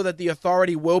definitely feel that the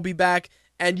Authority will be back,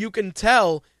 and you can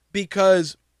tell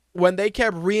because when they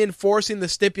kept reinforcing the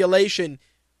stipulation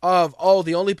of,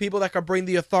 the only people that can bring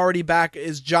the Authority back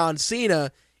is John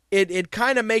Cena, it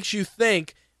kind of makes you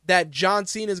think that John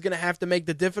Cena is going to have to make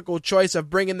the difficult choice of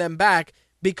bringing them back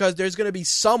because there's going to be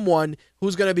someone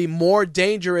who's going to be more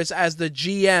dangerous as the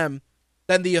GM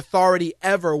than the Authority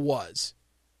ever was.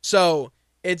 So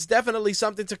it's definitely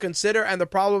something to consider, and the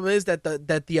problem is that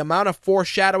the amount of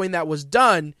foreshadowing that was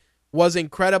done was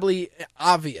incredibly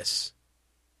obvious.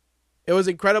 It was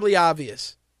incredibly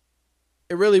obvious.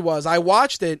 It really was. I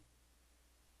watched it,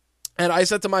 and I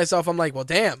said to myself, I'm like, well,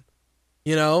 damn,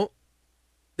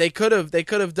 they could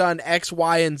have done X,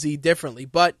 Y, and Z differently.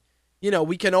 But,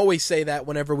 we can always say that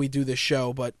whenever we do this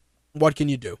show, but what can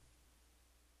you do?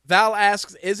 Val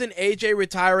asks, isn't AJ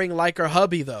retiring like her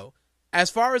hubby, though? As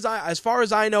far as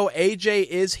I know, AJ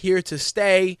is here to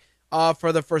stay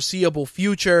for the foreseeable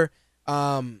future.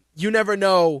 You never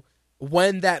know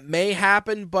when that may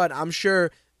happen, but I'm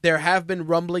sure there have been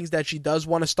rumblings that she does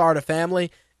want to start a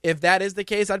family. If that is the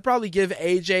case, I'd probably give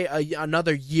AJ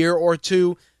another year or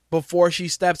two before she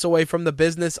steps away from the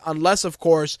business, unless, of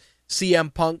course,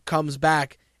 CM Punk comes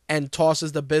back and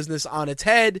tosses the business on its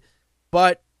head.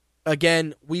 But,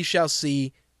 again, we shall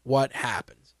see what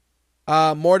happens.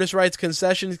 Mortis writes,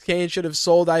 Concessions Kane should have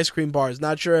sold ice cream bars.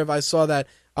 Not sure if I saw that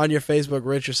on your Facebook,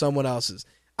 Rich, or someone else's.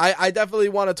 I definitely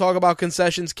want to talk about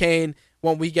Concessions Kane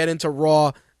when we get into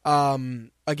Raw.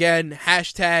 Again,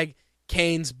 hashtag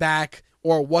Kane's back,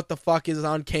 or what the fuck is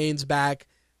on Kane's back.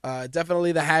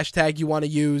 Definitely the hashtag you want to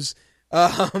use.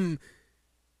 That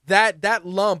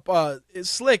lump,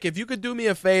 Slick, if you could do me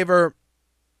a favor,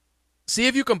 see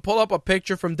if you can pull up a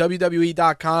picture from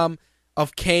WWE.com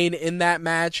of Kane in that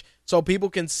match so people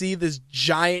can see this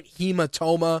giant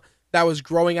hematoma that was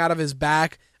growing out of his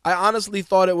back. I honestly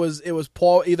thought it was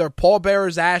either Paul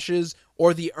Bearer's ashes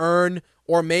or the urn,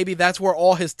 or maybe that's where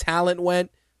all his talent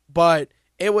went, but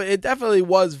it definitely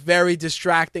was very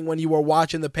distracting when you were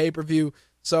watching the pay-per-view.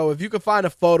 So if you could find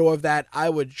a photo of that, I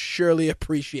would surely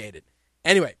appreciate it.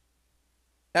 Anyway,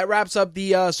 that wraps up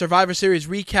the Survivor Series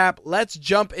recap. Let's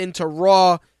jump into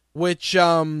Raw, which,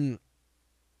 of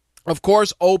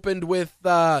course, opened with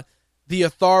the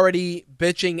Authority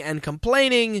bitching and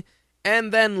complaining,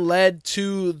 and then led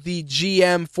to the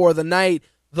GM for the night,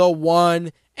 the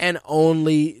one and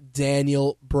only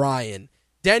Daniel Bryan.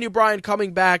 Daniel Bryan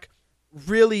coming back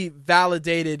really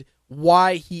validated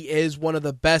why he is one of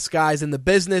the best guys in the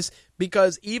business,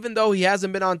 because even though he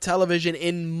hasn't been on television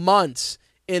in months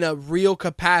in a real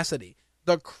capacity,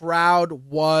 the crowd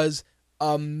was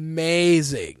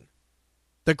amazing.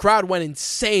 The crowd went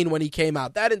insane when he came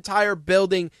out. That entire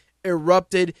building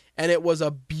erupted, and it was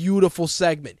a beautiful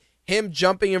segment. Him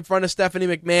jumping in front of Stephanie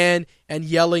McMahon and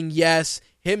yelling yes.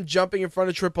 Him jumping in front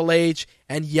of Triple H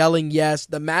and yelling yes.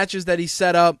 The matches that he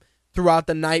set up throughout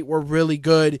the night were really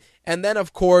good. And then,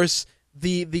 of course,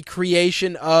 the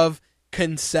creation of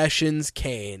Concessions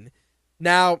Kane.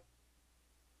 Now,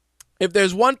 if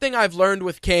there's one thing I've learned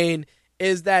with Kane,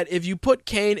 is that if you put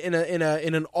Kane in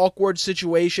an awkward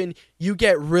situation, you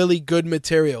get really good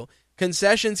material.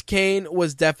 Concessions Kane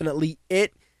was definitely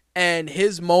it, and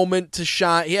his moment to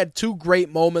shine. He had two great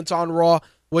moments on Raw,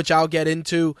 which I'll get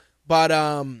into. But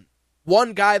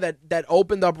one guy that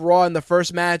opened up Raw in the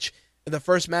first match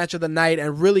of the night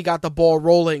and really got the ball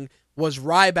rolling was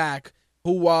Ryback,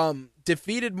 who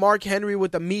defeated Mark Henry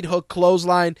with a meat hook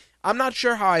clothesline. I'm not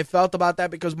sure how I felt about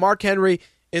that, because Mark Henry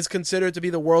is considered to be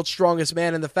the world's strongest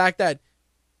man, and the fact that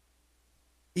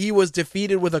he was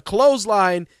defeated with a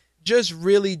clothesline just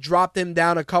really dropped him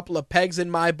down a couple of pegs in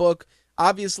my book.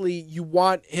 Obviously, you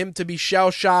want him to be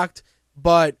shell-shocked,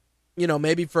 but,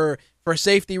 maybe for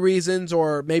safety reasons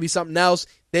or maybe something else,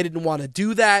 they didn't want to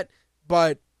do that.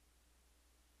 But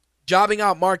jobbing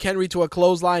out Mark Henry to a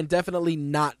clothesline, definitely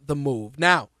not the move.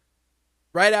 Now,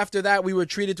 right after that, we were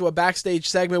treated to a backstage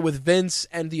segment with Vince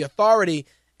and the Authority,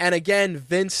 and again,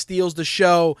 Vince steals the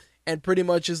show and pretty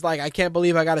much is like, I can't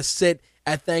believe I got to sit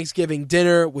at Thanksgiving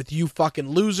dinner with you fucking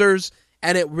losers,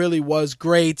 and it really was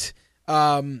great.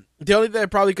 The only thing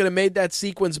that probably could have made that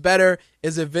sequence better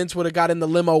is if Vince would have got in the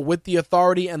limo with the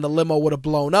Authority and the limo would have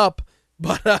blown up.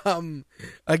 But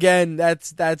again,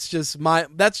 that's just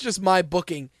my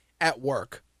booking at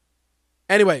work.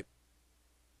 Anyway,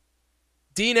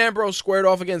 Dean Ambrose squared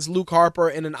off against Luke Harper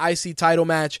in an IC title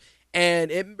match,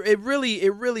 and it really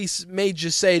made you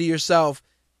say to yourself,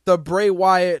 the Bray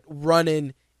Wyatt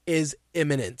run-in is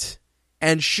imminent.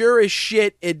 And sure as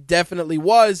shit, it definitely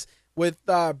was, with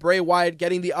Bray Wyatt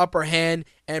getting the upper hand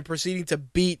and proceeding to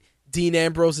beat Dean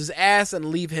Ambrose's ass and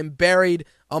leave him buried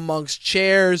amongst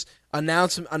chairs,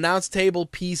 announce table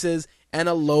pieces, and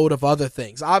a load of other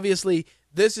things. Obviously,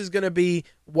 this is going to be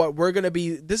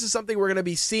this is something we're going to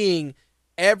be seeing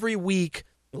every week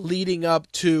leading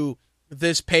up to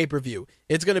this pay-per-view.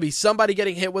 It's going to be somebody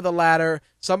getting hit with a ladder,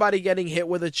 somebody getting hit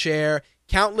with a chair,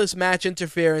 countless match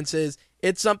interferences.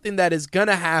 It's something that is going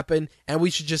to happen, and we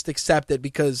should just accept it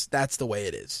because that's the way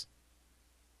it is.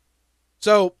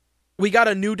 So, we got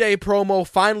a New Day promo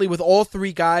finally with all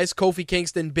three guys, Kofi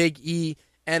Kingston, Big E,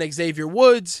 and Xavier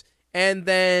Woods. And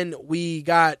then we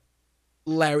got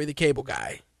Larry the Cable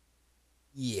Guy.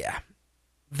 Yeah,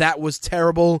 that was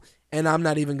terrible, and I'm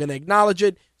not even going to acknowledge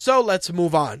it. So let's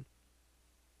move on.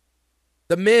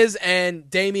 The Miz and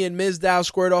Damien Mizdow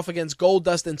squared off against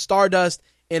Goldust and Stardust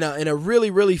in a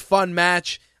really, really fun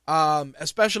match,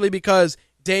 especially because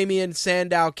Damien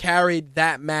Sandow carried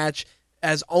that match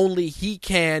as only he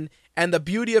can. And the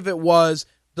beauty of it was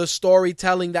the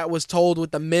storytelling that was told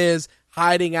with the Miz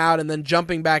hiding out and then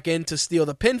jumping back in to steal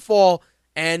the pinfall.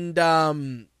 And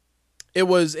it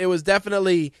was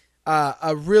definitely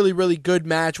a really, really good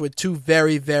match with two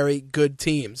very, very good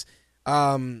teams.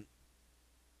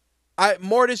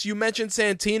 Mortis, you mentioned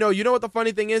Santino. You know what the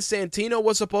funny thing is? Santino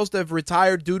was supposed to have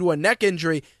retired due to a neck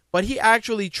injury, but he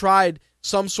actually tried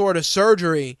some sort of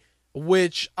surgery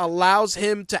which allows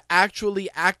him to actually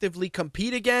actively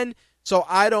compete again. So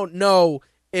I don't know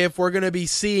if we're going to be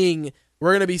seeing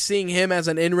him as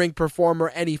an in-ring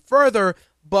performer any further,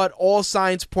 but all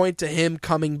signs point to him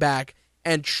coming back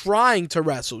and trying to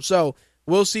wrestle. So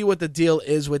we'll see what the deal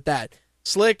is with that.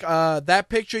 Slick, that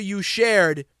picture you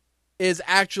shared is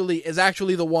actually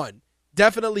the one.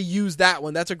 Definitely use that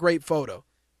one. That's a great photo.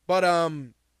 But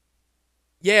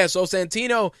yeah, so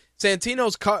Santino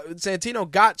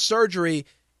got surgery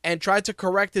and tried to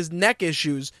correct his neck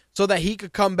issues so that he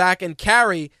could come back and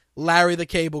carry Larry the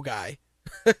Cable Guy.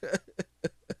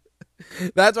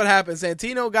 That's what happened.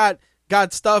 Santino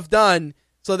got stuff done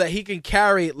so that he can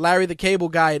carry Larry the Cable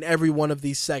Guy in every one of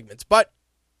these segments. But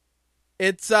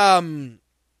it's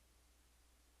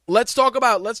let's talk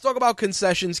about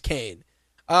Concessions Kane.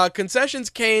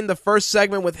 Concessions Kane, the first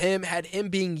segment with him had him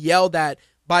being yelled at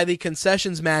by the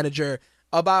concessions manager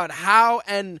about how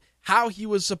he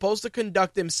was supposed to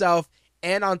conduct himself,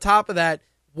 and on top of that,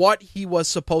 what he was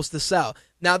supposed to sell.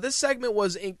 Now, this segment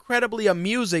was incredibly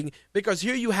amusing because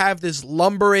here you have this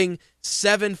lumbering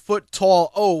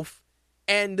 7-foot-tall oaf,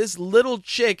 and this little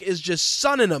chick is just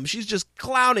sunning him. She's just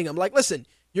clowning him. Like, listen,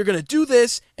 you're going to do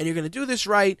this, and you're going to do this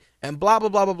right, and blah, blah,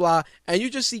 blah, blah, blah. And you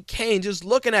just see Kane just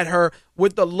looking at her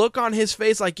with the look on his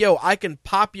face like, yo, I can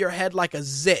pop your head like a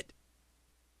zit.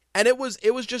 And it was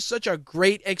just such a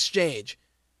great exchange.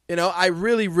 You know, I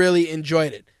really, really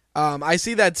enjoyed it. I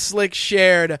see that Slick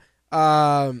shared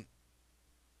the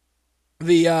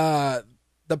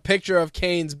picture of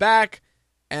Kane's back,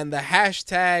 and the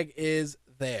hashtag is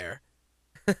there.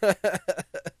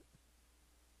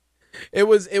 It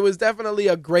was definitely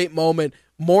a great moment.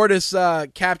 Mortis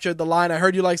captured the line, I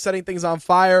heard you like setting things on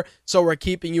fire, so we're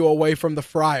keeping you away from the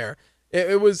fryer.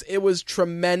 It was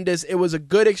tremendous. It was a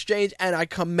good exchange, and I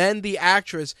commend the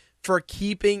actress for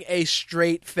keeping a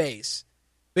straight face.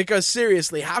 Because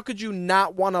seriously, how could you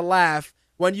not want to laugh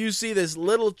when you see this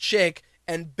little chick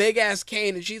and big-ass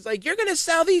Kane, and she's like, you're going to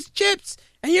sell these chips,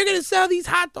 and you're going to sell these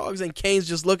hot dogs, and Kane's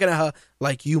just looking at her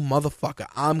like, you motherfucker,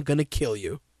 I'm going to kill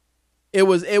you. It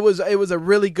was a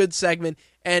really good segment,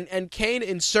 and Kane,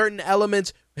 in certain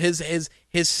elements, his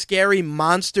scary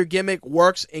monster gimmick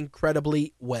works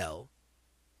incredibly well.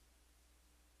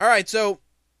 All right, so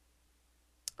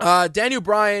Daniel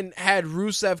Bryan had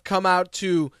Rusev come out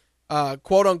to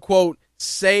quote-unquote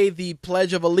say the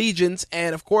Pledge of Allegiance,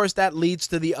 and of course that leads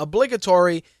to the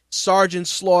obligatory Sergeant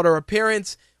Slaughter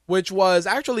appearance, which was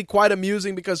actually quite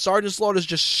amusing because Sergeant Slaughter's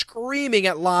just screaming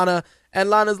at Lana, and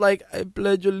Lana's like, I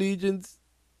pledge allegiance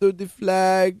to the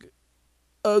flag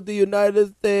of the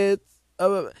United States.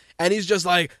 And he's just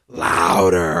like,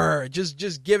 louder,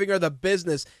 just giving her the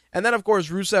business. And then, of course,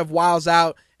 Rusev wiles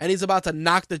out, and he's about to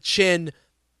knock the chin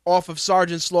off of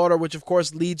Sergeant Slaughter, which, of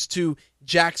course, leads to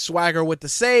Jack Swagger with the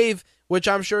save, which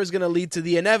I'm sure is going to lead to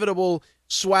the inevitable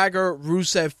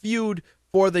Swagger-Rusev feud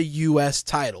for the U.S.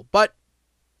 title. But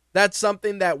that's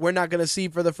something that we're not going to see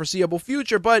for the foreseeable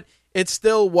future, but it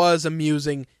still was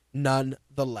amusing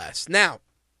nonetheless. Now,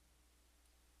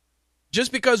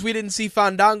 just because we didn't see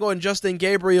Fandango and Justin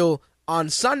Gabriel on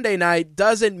Sunday night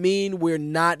doesn't mean we're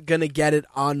not going to get it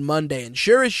on Monday. And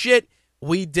sure as shit,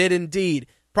 we did indeed.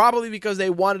 probably because they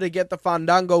wanted to get the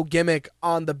Fandango gimmick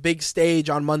on the big stage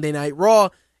on Monday Night Raw.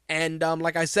 And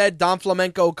like I said, Don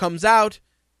Flamenco comes out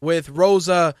with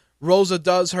Rosa. Rosa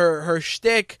does her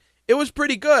shtick. It was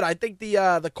pretty good. I think the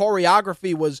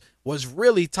choreography was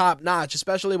really top notch,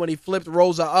 especially when he flipped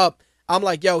Rosa up. I'm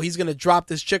like, yo, he's gonna drop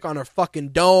this chick on her fucking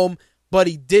dome, but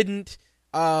he didn't.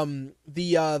 The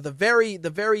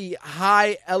very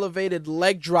high elevated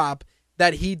leg drop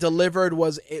that he delivered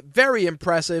was very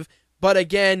impressive. But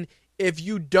again, if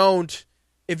you don't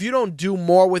do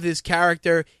more with his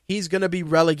character, he's gonna be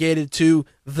relegated to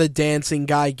the dancing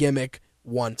guy gimmick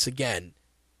once again.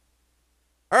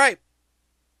 All right.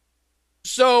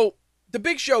 So the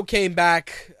Big Show came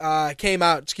out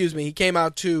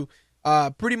to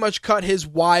pretty much cut his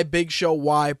Why Big Show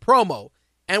Why promo.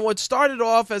 And what started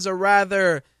off as a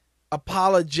rather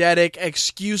apologetic,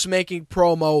 excuse-making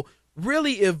promo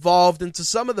really evolved into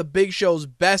some of the Big Show's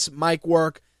best mic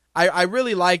work. I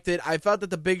really liked it. I felt that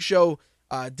the Big Show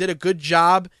did a good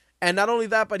job. And not only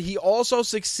that, but he also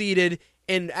succeeded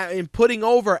in putting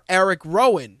over Eric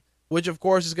Rowan, which of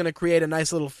course is going to create a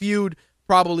nice little feud,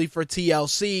 probably for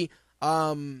TLC.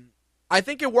 I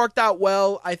think it worked out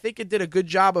well. I think it did a good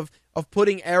job of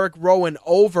putting Eric Rowan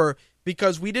over,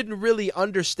 because we didn't really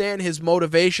understand his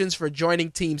motivations for joining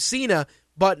Team Cena,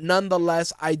 but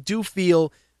nonetheless, I do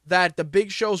feel that the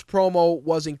Big Show's promo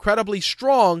was incredibly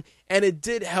strong, and it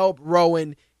did help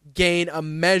Rowan gain a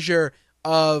measure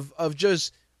of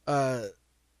just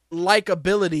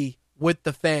likability with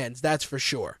the fans, that's for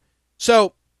sure.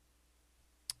 So,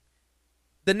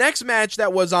 the next match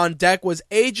that was on deck was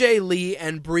AJ Lee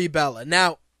and Brie Bella.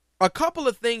 Now, a couple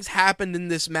of things happened in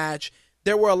this match.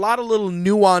 There were a lot of little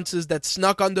nuances that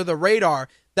snuck under the radar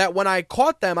that when I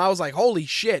caught them, I was like, holy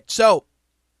shit. So,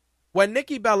 when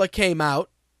Nikki Bella came out,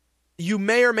 you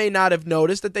may or may not have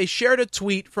noticed that they shared a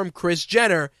tweet from Kris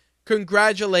Jenner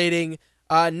congratulating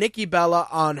Nikki Bella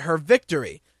on her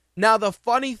victory. Now, the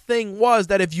funny thing was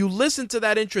that if you listen to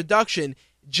that introduction,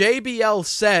 JBL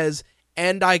says,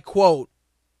 and I quote,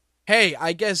 hey,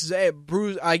 I guess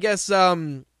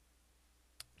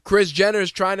Kris Jenner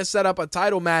is trying to set up a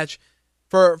title match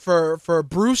for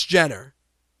Bruce Jenner.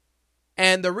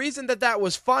 And the reason that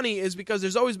was funny is because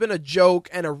there's always been a joke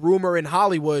and a rumor in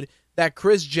Hollywood that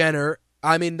Bruce Jenner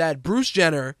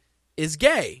is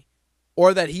gay,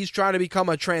 or that he's trying to become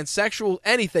a transsexual,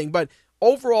 anything. But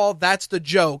overall, that's the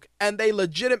joke. And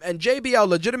JBL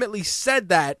legitimately said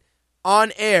that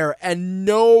on air, and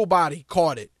nobody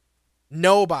caught it.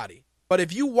 Nobody. But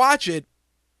if you watch it,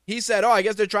 he said, I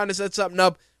guess they're trying to set something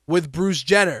up with Bruce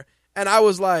Jenner. And I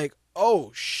was like,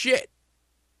 oh shit.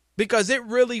 Because it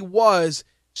really was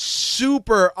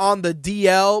super on the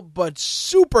DL, but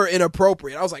super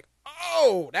inappropriate. I was like,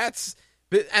 oh, that's...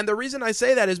 And the reason I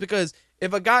say that is because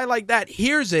if a guy like that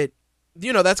hears it,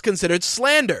 that's considered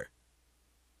slander.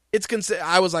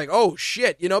 I was like, oh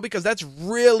shit, because that's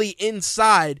really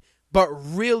inside, but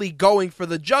really going for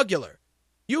the jugular.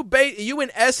 You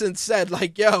in essence said,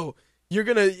 like, yo,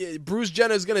 Bruce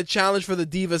Jenner's gonna challenge for the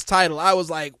Divas title. I was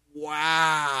like,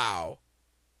 wow.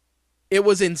 It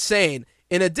was insane.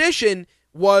 In addition,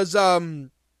 was AJ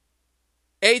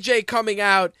coming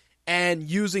out and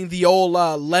using the old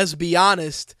let's be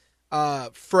honest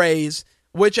phrase,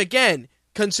 which again,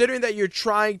 considering that you're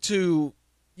trying to,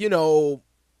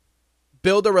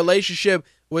 build a relationship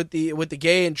with the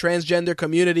gay and transgender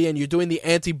community, and you're doing the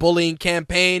anti-bullying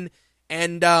campaign,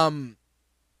 and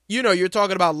you're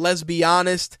talking about let's be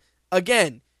honest.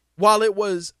 Again, while it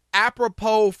was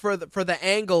apropos for the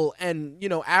angle and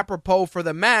apropos for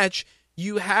the match,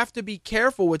 you have to be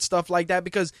careful with stuff like that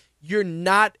because you're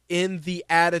not in the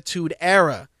Attitude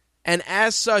Era. And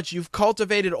as such, you've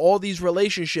cultivated all these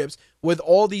relationships with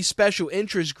all these special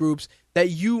interest groups that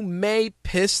you may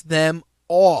piss them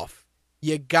off.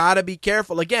 You gotta be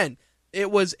careful. Again, it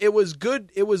was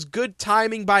good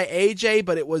timing by AJ,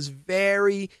 but it was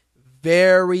very,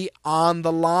 very on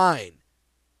the line.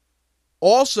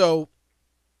 Also,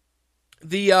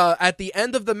 at the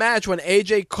end of the match, when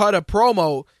AJ cut a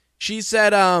promo, she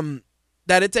said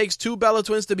that it takes two Bella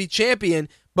Twins to be champion,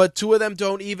 but two of them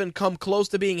don't even come close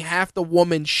to being half the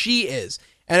woman she is.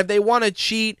 And if they want to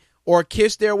cheat or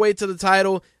kiss their way to the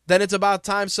title, then it's about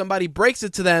time somebody breaks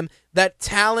it to them that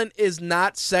talent is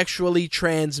not sexually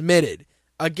transmitted.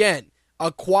 Again,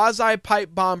 a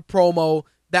quasi-pipe bomb promo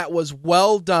that was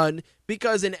well done,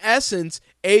 because in essence,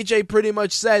 AJ pretty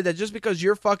much said that just because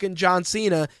you're fucking John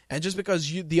Cena and just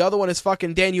because the other one is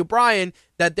fucking Daniel Bryan,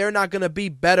 that they're not going to be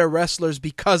better wrestlers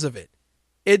because of it.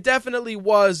 It definitely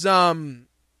was,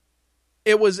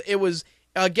 it was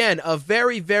again, a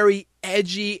very, very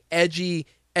edgy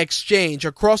exchange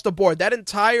across the board. That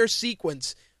entire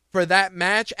sequence for that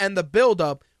match and the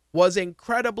build-up was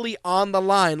incredibly on the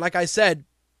line. Like I said,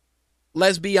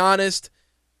 let's be honest,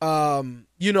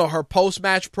 her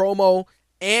post-match promo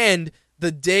and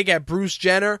the dig at Bruce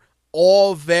Jenner,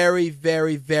 all very,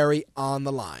 very, very on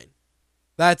the line.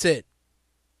 That's it.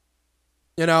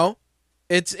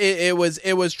 It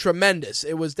was tremendous.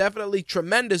 It was definitely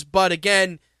tremendous, but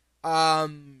again,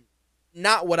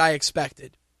 not what I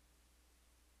expected.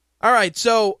 All right,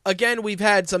 so again, we've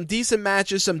had some decent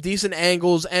matches, some decent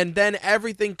angles, and then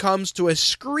everything comes to a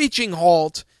screeching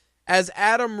halt as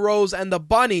Adam Rose and the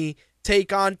Bunny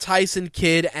take on Tyson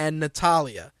Kidd and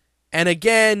Natalya. And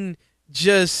again,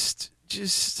 just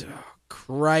oh,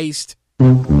 Christ.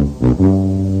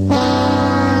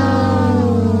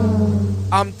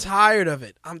 I'm tired of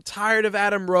it. I'm tired of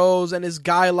Adam Rose and his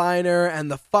guy liner and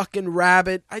the fucking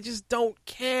rabbit. I just don't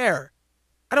care.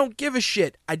 I don't give a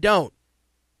shit. I don't.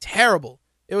 Terrible.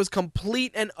 It was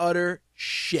complete and utter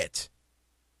shit.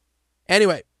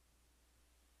 Anyway,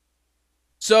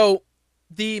 so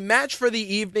the match for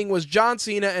the evening was John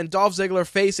Cena and Dolph Ziggler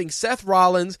facing Seth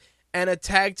Rollins and a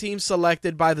tag team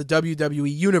selected by the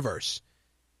WWE Universe.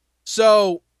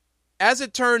 So, as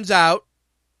it turns out,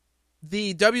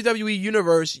 the WWE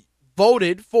Universe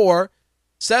voted for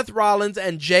Seth Rollins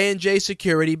and J&J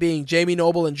Security, being Jamie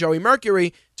Noble and Joey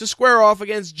Mercury, to square off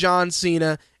against John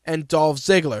Cena and Dolph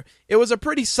Ziggler. It was a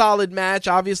pretty solid match.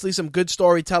 Obviously, some good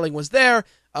storytelling was there.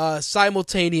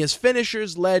 Simultaneous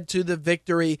finishers led to the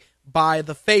victory by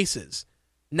the faces.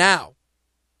 Now,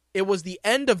 it was the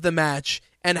end of the match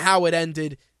and how it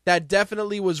ended that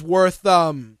definitely was worth,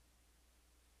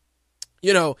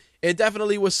 it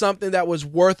definitely was something that was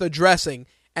worth addressing.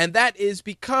 And that is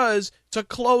because, to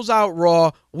close out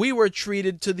Raw, we were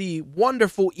treated to the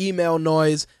wonderful email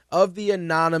noise of the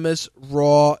anonymous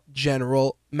Raw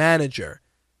General Manager.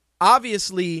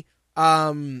 Obviously,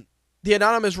 the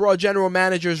anonymous Raw General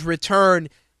Manager's return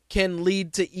can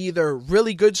lead to either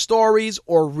really good stories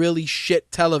or really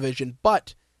shit television.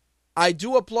 But I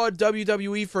do applaud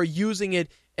WWE for using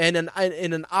it in an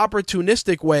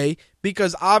opportunistic way,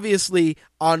 because obviously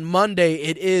on Monday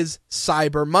it is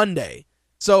Cyber Monday.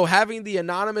 So having the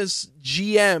anonymous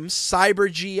GM, Cyber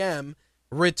GM,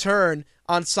 return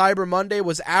on Cyber Monday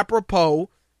was apropos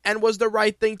and was the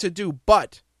right thing to do.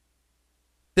 But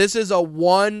this is a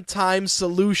one-time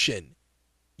solution.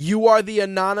 You are the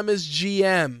anonymous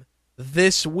GM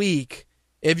this week.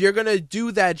 If you're going to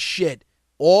do that shit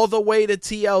all the way to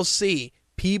TLC,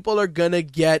 people are going to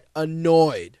get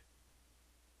annoyed.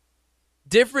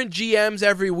 Different GMs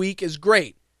every week is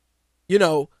great.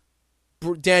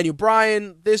 Daniel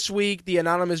Bryan this week, the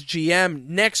anonymous GM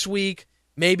next week,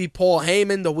 maybe Paul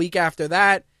Heyman the week after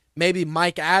that, maybe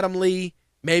Mike Adamle,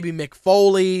 maybe Mick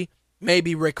Foley,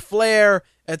 maybe Ric Flair,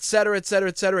 etc., etc.,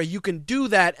 etc. You can do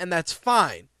that, and that's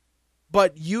fine.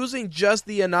 But using just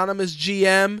the anonymous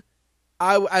GM,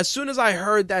 as soon as I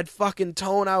heard that fucking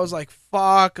tone, I was like,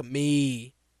 fuck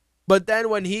me. But then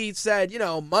when he said,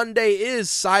 Monday is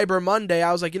Cyber Monday,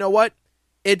 I was like, you know what?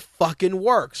 It fucking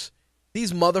works.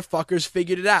 These motherfuckers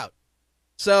figured it out.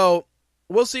 So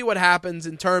we'll see what happens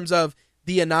in terms of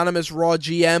the anonymous Raw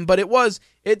GM, but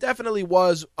it definitely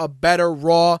was a better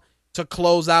Raw to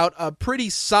close out a pretty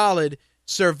solid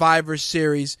Survivor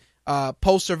Series,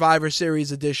 post-Survivor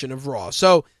Series edition of Raw.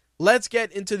 So let's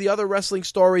get into the other wrestling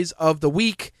stories of the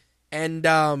week, and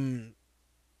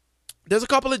there's a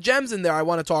couple of gems in there I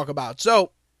want to talk about.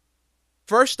 So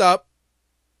first up,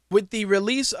 with the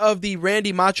release of the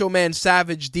Randy Macho Man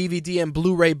Savage DVD and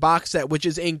Blu-ray box set, which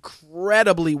is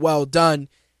incredibly well done,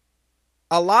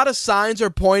 a lot of signs are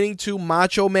pointing to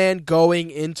Macho Man going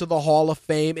into the Hall of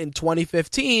Fame in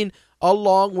 2015,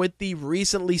 along with the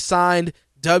recently signed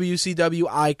WCW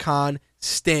icon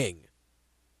Sting.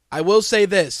 I will say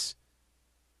this.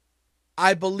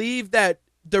 I believe that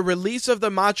the release of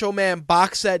the Macho Man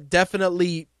box set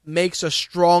definitely makes a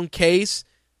strong case.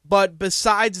 But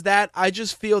besides that, I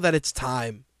just feel that it's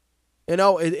time.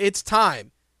 It's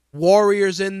time.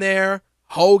 Warrior's in there.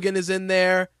 Hogan is in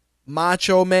there.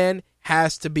 Macho Man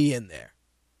has to be in there.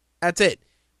 That's it.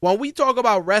 When we talk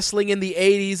about wrestling in the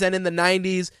 80s and in the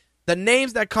 90s, the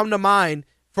names that come to mind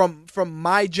from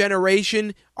my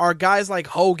generation are guys like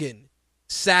Hogan,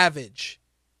 Savage,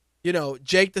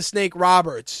 Jake the Snake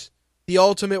Roberts, The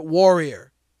Ultimate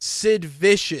Warrior, Sid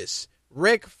Vicious,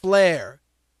 Ric Flair,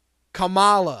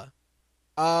 Kamala,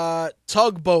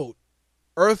 Tugboat,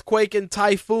 Earthquake and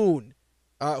Typhoon,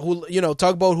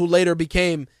 Tugboat, who later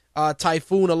became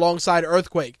Typhoon alongside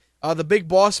Earthquake, the Big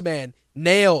Boss Man,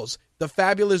 Nails, the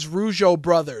Fabulous Rougeau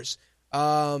Brothers,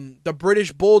 the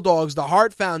British Bulldogs, the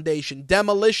Hart Foundation,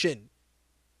 Demolition,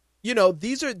 You know,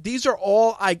 these are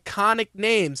all iconic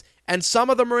names, and some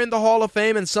of them are in the Hall of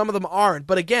Fame and some of them aren't.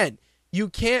 But again, you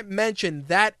can't mention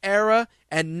that era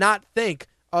and not think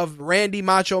of Randy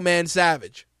Macho Man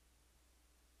Savage.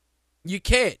 You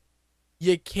can't.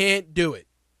 You can't do it.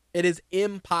 It is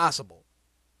impossible.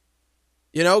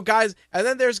 You know, guys, and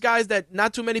then there's guys that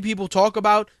not too many people talk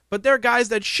about, but they're guys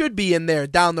that should be in there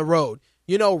down the road.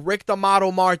 You know, Rick the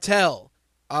Model Martel.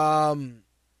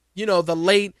 You know, the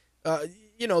late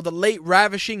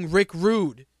ravishing Rick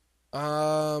Rude. Who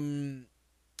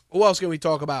else can we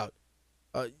talk about?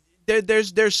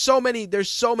 There's so many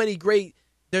great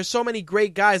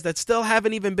guys that still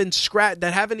haven't even scratched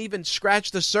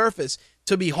the surface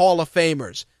to be Hall of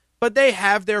Famers, but they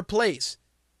have their place.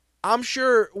 I'm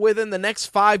sure within the next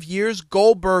 5 years,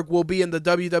 Goldberg will be in the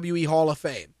WWE Hall of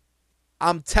Fame.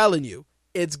 I'm telling you,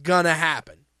 it's gonna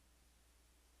happen.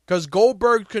 Because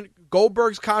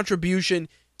Goldberg's contribution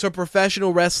to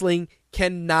professional wrestling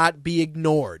cannot be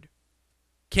ignored.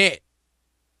 Can't.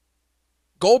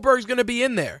 Goldberg's gonna be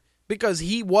in there because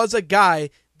he was a guy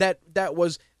that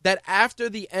after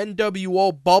the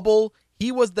NWO bubble,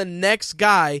 he was the next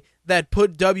guy that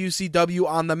put WCW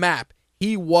on the map.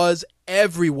 He was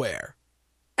everywhere.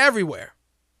 Everywhere.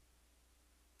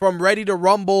 From Ready to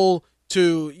Rumble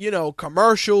to, you know,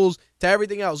 commercials to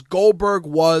everything else, Goldberg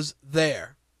was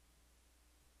there.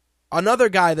 Another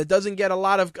guy that doesn't get a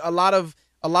lot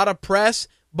of press,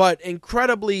 but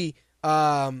incredibly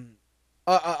a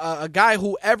guy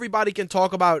who everybody can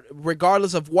talk about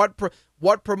regardless of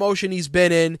what promotion he's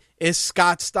been in is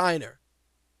Scott Steiner.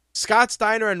 Scott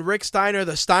Steiner and Rick Steiner,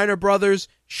 the Steiner brothers,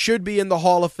 should be in the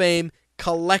Hall of Fame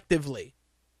collectively.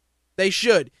 They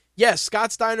should. Yes,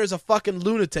 Scott Steiner's a fucking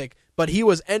lunatic, but he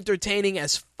was entertaining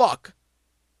as fuck.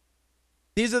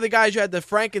 These are the guys you had, the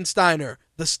Frankensteiner,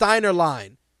 the Steiner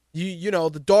line, you know,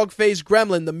 the dog-faced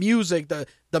gremlin, the music,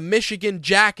 the Michigan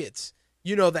jackets,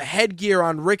 you know, the headgear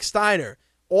on Rick Steiner,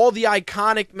 all the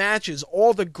iconic matches,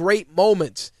 all the great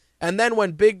moments. And then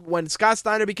when Scott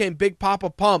Steiner became Big Papa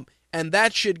Pump, and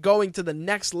that shit going to the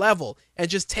next level and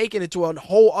just taking it to a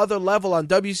whole other level on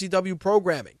WCW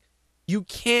programming. You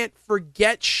can't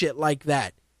forget shit like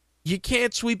that. You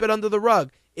can't sweep it under the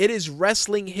rug. It is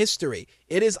wrestling history.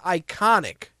 It is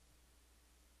iconic.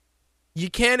 You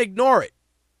can't ignore it.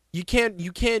 You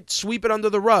can't sweep it under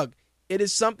the rug. It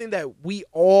is something that we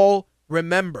all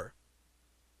remember.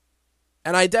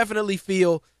 And I definitely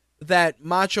feel that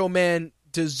Macho Man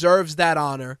deserves that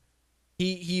honor.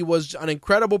 He was an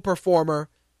incredible performer,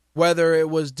 whether it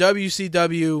was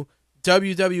WCW,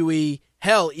 WWE,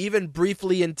 hell, even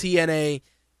briefly in TNA.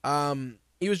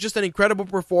 He was just an incredible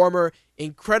performer,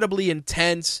 incredibly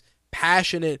intense,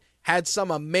 passionate, had some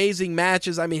amazing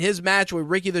matches. I mean, his match with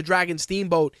Ricky the Dragon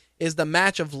Steamboat is the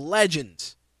match of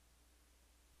legends.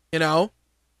 You know?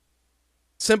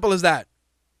 Simple as that.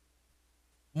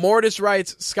 Mortis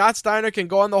writes, Scott Steiner can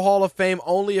go on the Hall of Fame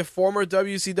only if former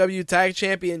WCW Tag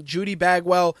Champion Judy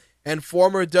Bagwell and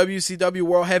former WCW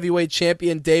World Heavyweight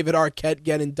Champion David Arquette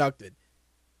get inducted.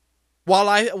 While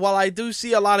I do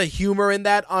see a lot of humor in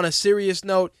that, on a serious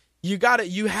note, you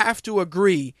have to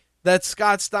agree that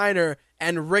Scott Steiner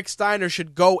and Rick Steiner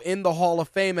should go in the Hall of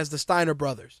Fame as the Steiner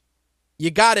brothers.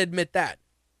 You gotta admit that.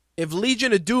 If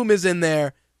Legion of Doom is in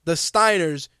there, the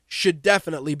Steiners should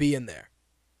definitely be in there.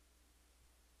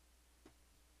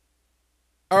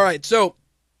 All right, so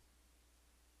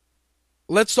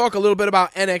let's talk a little bit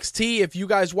about NXT. If you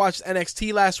guys watched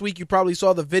NXT last week, you probably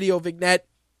saw the video vignette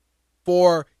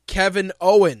for Kevin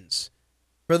Owens.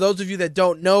 For those of you that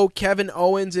don't know, Kevin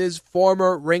Owens is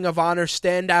former Ring of Honor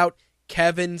standout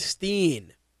Kevin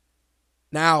Steen.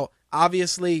 Now,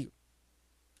 obviously,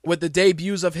 with the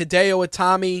debuts of Hideo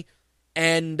Itami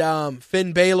and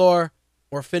Finn Balor,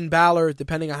 or Finn Balor,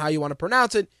 depending on how you want to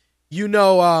pronounce it, you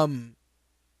know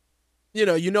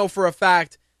for a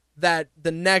fact that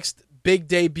the next big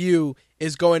debut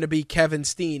is going to be Kevin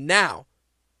Steen. Now,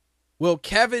 will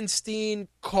Kevin Steen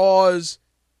cause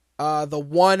the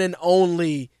one and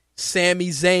only Sami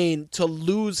Zayn to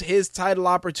lose his title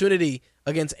opportunity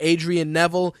against Adrian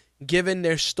Neville, given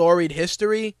their storied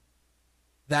history?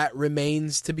 That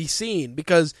remains to be seen.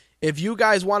 Because if you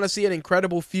guys want to see an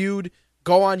incredible feud,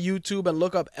 go on YouTube and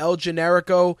look up El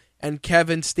Generico and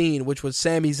Kevin Steen, which was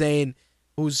Sami Zayn,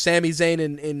 who's Sami Zayn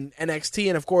in NXT,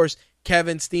 and of course,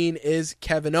 Kevin Steen is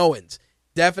Kevin Owens.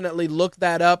 Definitely look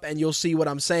that up, and you'll see what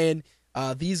I'm saying.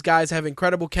 These guys have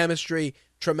incredible chemistry,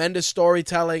 tremendous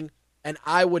storytelling, and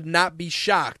I would not be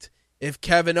shocked if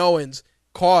Kevin Owens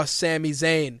cost Sami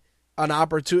Zayn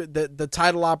the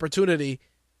title opportunity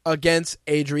against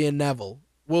Adrian Neville.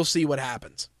 We'll see what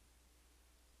happens.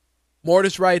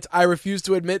 Mortis writes, I refuse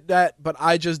to admit that, but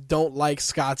I just don't like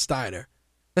Scott Steiner.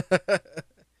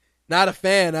 Not a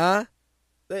fan, huh?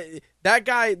 That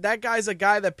guy's a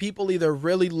guy that people either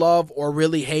really love or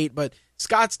really hate, but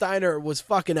Scott Steiner was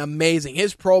fucking amazing.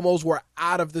 His promos were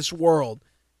out of this world.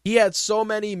 He had so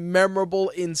many memorable,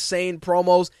 insane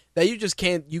promos that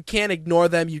you can't ignore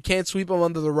them. You can't sweep them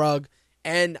under the rug.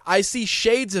 And I see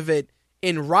shades of it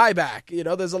in Ryback. You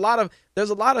know, there's a lot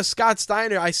of Scott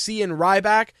Steiner I see in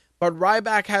Ryback, but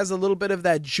Ryback has a little bit of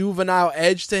that juvenile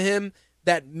edge to him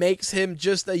that makes him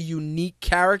just a unique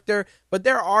character. But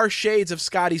there are shades of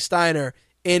Scotty Steiner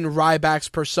in Ryback's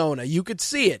persona. You could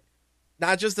see it.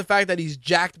 Not just the fact that he's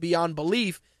jacked beyond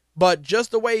belief, but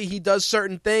just the way he does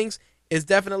certain things is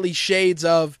definitely shades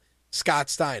of Scott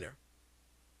Steiner.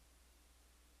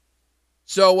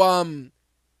 So,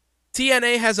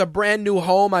 TNA has a brand new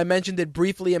home. I mentioned it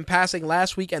briefly in passing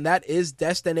last week, and that is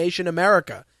Destination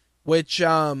America, which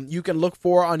you can look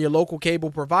for on your local cable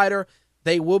provider.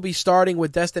 They will be starting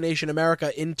with Destination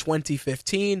America in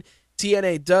 2015.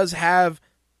 TNA does have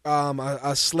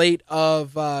a slate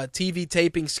of TV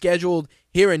taping scheduled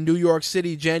here in New York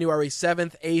City, January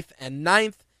 7th, 8th, and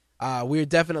 9th. We're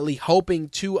definitely hoping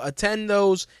to attend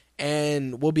those,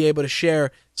 and we'll be able to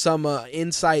share some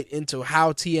insight into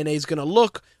how TNA is going to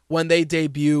look when they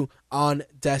debut on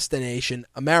Destination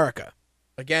America.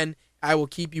 Again, I will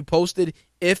keep you posted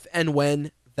if and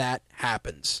when that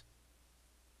happens.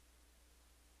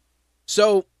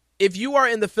 So, if you are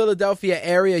in the Philadelphia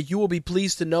area, you will be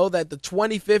pleased to know that the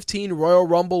 2015 Royal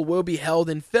Rumble will be held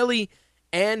in Philly,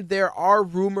 and there are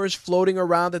rumors floating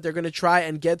around that they're going to try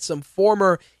and get some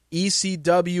former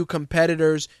ECW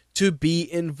competitors to be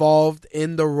involved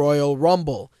in the Royal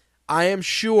Rumble. I am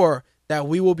sure that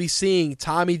we will be seeing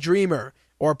Tommy Dreamer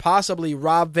or possibly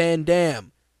Rob Van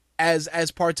Dam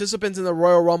as participants in the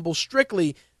Royal Rumble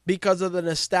strictly because of the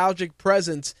nostalgic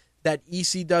presence that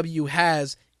ECW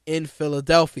has in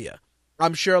Philadelphia.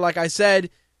 I'm sure, like I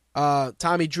said,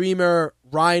 Tommy Dreamer,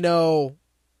 Rhino,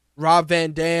 Rob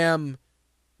Van Dam,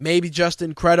 maybe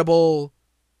Justin Credible,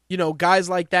 you know, guys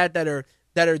like that are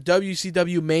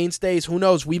WCW mainstays. Who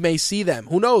knows? We may see them.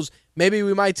 Who knows? Maybe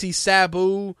we might see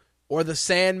Sabu or the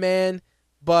Sandman,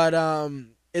 but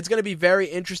it's going to be very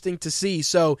interesting to see.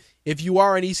 So if you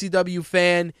are an ECW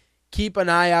fan, keep an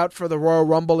eye out for the Royal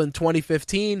Rumble in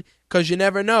 2015, because you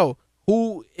never know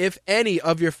who, if any,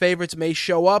 of your favorites may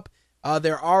show up.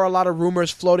 There are a lot of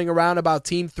rumors floating around about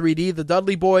Team 3D, the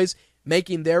Dudley Boys,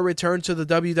 making their return to the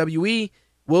WWE.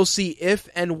 We'll see if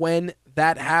and when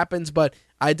that happens, but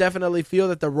I definitely feel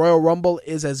that the Royal Rumble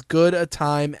is as good a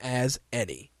time as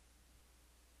any.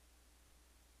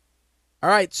 All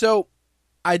right, so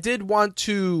I did want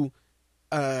to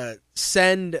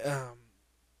send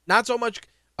not so much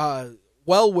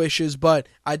well wishes, but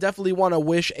I definitely want to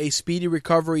wish a speedy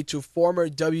recovery to former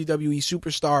WWE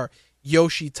superstar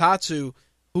Yoshitatsu,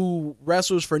 who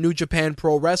wrestles for New Japan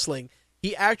Pro Wrestling.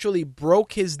 He actually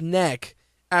broke his neck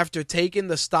after taking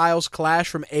the Styles Clash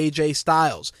from AJ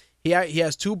Styles. He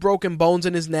has 2 broken bones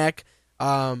in his neck.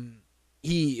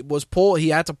 He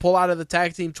had to pull out of the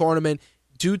tag team tournament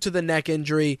due to the neck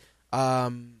injury.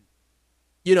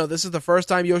 This is the first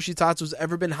time Yoshitatsu's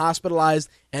ever been hospitalized,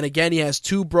 and again, he has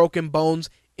 2 broken bones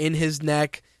in his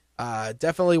neck.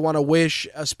 Definitely want to wish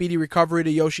a speedy recovery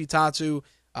to Yoshitatsu.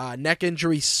 Neck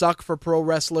injuries suck for pro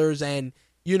wrestlers, and,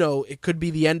 it could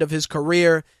be the end of his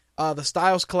career. The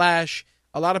Styles Clash,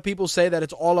 a lot of people say that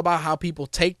it's all about how people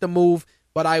take the move,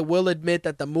 but I will admit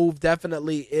that the move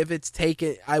definitely, if it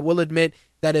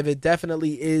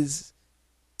definitely is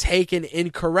taken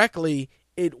incorrectly,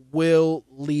 it will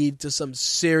lead to some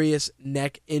serious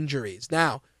neck injuries.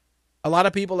 Now, a lot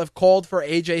of people have called for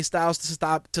AJ Styles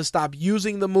to stop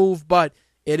using the move, but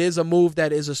it is a move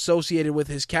that is associated with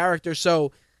his character.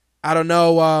 So I don't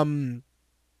know.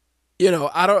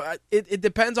 It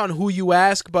depends on who you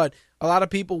ask, but a lot of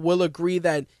people will agree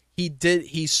that he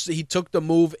took the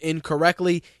move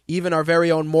incorrectly. Even our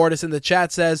very own Mortis in the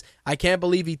chat says, I can't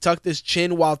believe he tucked his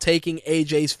chin while taking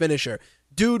AJ's finisher.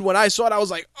 Dude, when I saw it, I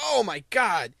was like, oh my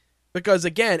God. Because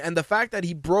again, and the fact that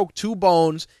he broke 2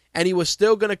 bones and he was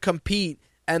still going to compete,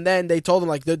 and then they told him,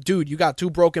 like, dude, you got 2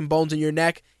 broken bones in your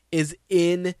neck, is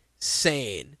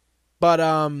insane. But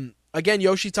again,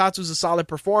 Yoshitatsu's a solid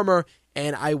performer,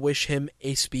 and I wish him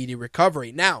a speedy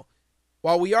recovery. Now,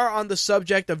 while we are on the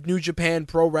subject of New Japan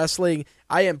Pro Wrestling,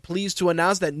 I am pleased to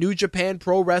announce that New Japan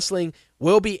Pro Wrestling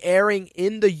will be airing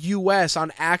in the U.S.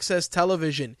 on Access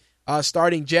Television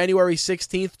starting January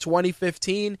 16th,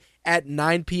 2015 at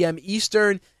 9 p.m.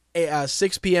 Eastern,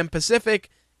 6 p.m. Pacific,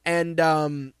 and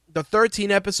the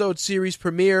 13-episode series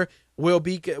premiere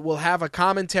will have a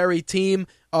commentary team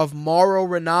of Mauro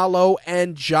Ranallo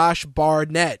and Josh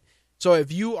Barnett. So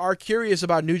if you are curious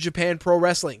about New Japan Pro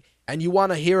Wrestling and you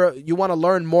want to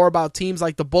learn more about teams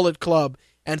like the Bullet Club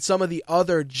and some of the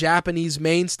other Japanese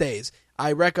mainstays,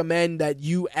 I recommend that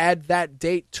you add that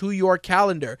date to your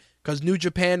calendar because New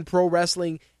Japan Pro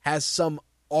Wrestling has some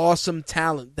awesome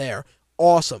talent there.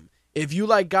 Awesome. If you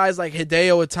like guys like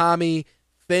Hideo Itami,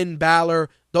 Finn Balor,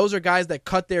 those are guys that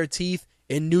cut their teeth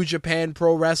in New Japan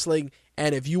Pro Wrestling.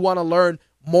 And if you want to learn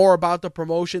more about the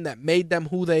promotion that made them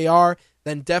who they are,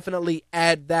 then definitely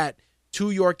add that to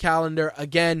your calendar.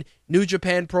 Again, New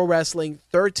Japan Pro Wrestling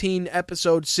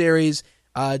 13-episode series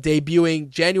debuting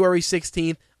January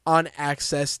 16th on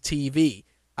Access TV.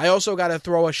 I also got to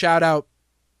throw a shout out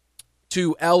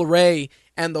to El Rey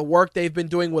and the work they've been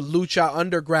doing with Lucha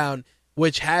Underground,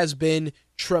 which has been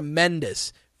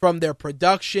tremendous. From their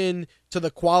production to the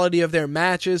quality of their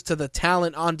matches to the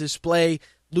talent on display,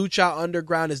 Lucha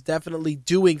Underground is definitely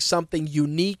doing something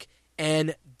unique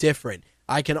and different.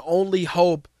 I can only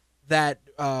hope that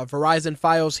Verizon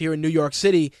Fios here in New York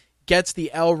City gets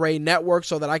the El Rey network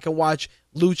so that I can watch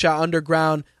Lucha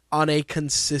Underground on a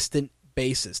consistent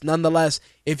basis. Nonetheless,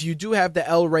 if you do have the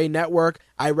El Rey network,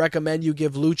 I recommend you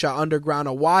give Lucha Underground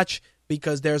a watch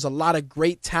because there's a lot of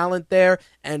great talent there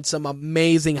and some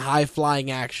amazing high-flying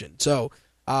action. So,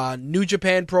 New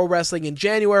Japan Pro Wrestling in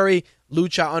January,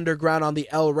 Lucha Underground on the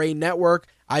El Rey network.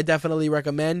 I definitely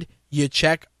recommend you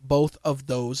check both of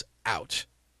those out.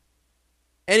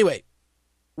 Anyway,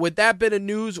 with that bit of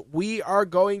news, we are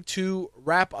going to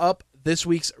wrap up this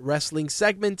week's wrestling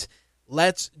segment.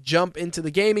 Let's jump into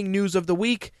the gaming news of the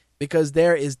week because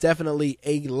there is definitely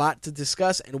a lot to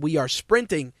discuss and we are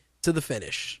sprinting to the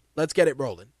finish. Let's get it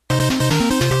rolling.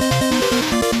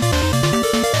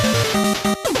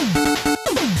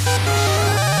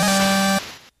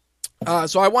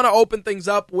 So I want to open things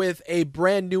up with a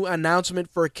brand new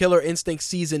announcement for Killer Instinct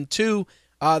Season 2.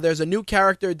 There's a new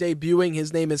character debuting.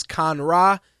 His name is Khan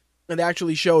Ra, and they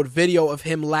actually showed video of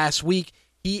him last week.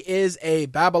 He is a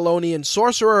Babylonian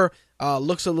sorcerer.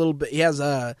 Looks a little bit. He has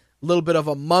a little bit of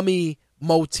a mummy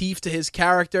motif to his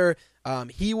character.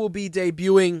 He will be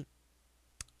debuting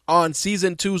on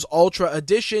Season 2's Ultra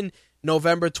Edition,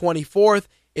 November 24th.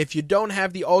 If you don't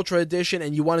have the Ultra Edition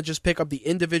and you want to just pick up the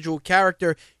individual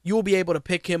character, you will be able to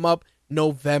pick him up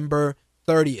November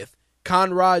 30th.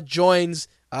 Khan Ra joins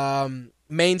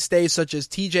mainstays such as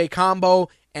TJ Combo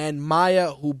and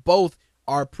Maya, who both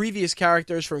are previous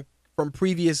characters from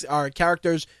previous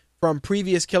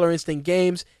Killer Instinct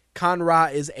games. Khan Ra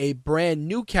is a brand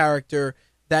new character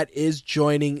that is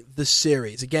joining the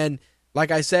series. Again,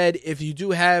 like I said, if you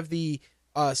do have the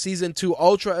Season 2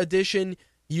 Ultra Edition,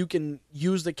 you can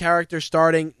use the character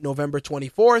starting November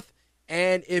 24th.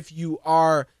 And if you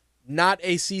are not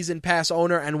a Season Pass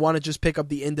owner and want to just pick up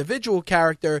the individual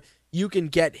character, you can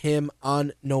get him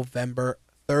on November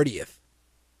 30th.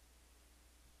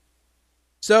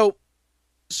 So,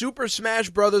 Super Smash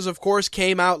Bros., of course,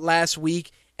 came out last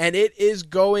week, and it is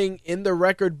going in the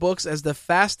record books as the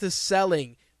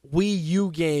fastest-selling Wii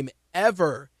U game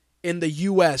ever in the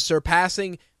U.S.,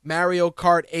 surpassing Mario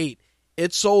Kart 8.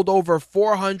 It sold over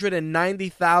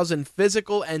 490,000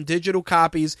 physical and digital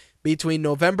copies between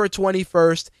November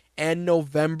 21st and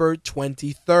November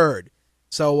 23rd.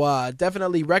 So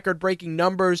definitely record-breaking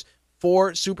numbers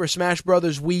for Super Smash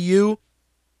Bros. Wii U.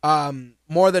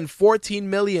 More than 14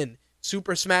 million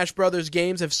Super Smash Bros.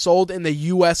 Games have sold in the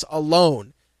U.S.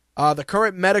 alone. The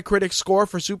current Metacritic score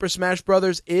for Super Smash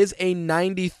Bros. Is a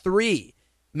 93,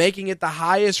 making it the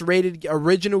highest-rated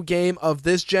original game of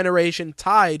this generation,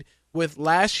 tied with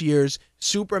last year's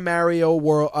Super Mario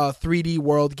World 3D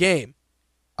World game.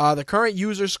 The current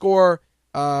user score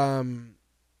from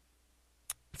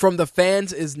the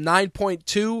fans is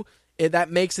 9.2. That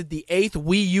makes it the 8th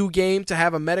Wii U game to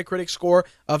have a Metacritic score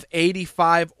of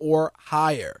 85 or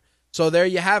higher. So there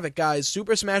you have it, guys.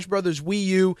 Super Smash Bros. Wii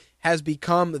U has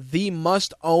become the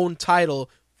must-own title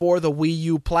for the Wii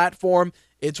U platform.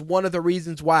 It's one of the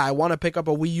reasons why I want to pick up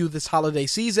a Wii U this holiday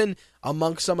season,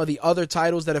 amongst some of the other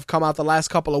titles that have come out the last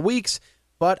couple of weeks.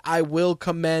 But I will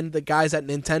commend the guys at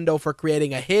Nintendo for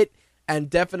creating a hit. And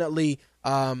definitely,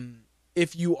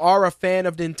 if you are a fan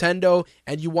of Nintendo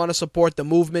and you want to support the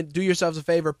movement, do yourselves a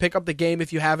favor, pick up the game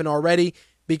if you haven't already,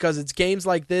 because it's games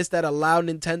like this that allow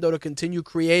Nintendo to continue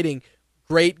creating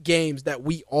great games that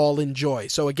we all enjoy.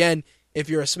 So again, if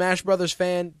you're a Smash Brothers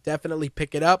fan, definitely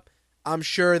pick it up. I'm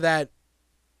sure that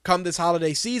come this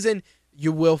holiday season,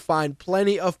 you will find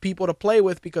plenty of people to play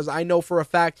with, because I know for a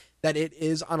fact that it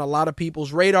is on a lot of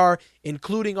people's radar,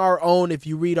 including our own. If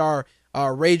you read our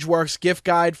RageWorks gift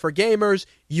guide for gamers,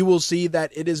 you will see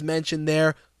that it is mentioned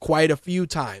there quite a few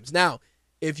times. Now,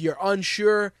 if you're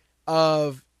unsure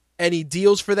of any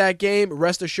deals for that game,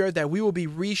 rest assured that we will be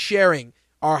resharing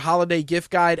our holiday gift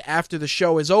guide after the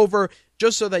show is over,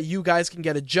 just so that you guys can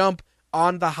get a jump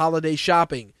on the holiday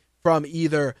shopping from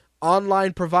either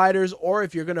online providers, or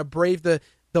if you're going to brave the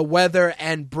weather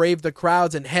and brave the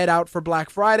crowds and head out for Black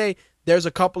Friday, there's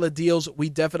a couple of deals we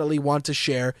definitely want to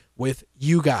share with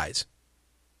you guys.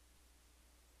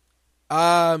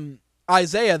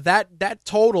 Isaiah, that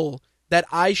total that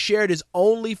I shared is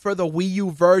only for the Wii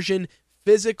U version,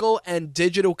 physical and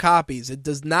digital copies. It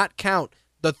does not count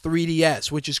the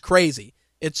 3DS, which is crazy.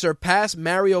 It surpassed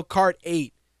Mario Kart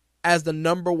 8 as the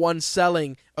number one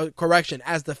selling,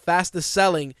 as the fastest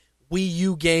selling Wii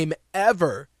U game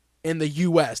ever in the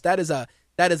US. That is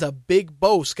a big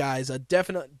boast, guys, a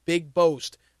definite big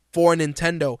boast for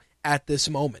Nintendo at this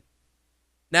moment.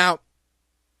 Now,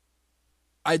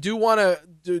 I do want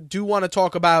to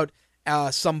talk about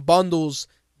some bundles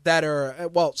that are,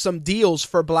 some deals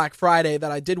for Black Friday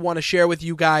that I did want to share with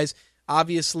you guys.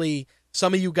 Obviously,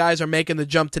 some of you guys are making the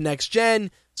jump to next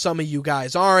gen, some of you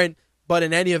guys aren't, but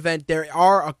in any event, there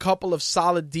are a couple of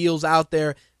solid deals out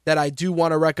there that I do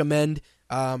want to recommend.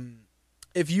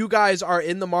 If you guys are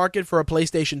in the market for a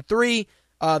PlayStation 3,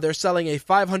 they're selling a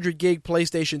 500 gig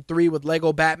PlayStation 3 with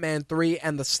Lego Batman 3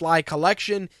 and the Sly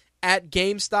Collection at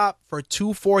GameStop for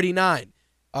 $249.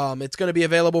 It's going to be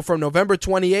available from November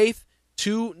 28th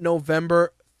to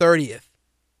November 30th.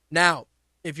 Now,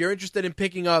 if you're interested in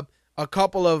picking up a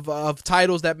couple of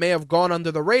titles that may have gone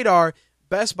under the radar,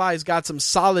 Best Buy's got some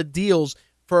solid deals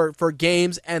for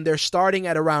games, and they're starting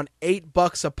at around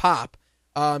 $8 a pop.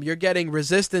 You're getting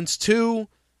Resistance 2,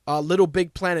 Little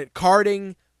Big Planet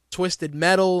Karting, Twisted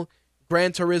Metal,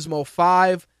 Gran Turismo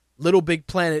 5, Little Big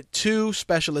Planet 2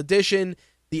 Special Edition,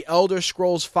 The Elder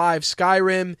Scrolls V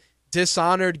Skyrim,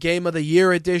 Dishonored Game of the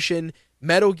Year Edition,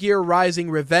 Metal Gear Rising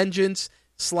Revengeance,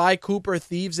 Sly Cooper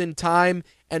Thieves in Time,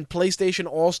 and PlayStation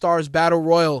All-Stars Battle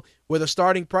Royale with a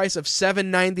starting price of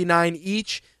 $7.99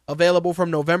 each, available from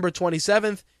November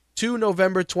 27th to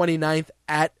November 29th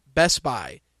at Best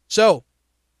Buy. So,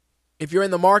 if you're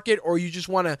in the market or you just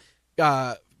want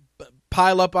to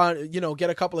pile up on, get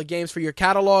a couple of games for your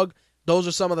catalog, those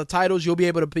are some of the titles you'll be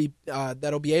able to be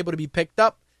that'll be able to be picked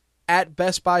up at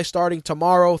Best Buy starting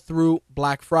tomorrow through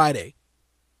Black Friday.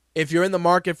 If you're in the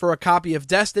market for a copy of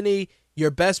Destiny,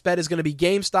 your best bet is going to be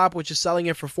GameStop, which is selling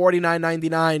it for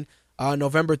 $49.99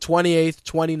 November 28th,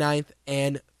 29th,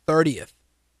 and 30th.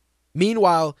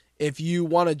 Meanwhile, if you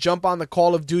want to jump on the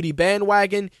Call of Duty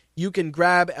bandwagon, you can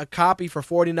grab a copy for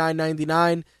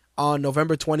 $49.99 on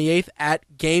November 28th at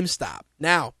GameStop.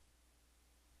 Now,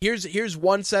 here's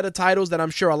one set of titles that I'm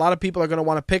sure a lot of people are going to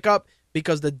want to pick up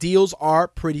because the deals are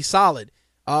pretty solid.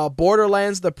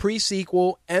 Borderlands, the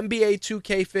pre-sequel, NBA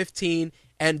 2K15,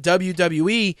 and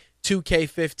WWE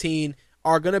 2K15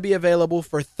 are going to be available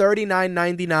for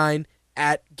 $39.99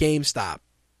 at GameStop.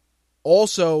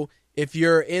 Also, if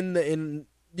you're in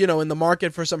the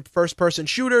market for some first-person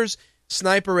shooters,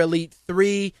 Sniper Elite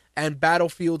 3 and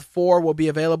Battlefield 4 will be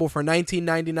available for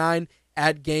 $19.99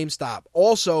 at GameStop.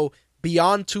 Also,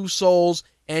 Beyond Two Souls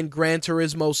and Gran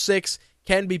Turismo 6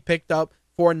 can be picked up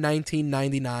for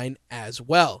 $19.99 as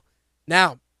well.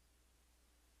 Now,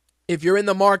 if you're in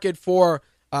the market for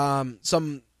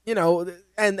some,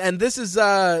 and this is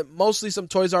mostly some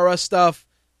Toys R Us stuff,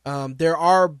 there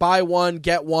are buy one,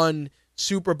 get one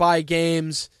super buy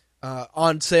games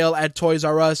on sale at Toys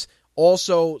R Us.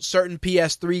 Also, certain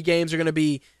PS3 games are going to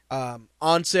be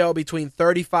on sale between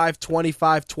 $35,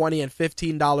 $25, $20, and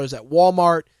 $15 at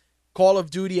Walmart. Call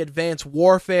of Duty Advanced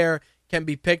Warfare can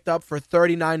be picked up for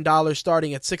 $39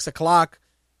 starting at 6 o'clock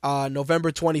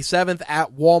November 27th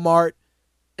at Walmart.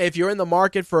 If you're in the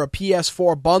market for a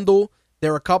PS4 bundle,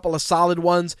 there are a couple of solid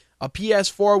ones. A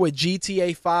PS4 with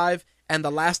GTA 5 and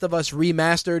The Last of Us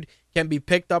Remastered can be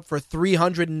picked up for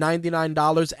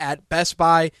 $399 at Best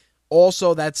Buy.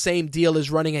 Also, that same deal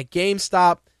is running at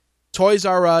GameStop. Toys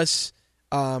R Us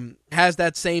has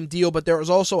that same deal, but there is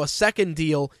also a second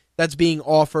deal that's being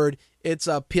offered. It's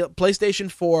a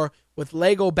PlayStation 4 with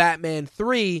Lego Batman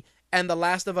 3 and The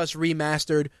Last of Us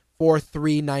Remastered for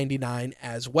 $399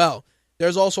 as well.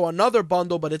 There's also another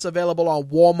bundle, but it's available on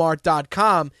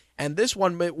Walmart.com, and this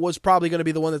one was probably going to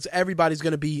be the one that everybody's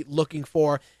going to be looking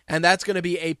for, and that's going to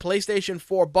be a PlayStation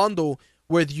 4 bundle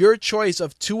with your choice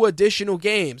of 2 additional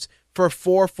games for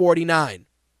 $449.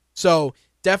 So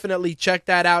definitely check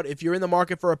that out. If you're in the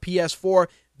market for a PS4,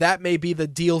 that may be the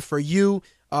deal for you.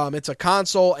 It's a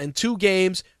console and 2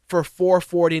 games for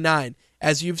 $449.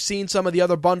 As you've seen some of the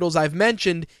other bundles I've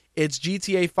mentioned, it's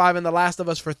GTA 5 and The Last of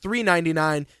Us for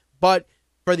 $399, but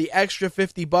for the extra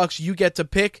 $50, you get to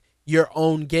pick your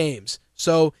own games.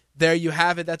 So there you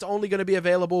have it. That's only going to be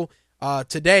available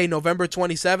today, November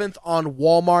 27th, on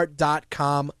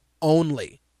Walmart.com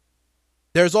only.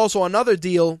 There's also another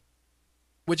deal,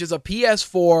 which is a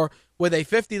PS4 with a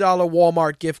 $50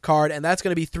 Walmart gift card, and that's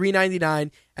going to be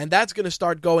 $3.99, and that's going to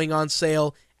start going on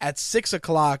sale at 6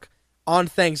 o'clock on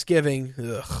Thanksgiving.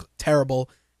 Ugh, terrible.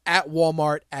 At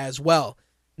Walmart as well.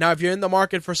 Now, if you're in the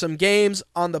market for some games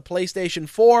on the PlayStation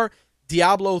 4,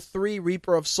 Diablo 3,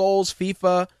 Reaper of Souls,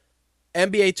 FIFA,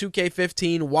 NBA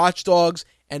 2K15, Watch Dogs,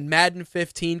 and Madden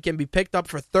 15 can be picked up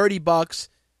for $30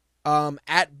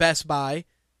 at Best Buy.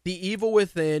 The Evil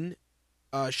Within,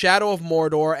 Shadow of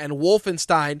Mordor, and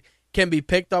Wolfenstein can be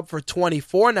picked up for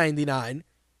 $24.99.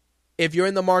 If you're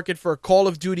in the market for Call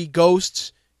of Duty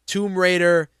Ghosts, Tomb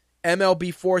Raider,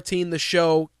 MLB 14 The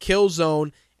Show,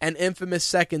 Killzone, and Infamous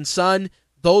Second Son,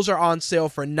 those are on sale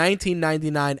for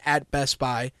 $19.99 at Best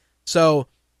Buy. So,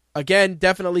 again,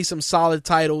 definitely some solid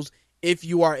titles if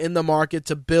you are in the market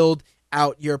to build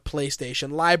out your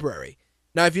PlayStation library.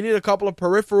 Now, if you need a couple of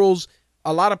peripherals,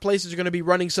 a lot of places are going to be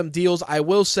running some deals. I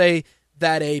will say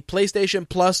that a PlayStation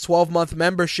Plus 12-month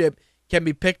membership can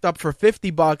be picked up for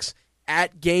 $50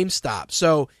 at GameStop.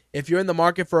 So if you're in the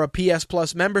market for a PS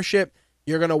Plus membership,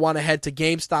 you're going to want to head to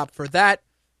GameStop for that.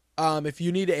 If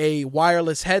you need a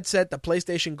wireless headset, the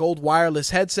PlayStation Gold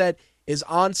wireless headset is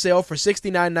on sale for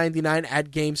 $69.99 at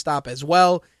GameStop as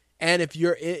well. And if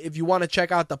you want to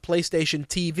check out the PlayStation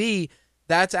TV,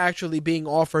 that's actually being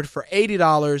offered for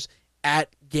 $80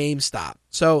 at GameStop.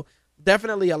 So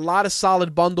definitely a lot of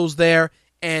solid bundles there.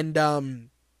 And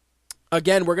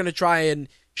again, we're going to try and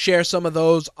share some of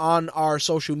those on our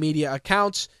social media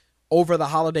accounts over the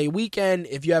holiday weekend.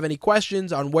 If you have any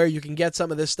questions on where you can get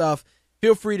some of this stuff,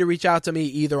 feel free to reach out to me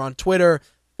either on Twitter,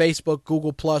 Facebook,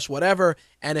 Google+, whatever.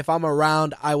 And if I'm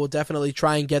around, I will definitely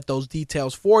try and get those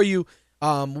details for you.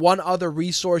 One other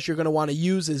resource you're going to want to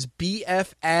use is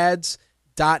bfads.net.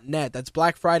 That's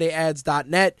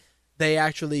blackfridayads.net. They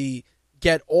actually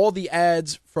get all the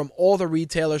ads from all the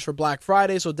retailers for Black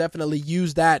Friday, so definitely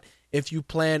use that if you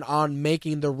plan on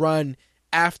making the run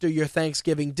after your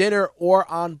Thanksgiving dinner or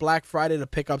on Black Friday to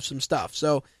pick up some stuff.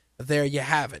 So there you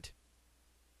have it.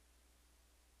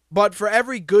 But for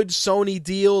every good Sony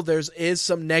deal, there is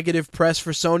some negative press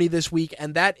for Sony this week,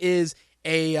 and that is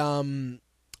a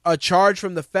charge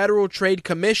from the Federal Trade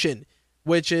Commission,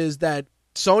 which is that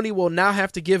Sony will now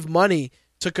have to give money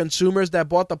to consumers that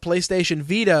bought the PlayStation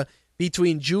Vita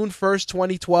between June 1st,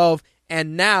 2012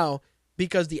 and now,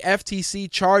 because the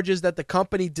FTC charges that the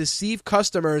company deceived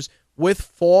customers with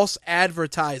false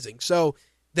advertising. So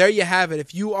there you have it.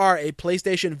 If you are a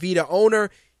PlayStation Vita owner,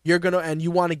 and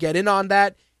you want to get in on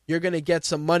that, you're going to get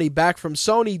some money back from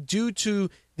Sony due to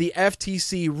the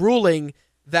FTC ruling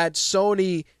that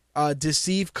Sony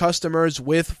deceived customers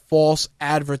with false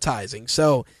advertising.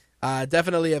 So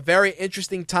definitely a very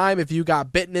interesting time. If you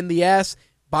got bitten in the ass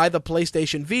by the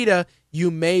PlayStation Vita,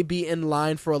 you may be in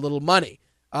line for a little money.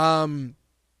 The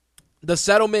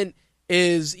settlement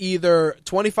is either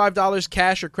 $25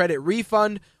 cash or credit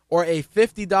refund or a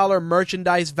 $50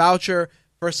 merchandise voucher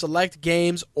for select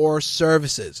games or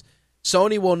services.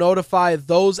 Sony will notify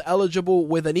those eligible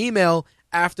with an email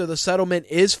after the settlement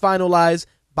is finalized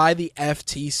by the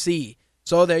FTC.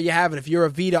 So there you have it. If you're a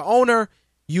Vita owner,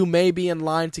 you may be in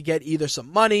line to get either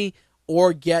some money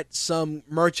or get some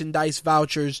merchandise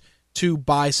vouchers to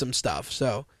buy some stuff.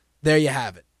 So there you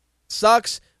have it.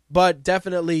 Sucks, but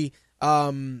definitely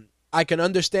I can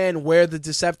understand where the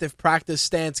deceptive practice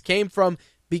stance came from,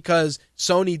 because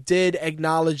Sony did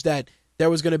acknowledge that there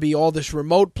was going to be all this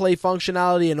remote play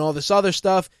functionality and all this other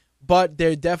stuff, but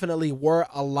there definitely were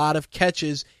a lot of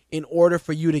catches in order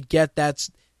for you to get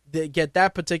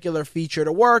that particular feature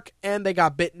to work, and they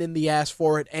got bitten in the ass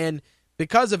for it, and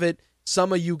because of it,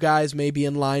 some of you guys may be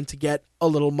in line to get a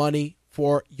little money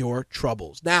for your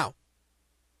troubles. Now,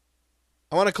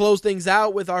 I want to close things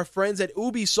out with our friends at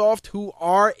Ubisoft, who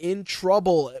are in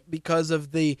trouble because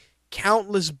of the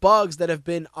countless bugs that have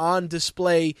been on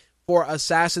display for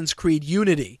Assassin's Creed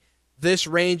Unity. This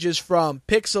ranges from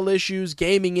pixel issues,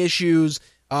 gaming issues,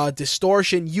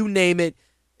 distortion, you name it.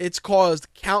 It's caused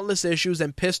countless issues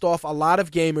and pissed off a lot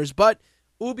of gamers, but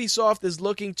Ubisoft is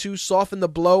looking to soften the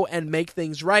blow and make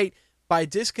things right by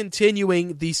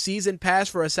discontinuing the Season Pass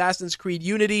for Assassin's Creed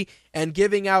Unity and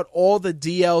giving out all the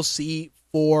DLC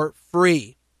for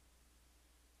free.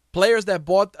 Players that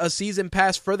bought a Season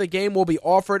Pass for the game will be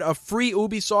offered a free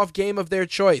Ubisoft game of their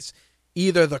choice,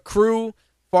 either The Crew,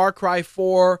 Far Cry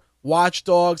 4, Watch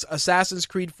Dogs, Assassin's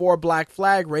Creed 4 Black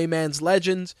Flag, Rayman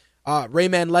Legends,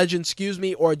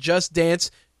 or Just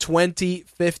Dance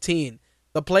 2015.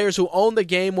 The players who own the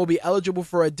game will be eligible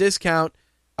for a discount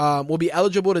will be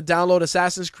eligible to download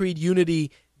Assassin's Creed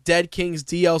Unity Dead Kings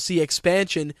DLC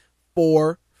expansion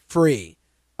for free.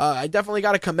 I definitely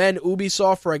got to commend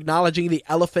Ubisoft for acknowledging the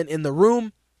elephant in the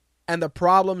room and the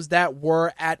problems that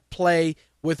were at play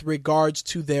with regards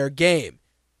to their game.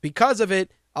 Because of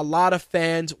it, a lot of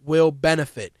fans will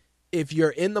benefit. If you're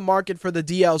in the market for the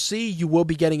DLC, you will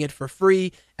be getting it for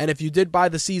free. And if you did buy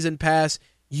the season pass,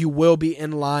 you will be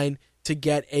in line to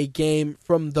get a game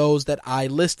from those that I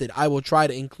listed. I will try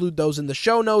to include those in the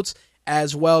show notes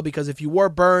as well, because if you were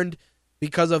burned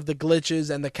because of the glitches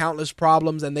and the countless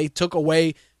problems and they took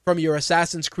away from your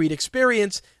Assassin's Creed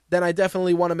experience, then I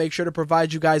definitely want to make sure to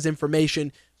provide you guys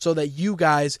information so that you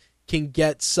guys can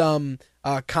get some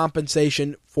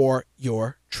compensation for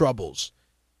your troubles.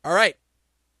 All right.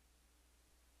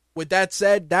 With that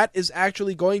said, that is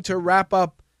actually going to wrap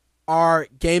up our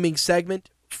gaming segment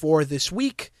for this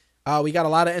week. We got a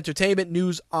lot of entertainment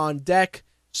news on deck,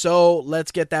 so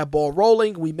let's get that ball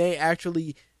rolling. We may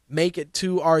actually make it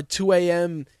to our 2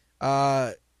 a.m.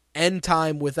 End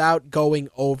time without going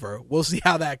over. We'll see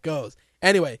how that goes.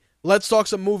 Anyway, let's talk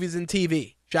some movies and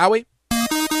TV, shall we?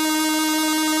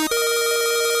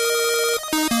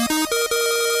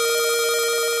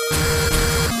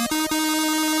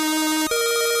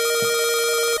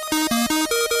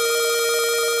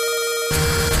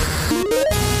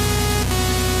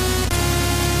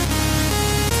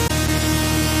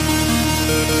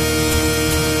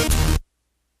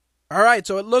 All right,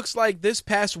 so it looks like this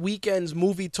past weekend's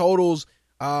movie totals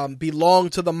belong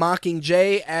to The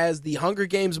Mockingjay, as The Hunger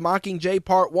Games Mockingjay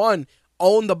Part 1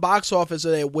 owned the box office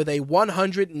with a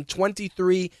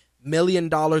 $123 million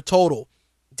total,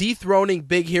 dethroning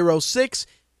Big Hero 6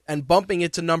 and bumping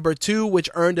it to number 2, which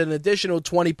earned an additional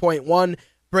 $20.1,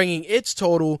 bringing its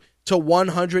total to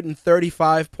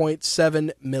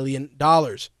 $135.7 million.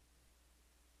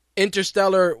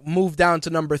 Interstellar moved down to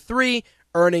number 3,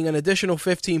 earning an additional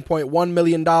 $15.1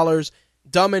 million.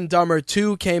 Dumb and Dumber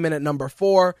 2 came in at number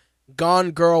 4.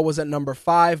 Gone Girl was at number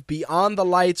 5. Beyond the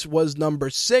Lights was number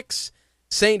 6.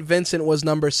 St. Vincent was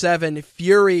number 7.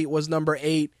 Fury was number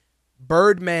 8.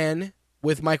 Birdman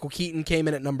with Michael Keaton came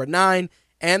in at number 9.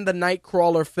 And the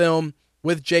Nightcrawler film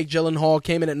with Jake Gyllenhaal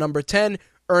came in at number 10,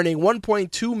 earning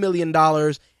 $1.2 million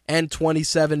and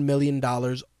 $27 million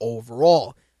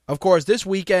overall. Of course, this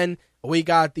weekend, we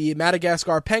got the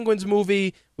Madagascar Penguins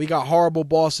movie. We got Horrible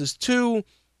Bosses 2.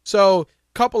 So, a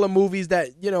couple of movies that,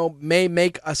 may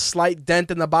make a slight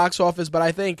dent in the box office, but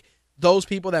I think those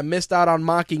people that missed out on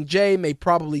Mockingjay may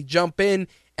probably jump in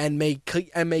and may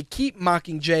keep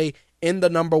Mockingjay in the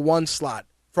number 1 slot.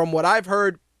 From what I've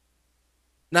heard,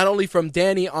 not only from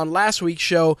Danny on last week's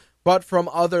show, but from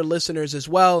other listeners as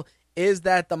well, is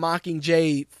that the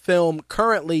Mockingjay film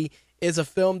currently is a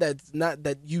film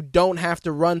that you don't have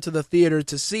to run to the theater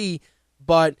to see,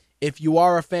 but if you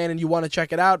are a fan and you want to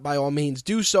check it out, by all means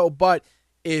do so. But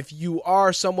if you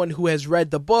are someone who has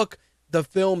read the book, the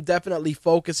film definitely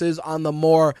focuses on the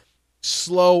more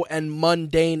slow and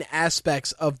mundane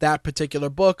aspects of that particular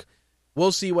book.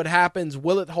 We'll see what happens.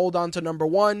 Will it hold on to number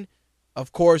 1?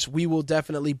 Of course, we will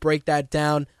definitely break that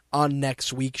down on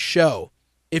next week's show.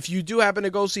 If you do happen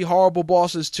to go see Horrible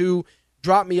Bosses 2,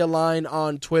 drop me a line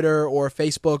on Twitter or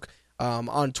Facebook.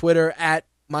 On Twitter at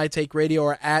MyTakeRadio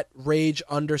or at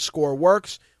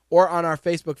Rage_Works, or on our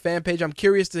Facebook fan page. I'm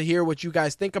curious to hear what you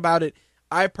guys think about it.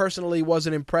 I personally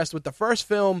wasn't impressed with the first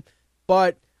film,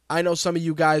 but I know some of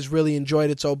you guys really enjoyed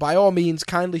it, so by all means,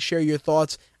 kindly share your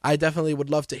thoughts. I definitely would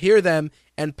love to hear them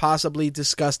and possibly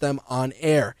discuss them on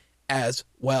air as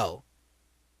well.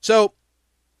 So,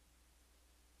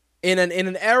 in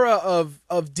an era of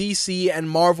DC and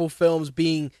Marvel films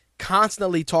being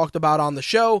constantly talked about on the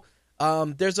show,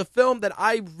 there's a film that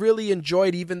I really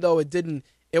enjoyed, even though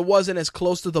it wasn't as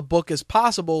close to the book as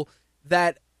possible,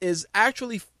 that is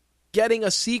actually getting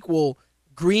a sequel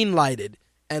green-lighted,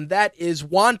 and that is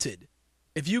Wanted.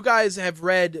 If you guys have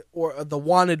read the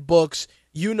Wanted books,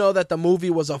 you know that the movie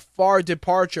was a far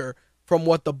departure from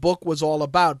what the book was all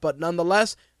about, but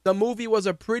nonetheless, the movie was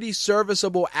a pretty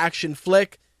serviceable action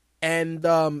flick, and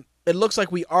it looks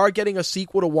like we are getting a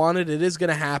sequel to Wanted. It is going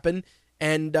to happen,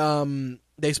 and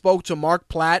they spoke to Mark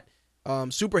Platt,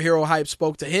 Superhero Hype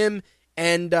spoke to him,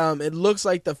 and it looks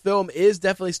like the film is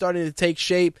definitely starting to take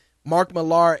shape. Mark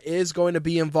Millar is going to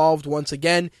be involved once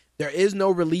again. There is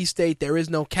no release date, there is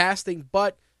no casting,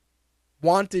 but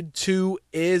Wanted 2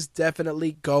 is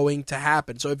definitely going to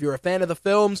happen. So if you're a fan of the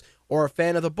films or a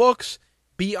fan of the books,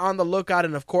 be on the lookout,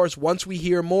 and of course, once we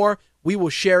hear more, we will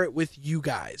share it with you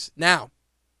guys. Now,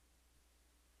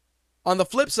 on the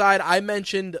flip side, I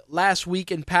mentioned last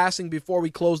week in passing before we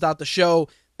closed out the show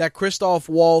that Christoph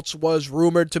Waltz was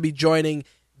rumored to be joining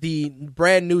the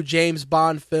brand new James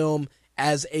Bond film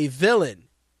as a villain.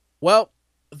 Well,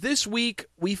 this week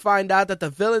we find out that the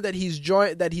villain that he's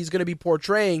going to be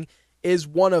portraying is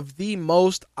one of the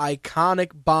most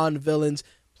iconic Bond villains,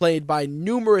 played by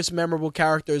numerous memorable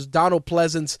characters, Donald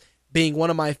Pleasance being one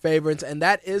of my favorites, and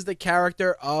that is the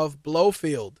character of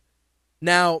Blofeld.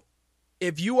 Now,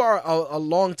 if you are a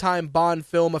longtime Bond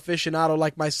film aficionado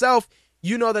like myself,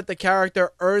 you know that the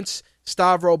character Ernst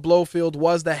Stavro Blofeld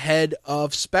was the head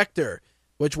of Spectre,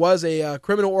 which was a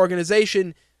criminal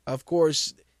organization, of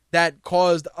course, that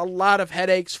caused a lot of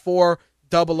headaches for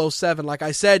 007. Like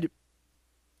I said,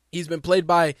 he's been played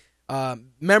by,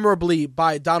 memorably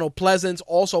by Donald Pleasance,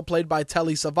 also played by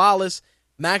Telly Savalas,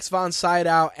 Max von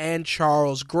Sydow, and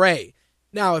Charles Gray.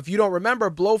 Now, if you don't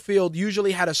remember, Blofeld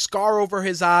usually had a scar over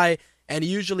his eye, and he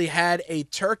usually had a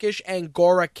Turkish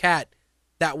Angora cat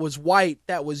that was white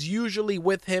that was usually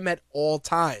with him at all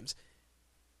times.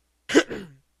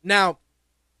 Now,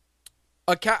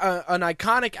 an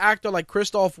iconic actor like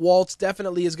Christoph Waltz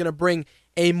definitely is going to bring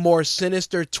a more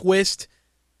sinister twist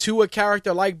to a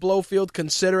character like Blofeld,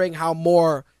 considering how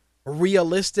more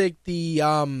realistic the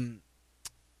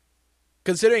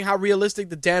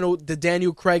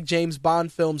Daniel Craig James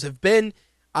Bond films have been.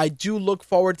 I do look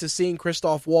forward to seeing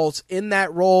Christoph Waltz in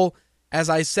that role. As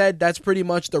I said, that's pretty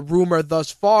much the rumor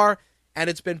thus far, and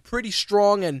it's been pretty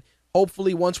strong, and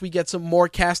hopefully once we get some more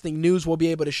casting news, we'll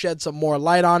be able to shed some more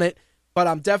light on it. But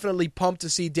I'm definitely pumped to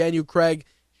see Daniel Craig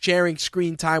sharing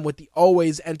screen time with the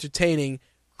always entertaining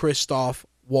Christoph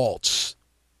Waltz.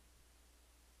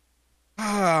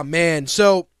 Ah, man.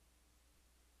 So,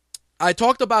 I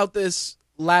talked about this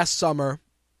last summer.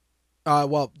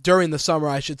 During the summer,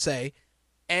 I should say.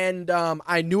 And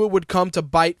I knew it would come to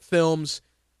bite films,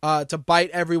 to bite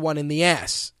everyone in the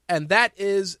ass. And that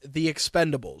is The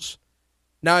Expendables.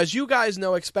 Now, as you guys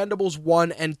know, Expendables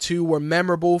 1 and 2 were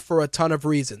memorable for a ton of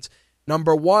reasons.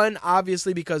 Number one,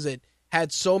 obviously, because it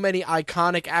had so many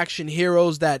iconic action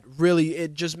heroes that really,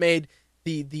 it just made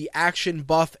the action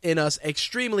buff in us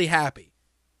extremely happy.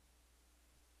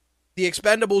 The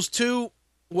Expendables 2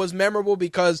 was memorable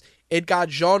because it got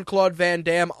Jean-Claude Van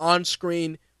Damme on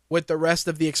screen with the rest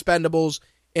of the Expendables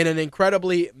in an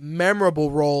incredibly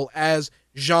memorable role as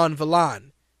Jean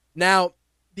Valjean. Now,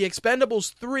 The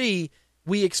Expendables 3,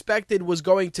 we expected was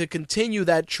going to continue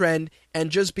that trend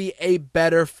and just be a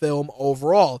better film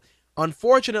overall.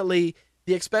 Unfortunately,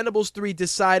 The Expendables 3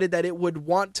 decided that it would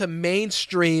want to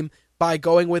mainstream by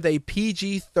going with a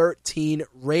PG-13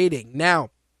 rating. Now,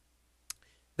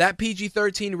 that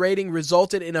PG-13 rating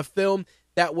resulted in a film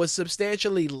that was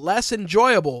substantially less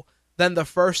enjoyable than the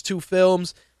first two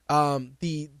films.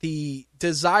 The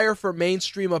desire for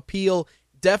mainstream appeal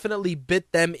definitely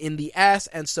bit them in the ass,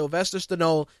 and Sylvester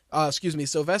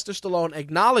Stallone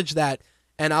acknowledged that,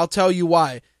 and I'll tell you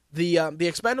why. The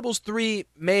Expendables 3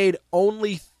 made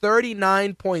only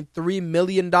 $39.3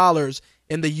 million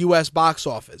in the U.S. box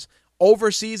office.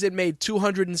 Overseas, it made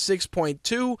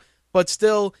 $206.2, but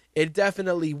still, it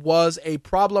definitely was a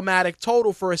problematic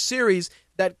total for a series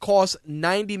that cost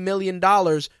 $90 million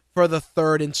for the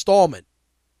third installment.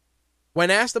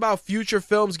 When asked about future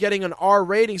films getting an R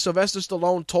rating, Sylvester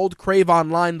Stallone told Crave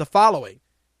Online the following: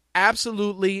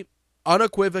 "Absolutely,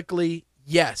 unequivocally,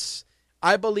 yes.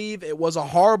 I believe it was a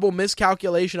horrible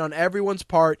miscalculation on everyone's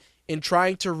part in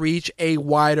trying to reach a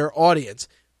wider audience,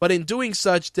 but in doing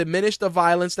such, diminish the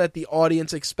violence that the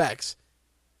audience expects.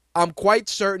 I'm quite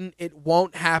certain it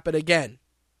won't happen again."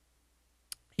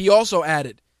 He also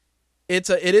added, It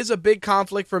is a big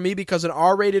conflict for me because an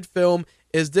R-rated film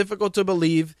is difficult to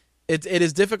believe. It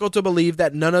is difficult to believe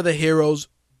that none of the heroes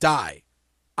die.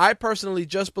 I personally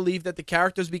just believe that the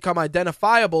characters become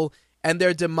identifiable and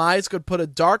their demise could put a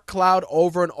dark cloud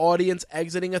over an audience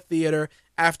exiting a theater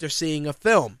after seeing a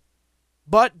film.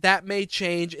 But that may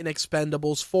change in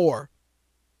Expendables 4.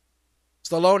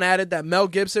 Stallone added that Mel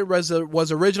Gibson was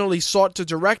originally sought to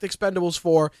direct Expendables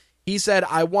 4. He said,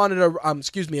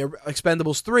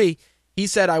 Expendables 3. He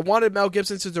said, "I wanted Mel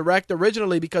Gibson to direct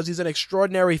originally because he's an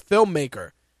extraordinary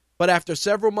filmmaker. But after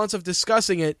several months of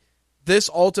discussing it, this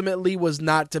ultimately was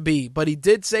not to be. But he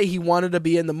did say he wanted to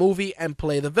be in the movie and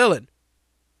play the villain."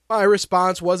 My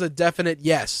response was a definite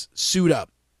yes. Suit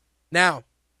up. Now,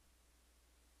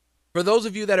 for those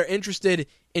of you that are interested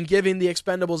in giving The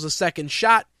Expendables a second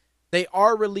shot, they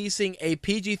are releasing a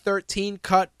PG-13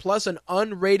 cut plus an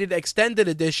unrated extended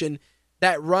edition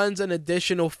that runs an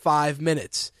additional 5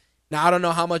 minutes. Now, I don't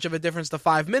know how much of a difference the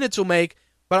 5 minutes will make,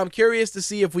 but I'm curious to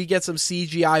see if we get some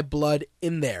CGI blood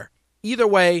in there. Either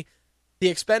way, The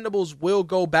Expendables will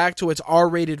go back to its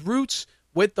R-rated roots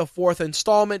with the fourth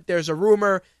installment. There's a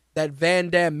rumor that Van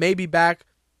Damme may be back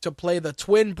to play the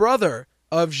twin brother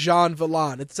of Jean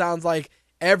Villain. It sounds like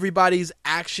everybody's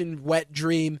action wet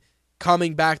dream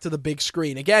coming back to the big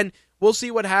screen. Again, we'll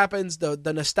see what happens.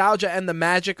 The nostalgia and the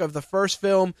magic of the first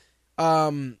film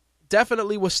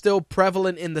definitely was still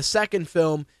prevalent in the second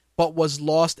film, but was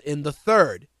lost in the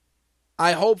third.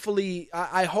 I hope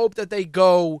that they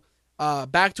go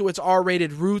back to its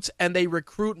R-rated roots and they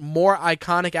recruit more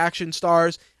iconic action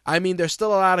stars. I mean, there's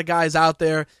still a lot of guys out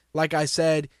there. Like I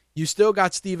said, you still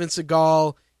got Steven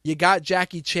Seagal, you got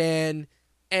Jackie Chan,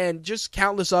 and just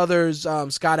countless others,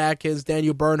 Scott Adkins,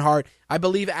 Daniel Bernhardt. I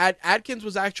believe Adkins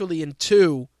was actually in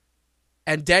 2,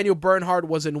 and Daniel Bernhardt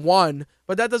was in 1,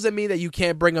 but that doesn't mean that you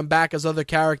can't bring them back as other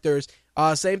characters.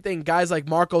 Same thing, guys like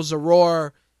Marco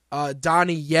Zaror,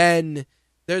 Donnie Yen.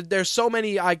 There's so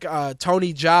many,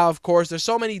 Tony Jaa, of course. There's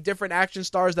so many different action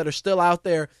stars that are still out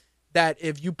there that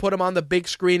if you put them on the big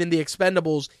screen in The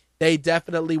Expendables, they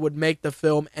definitely would make the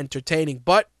film entertaining.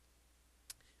 But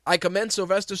I commend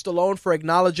Sylvester Stallone for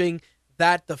acknowledging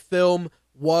that the film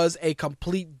was a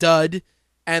complete dud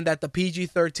and that the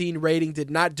PG-13 rating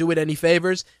did not do it any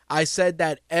favors. I said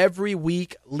that every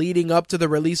week leading up to the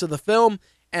release of the film,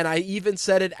 and I even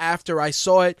said it after I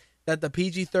saw it, that the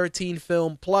PG-13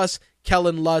 film plus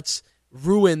Kellen Lutz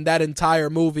ruined that entire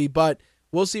movie. But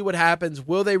we'll see what happens.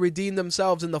 Will they redeem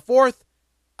themselves in the fourth?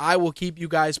 I will keep you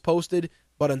guys posted.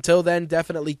 But until then,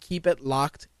 definitely keep it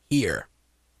locked here.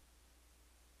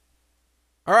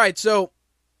 All right, so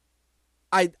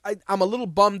I'm a little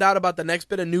bummed out about the next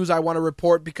bit of news I want to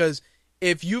report, because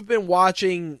if you've been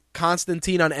watching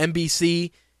Constantine on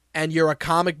NBC and you're a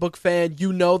comic book fan,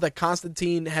 you know that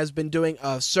Constantine has been doing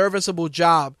a serviceable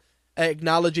job at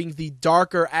acknowledging the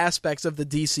darker aspects of the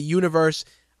DC universe.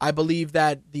 I believe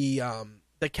that the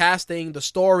casting, the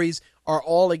stories are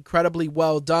all incredibly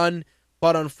well done,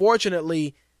 but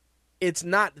unfortunately, it's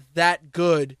not that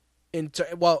good. Let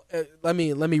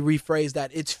me rephrase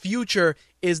that. Its future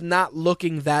is not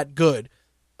looking that good.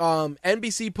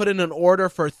 NBC put in an order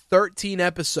for 13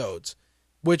 episodes,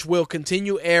 which will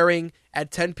continue airing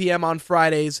at 10 p.m. on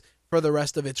Fridays for the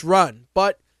rest of its run.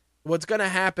 But what's going to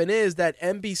happen is that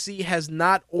NBC has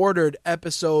not ordered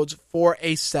episodes for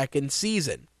a second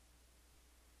season.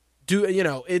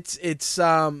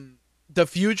 The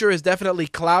future is definitely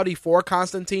cloudy for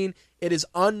Constantine. It is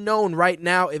unknown right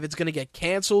now if it's going to get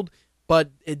canceled, but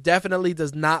it definitely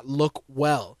does not look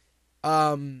well.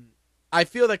 I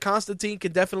feel that Constantine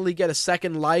could definitely get a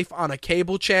second life on a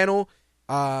cable channel,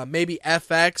 maybe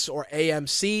FX or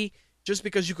AMC, just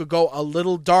because you could go a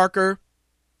little darker.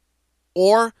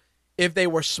 Or if they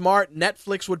were smart,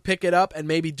 Netflix would pick it up and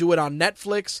maybe do it on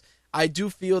Netflix. I do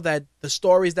feel that the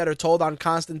stories that are told on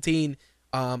Constantine,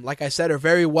 like I said, are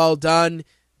very well done.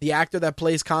 The actor that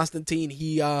plays Constantine,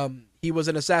 he was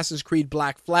in Assassin's Creed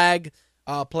Black Flag,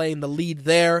 playing the lead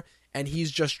there, and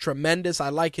he's just tremendous. I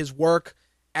like his work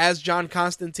as John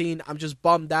Constantine. I'm just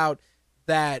bummed out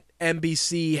that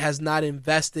NBC has not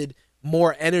invested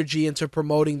more energy into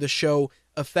promoting the show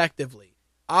effectively.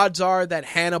 Odds are that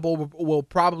Hannibal will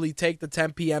probably take the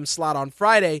 10 p.m. slot on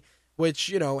Friday, which,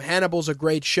 Hannibal's a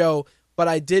great show, but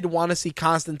I did want to see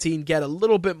Constantine get a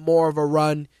little bit more of a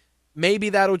run. Maybe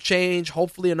that'll change.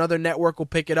 Hopefully another network will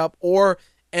pick it up, or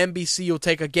NBC will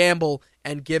take a gamble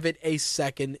and give it a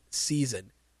second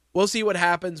season. We'll see what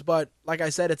happens, but like I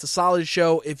said, it's a solid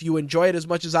show. If you enjoy it as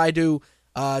much as I do,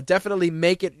 definitely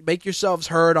make yourselves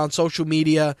heard on social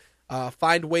media.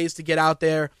 Find ways to get out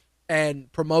there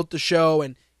and promote the show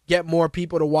and get more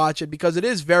people to watch it, because it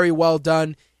is very well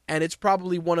done, and it's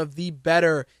probably one of the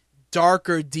better,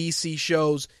 darker DC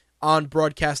shows on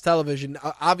broadcast television.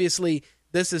 Obviously,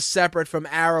 this is separate from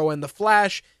Arrow and The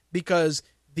Flash, because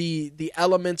the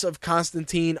elements of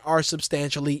Constantine are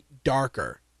substantially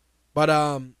darker. But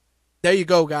there you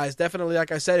go, guys. Definitely,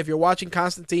 like I said, if you're watching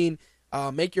Constantine,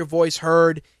 make your voice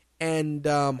heard, and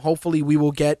hopefully we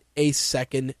will get a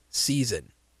second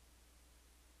season.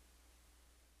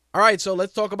 All right, so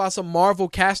let's talk about some Marvel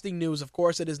casting news. Of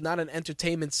course, it is not an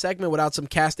entertainment segment without some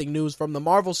casting news from the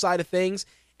Marvel side of things,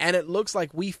 and it looks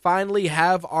like we finally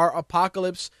have our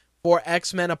Apocalypse for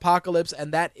X-Men Apocalypse,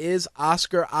 and that is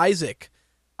Oscar Isaac.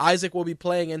 Isaac will be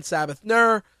playing in Sabbath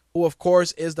Nur, who, of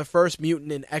course, is the first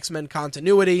mutant in X-Men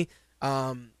continuity.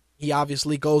 He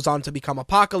obviously goes on to become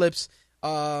Apocalypse.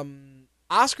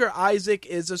 Oscar Isaac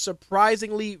is a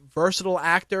surprisingly versatile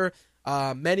actor.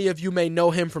 Many of you may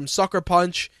know him from Sucker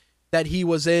Punch that he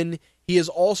was in. He is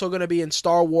also going to be in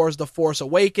Star Wars The Force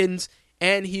Awakens,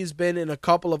 and he's been in a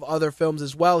couple of other films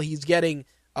as well. He's getting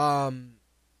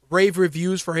rave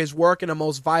reviews for his work in A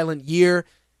Most Violent Year.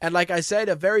 And like I said,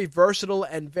 a very versatile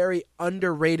and very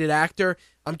underrated actor.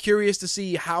 I'm curious to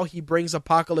see how he brings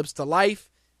Apocalypse to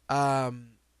life.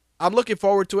 I'm looking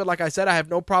forward to it. Like I said, I have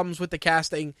no problems with the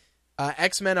casting.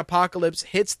 X-Men Apocalypse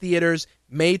hits theaters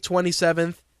May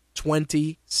 27th,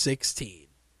 2016.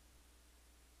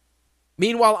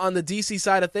 Meanwhile, on the DC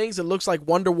side of things, it looks like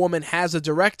Wonder Woman has a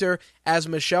director, as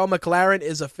Michelle McLaren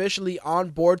is officially on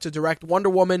board to direct Wonder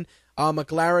Woman.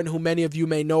 McLaren, who many of you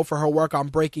may know for her work on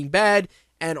Breaking Bad,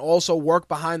 and also work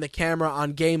behind the camera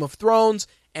on Game of Thrones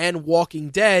and Walking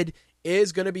Dead,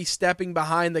 is going to be stepping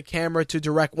behind the camera to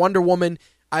direct Wonder Woman.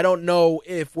 I don't know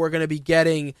if we're going to be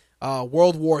getting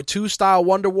World War II style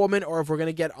Wonder Woman or if we're going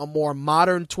to get a more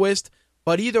modern twist.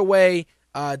 But either way,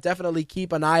 definitely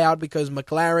keep an eye out because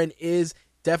McLaren is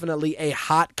definitely a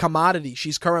hot commodity.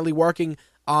 She's currently working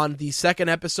on the second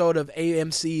episode of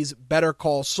AMC's Better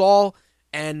Call Saul.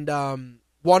 And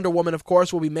Wonder Woman, of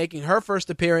course, will be making her first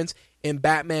appearance in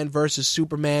Batman vs.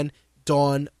 Superman: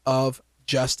 Dawn of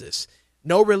Justice.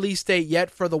 No release date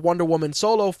yet for the Wonder Woman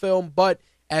solo film, but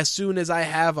as soon as I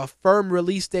have a firm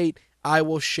release date, I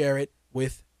will share it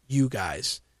with you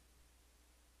guys.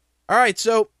 All right,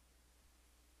 so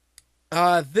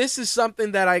this is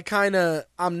something that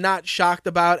I'm not shocked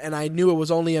about, and I knew it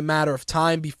was only a matter of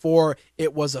time before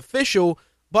it was official,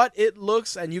 but it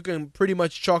looks, and you can pretty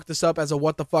much chalk this up as a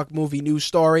what the fuck movie news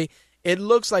story, it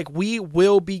looks like we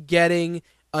will be getting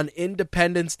an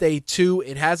Independence Day 2.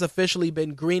 It has officially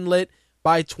been greenlit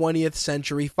by 20th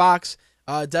Century Fox.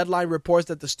 Deadline reports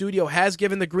that the studio has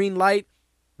given the green light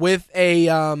with a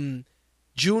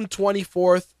June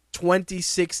 24th,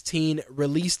 2016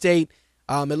 release date.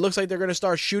 It looks like they're going to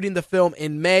start shooting the film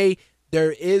in May.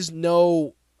 There is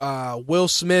no Will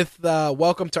Smith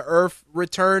Welcome to Earth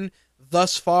return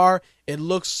thus far. It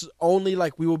looks only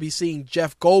like we will be seeing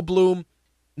Jeff Goldblum.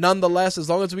 Nonetheless, as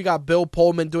long as we got Bill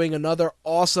Pullman doing another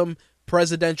awesome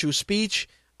presidential speech,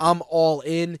 I'm all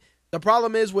in. The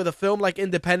problem is with a film like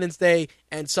Independence Day,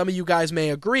 and some of you guys may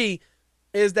agree,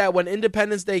 is that when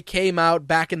Independence Day came out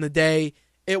back in the day,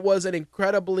 it was an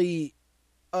incredible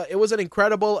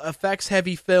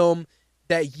effects-heavy film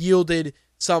that yielded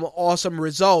some awesome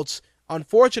results.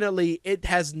 Unfortunately, it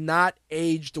has not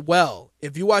aged well.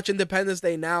 If you watch Independence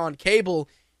Day now on cable,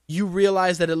 you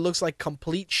realize that it looks like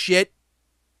complete shit.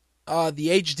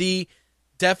 The HD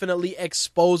definitely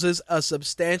exposes a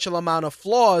substantial amount of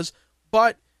flaws,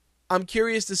 but I'm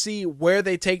curious to see where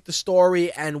they take the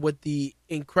story, and with the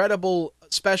incredible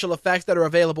special effects that are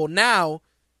available now,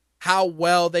 how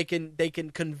well they can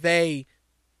convey,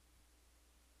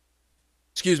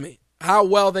 how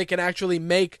well they can actually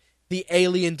make the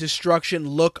alien destruction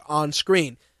look on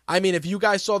screen. I mean, if you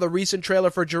guys saw the recent trailer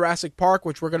for Jurassic Park,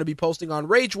 which we're going to be posting on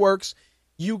Rageworks,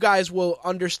 you guys will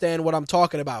understand what I'm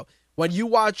talking about. When you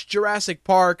watch Jurassic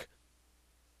Park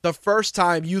the first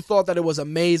time, you thought that it was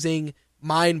amazing,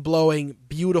 mind-blowing,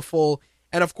 beautiful,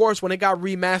 and of course, when it got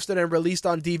remastered and released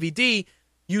on DVD,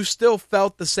 you still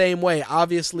felt the same way.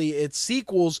 Obviously, its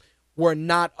sequels were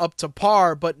not up to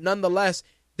par, but nonetheless,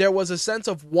 there was a sense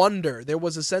of wonder, there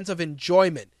was a sense of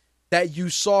enjoyment that you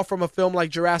saw from a film like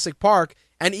Jurassic Park,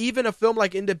 and even a film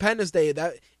like Independence Day.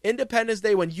 That Independence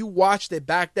Day, when you watched it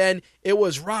back then, it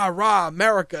was rah, rah,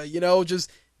 America, just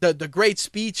the great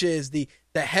speeches, the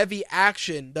heavy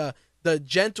action, the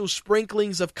gentle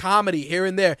sprinklings of comedy here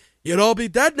and there. You'd all be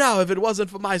dead now if it wasn't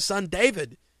for my son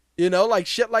David. Like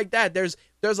shit like that. There's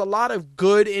a lot of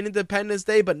good in Independence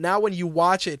Day, but now when you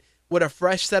watch it with a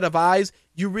fresh set of eyes,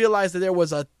 you realize that there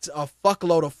was a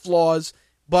fuckload of flaws,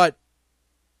 but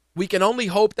we can only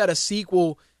hope that a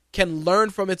sequel can learn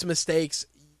from its mistakes,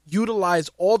 utilize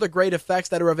all the great effects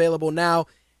that are available now,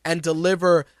 and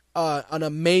deliver an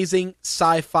amazing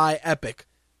sci-fi epic.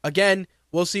 Again,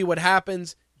 we'll see what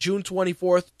happens. June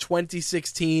 24th,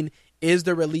 2016 is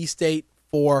the release date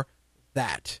for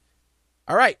that.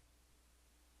 All right.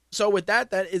 So with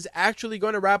that is actually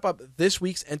going to wrap up this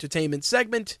week's entertainment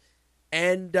segment,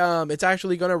 and it's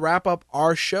actually going to wrap up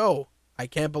our show. I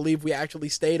can't believe we actually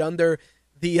stayed under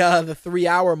the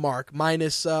 3-hour mark,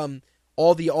 minus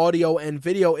all the audio and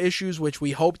video issues, which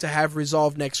we hope to have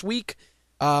resolved next week.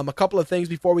 A couple of things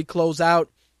before we close out.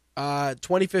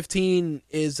 2015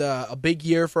 is a big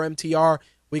year for MTR.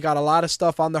 We got a lot of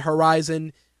stuff on the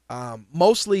horizon,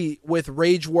 mostly with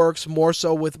Rageworks, more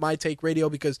so with My Take Radio,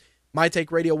 because My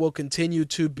Take Radio will continue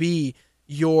to be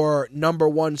your number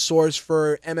one source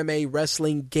for MMA,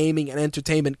 wrestling, gaming, and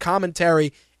entertainment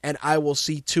commentary, and I will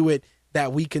see to it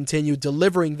that we continue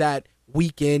delivering that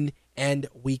week in and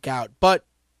week out. But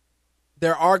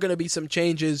there are going to be some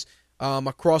changes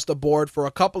across the board for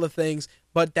a couple of things,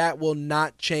 but that will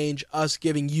not change us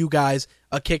giving you guys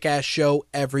a kick-ass show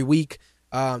every week.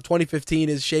 2015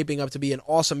 is shaping up to be an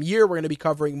awesome year. We're going to be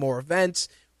covering more events.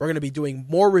 We're going to be doing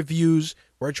more reviews.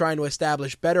 We're trying to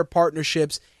establish better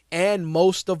partnerships. And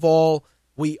most of all,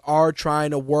 we are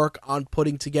trying to work on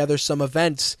putting together some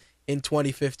events in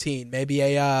 2015. Maybe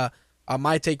a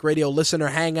My Take Radio listener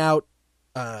hangout.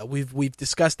 We've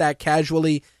discussed that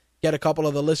casually. Get a couple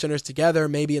of the listeners together,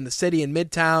 maybe in the city in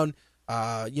Midtown.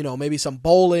 Maybe some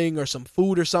bowling or some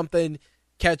food or something.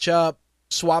 Catch up,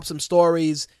 swap some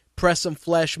stories, press some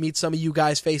flesh, meet some of you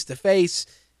guys face to face.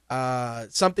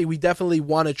 Something we definitely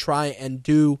want to try and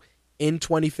do in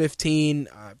 2015.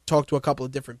 Talked to a couple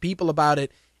of different people about it,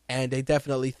 and they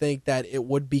definitely think that it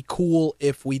would be cool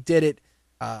if we did it.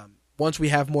 Once we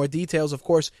have more details, of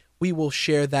course, we will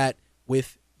share that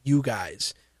with you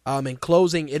guys. In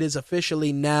closing, it is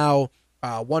officially now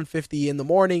 1:50 in the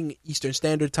morning Eastern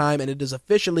Standard Time, and it is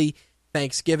officially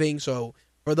Thanksgiving. So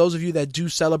for those of you that do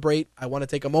celebrate, I want to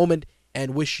take a moment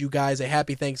and wish you guys a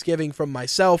happy Thanksgiving from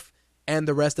myself and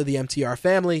the rest of the MTR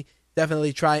family.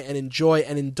 Definitely try and enjoy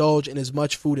and indulge in as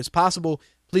much food as possible.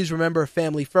 Please remember,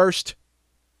 family first.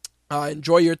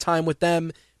 Enjoy your time with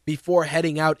them before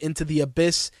heading out into the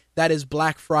abyss. That is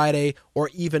Black Friday or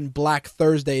even Black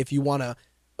Thursday if you want to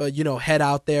head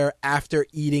out there after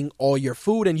eating all your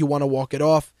food and you want to walk it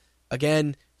off.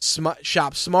 Again,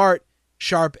 shop smart,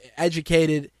 sharp,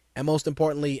 educated, and most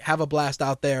importantly, have a blast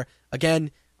out there.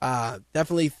 Again,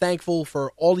 definitely thankful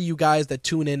for all of you guys that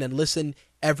tune in and listen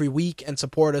every week and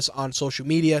support us on social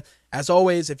media. As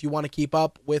always, if you want to keep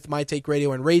up with My Take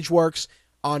Radio and Rageworks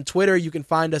on Twitter, you can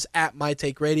find us at My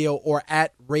Take Radio or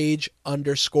at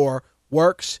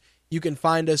Rage_Works. You can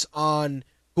find us on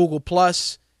Google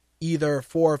Plus, either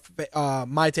for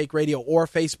My Take Radio or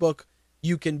Facebook.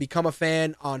 You can become a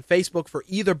fan on Facebook for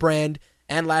either brand.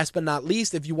 And last but not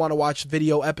least, if you want to watch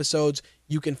video episodes,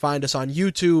 you can find us on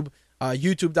YouTube,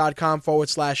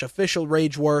 youtube.com/official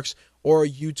Rageworks or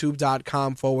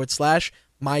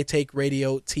youtube.com/My Take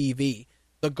Radio TV.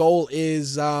 The goal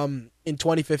is in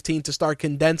 2015 to start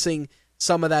condensing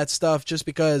some of that stuff just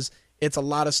because it's a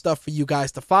lot of stuff for you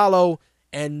guys to follow.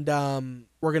 And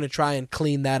we're going to try and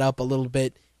clean that up a little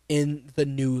bit in the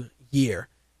new year.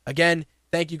 Again,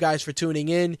 thank you guys for tuning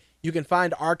in. You can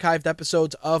find archived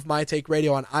episodes of My Take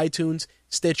Radio on iTunes,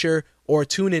 Stitcher, or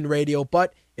TuneIn Radio.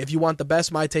 But if you want the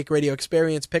best My Take Radio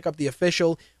experience, pick up the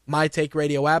official My Take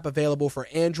Radio app available for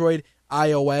Android,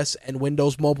 iOS, and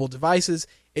Windows mobile devices.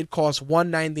 It costs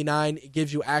 $1.99. It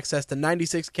gives you access to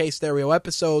 96K stereo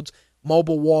episodes,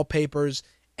 mobile wallpapers,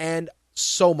 and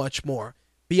so much more.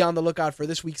 Be on the lookout for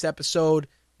this week's episode,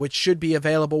 which should be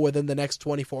available within the next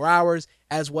 24 hours,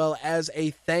 as well as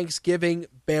a Thanksgiving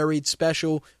Buried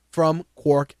special from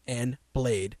Quark and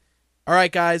Blade. All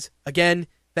right, guys. Again,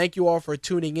 thank you all for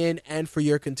tuning in and for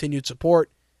your continued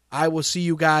support. I will see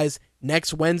you guys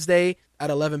next Wednesday at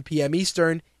 11 p.m.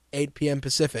 Eastern, 8 p.m.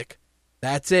 Pacific.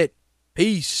 That's it.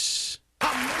 Peace.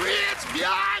 I'm rich,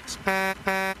 biatch!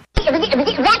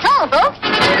 That's all, folks.